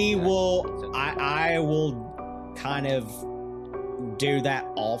we that will, send you. I will kind of do that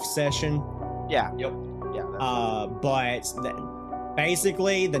off session. Yeah. Yep. Yeah. That's But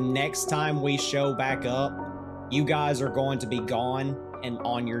basically, the next time we show back up, you guys are going to be gone and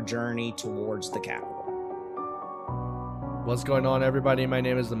on your journey towards the capital. What's going on, everybody? My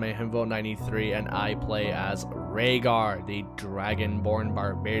name is the Mayhemvote93, and I play as Rhaegar, the Dragonborn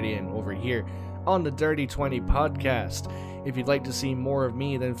Barbarian, over here on the Dirty 20 podcast. If you'd like to see more of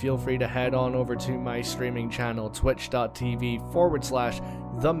me, then feel free to head on over to my streaming channel,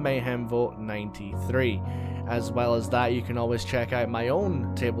 twitch.tv/TheMayhemvote93. As well as that, you can always check out my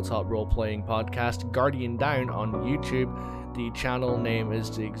own tabletop role-playing podcast, Guardian Down, on YouTube. The channel name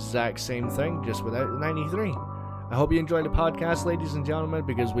is the exact same thing, just without the 93. I hope you enjoyed the podcast, ladies and gentlemen,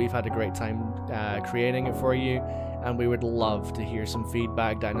 because we've had a great time creating it for you, and we would love to hear some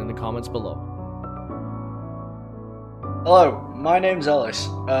feedback down in the comments below. Hello, my name's Ellis,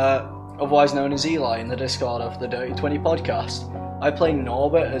 otherwise known as Eli in the Discord of the Dirty 20 podcast. I play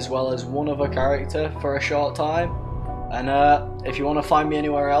Norbit as well as one other character for a short time, and if you want to find me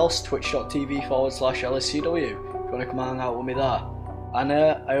anywhere else, twitch.tv/LSCW, if you want to come hang out with me there. and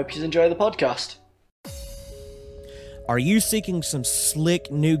I hope you enjoy the podcast. Are you seeking some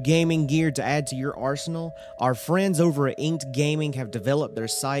slick new gaming gear to add to your arsenal? Our friends over at Inked Gaming have developed their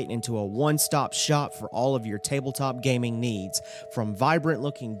site into a one-stop shop for all of your tabletop gaming needs. From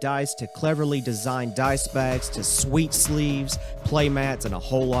vibrant-looking dice to cleverly designed dice bags to sweet sleeves, play mats, and a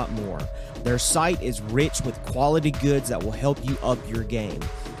whole lot more. Their site is rich with quality goods that will help you up your game.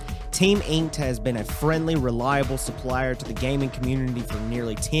 Team Inked has been a friendly, reliable supplier to the gaming community for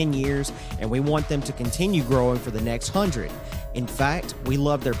nearly 10 years, and we want them to continue growing for the next 100. In fact, we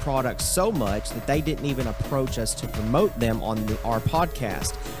love their products so much that they didn't even approach us to promote them on our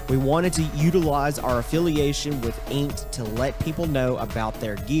podcast. We wanted to utilize our affiliation with Inked to let people know about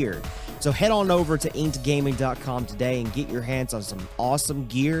their gear. So head on over to inkedgaming.com today and get your hands on some awesome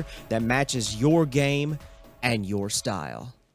gear that matches your game and your style.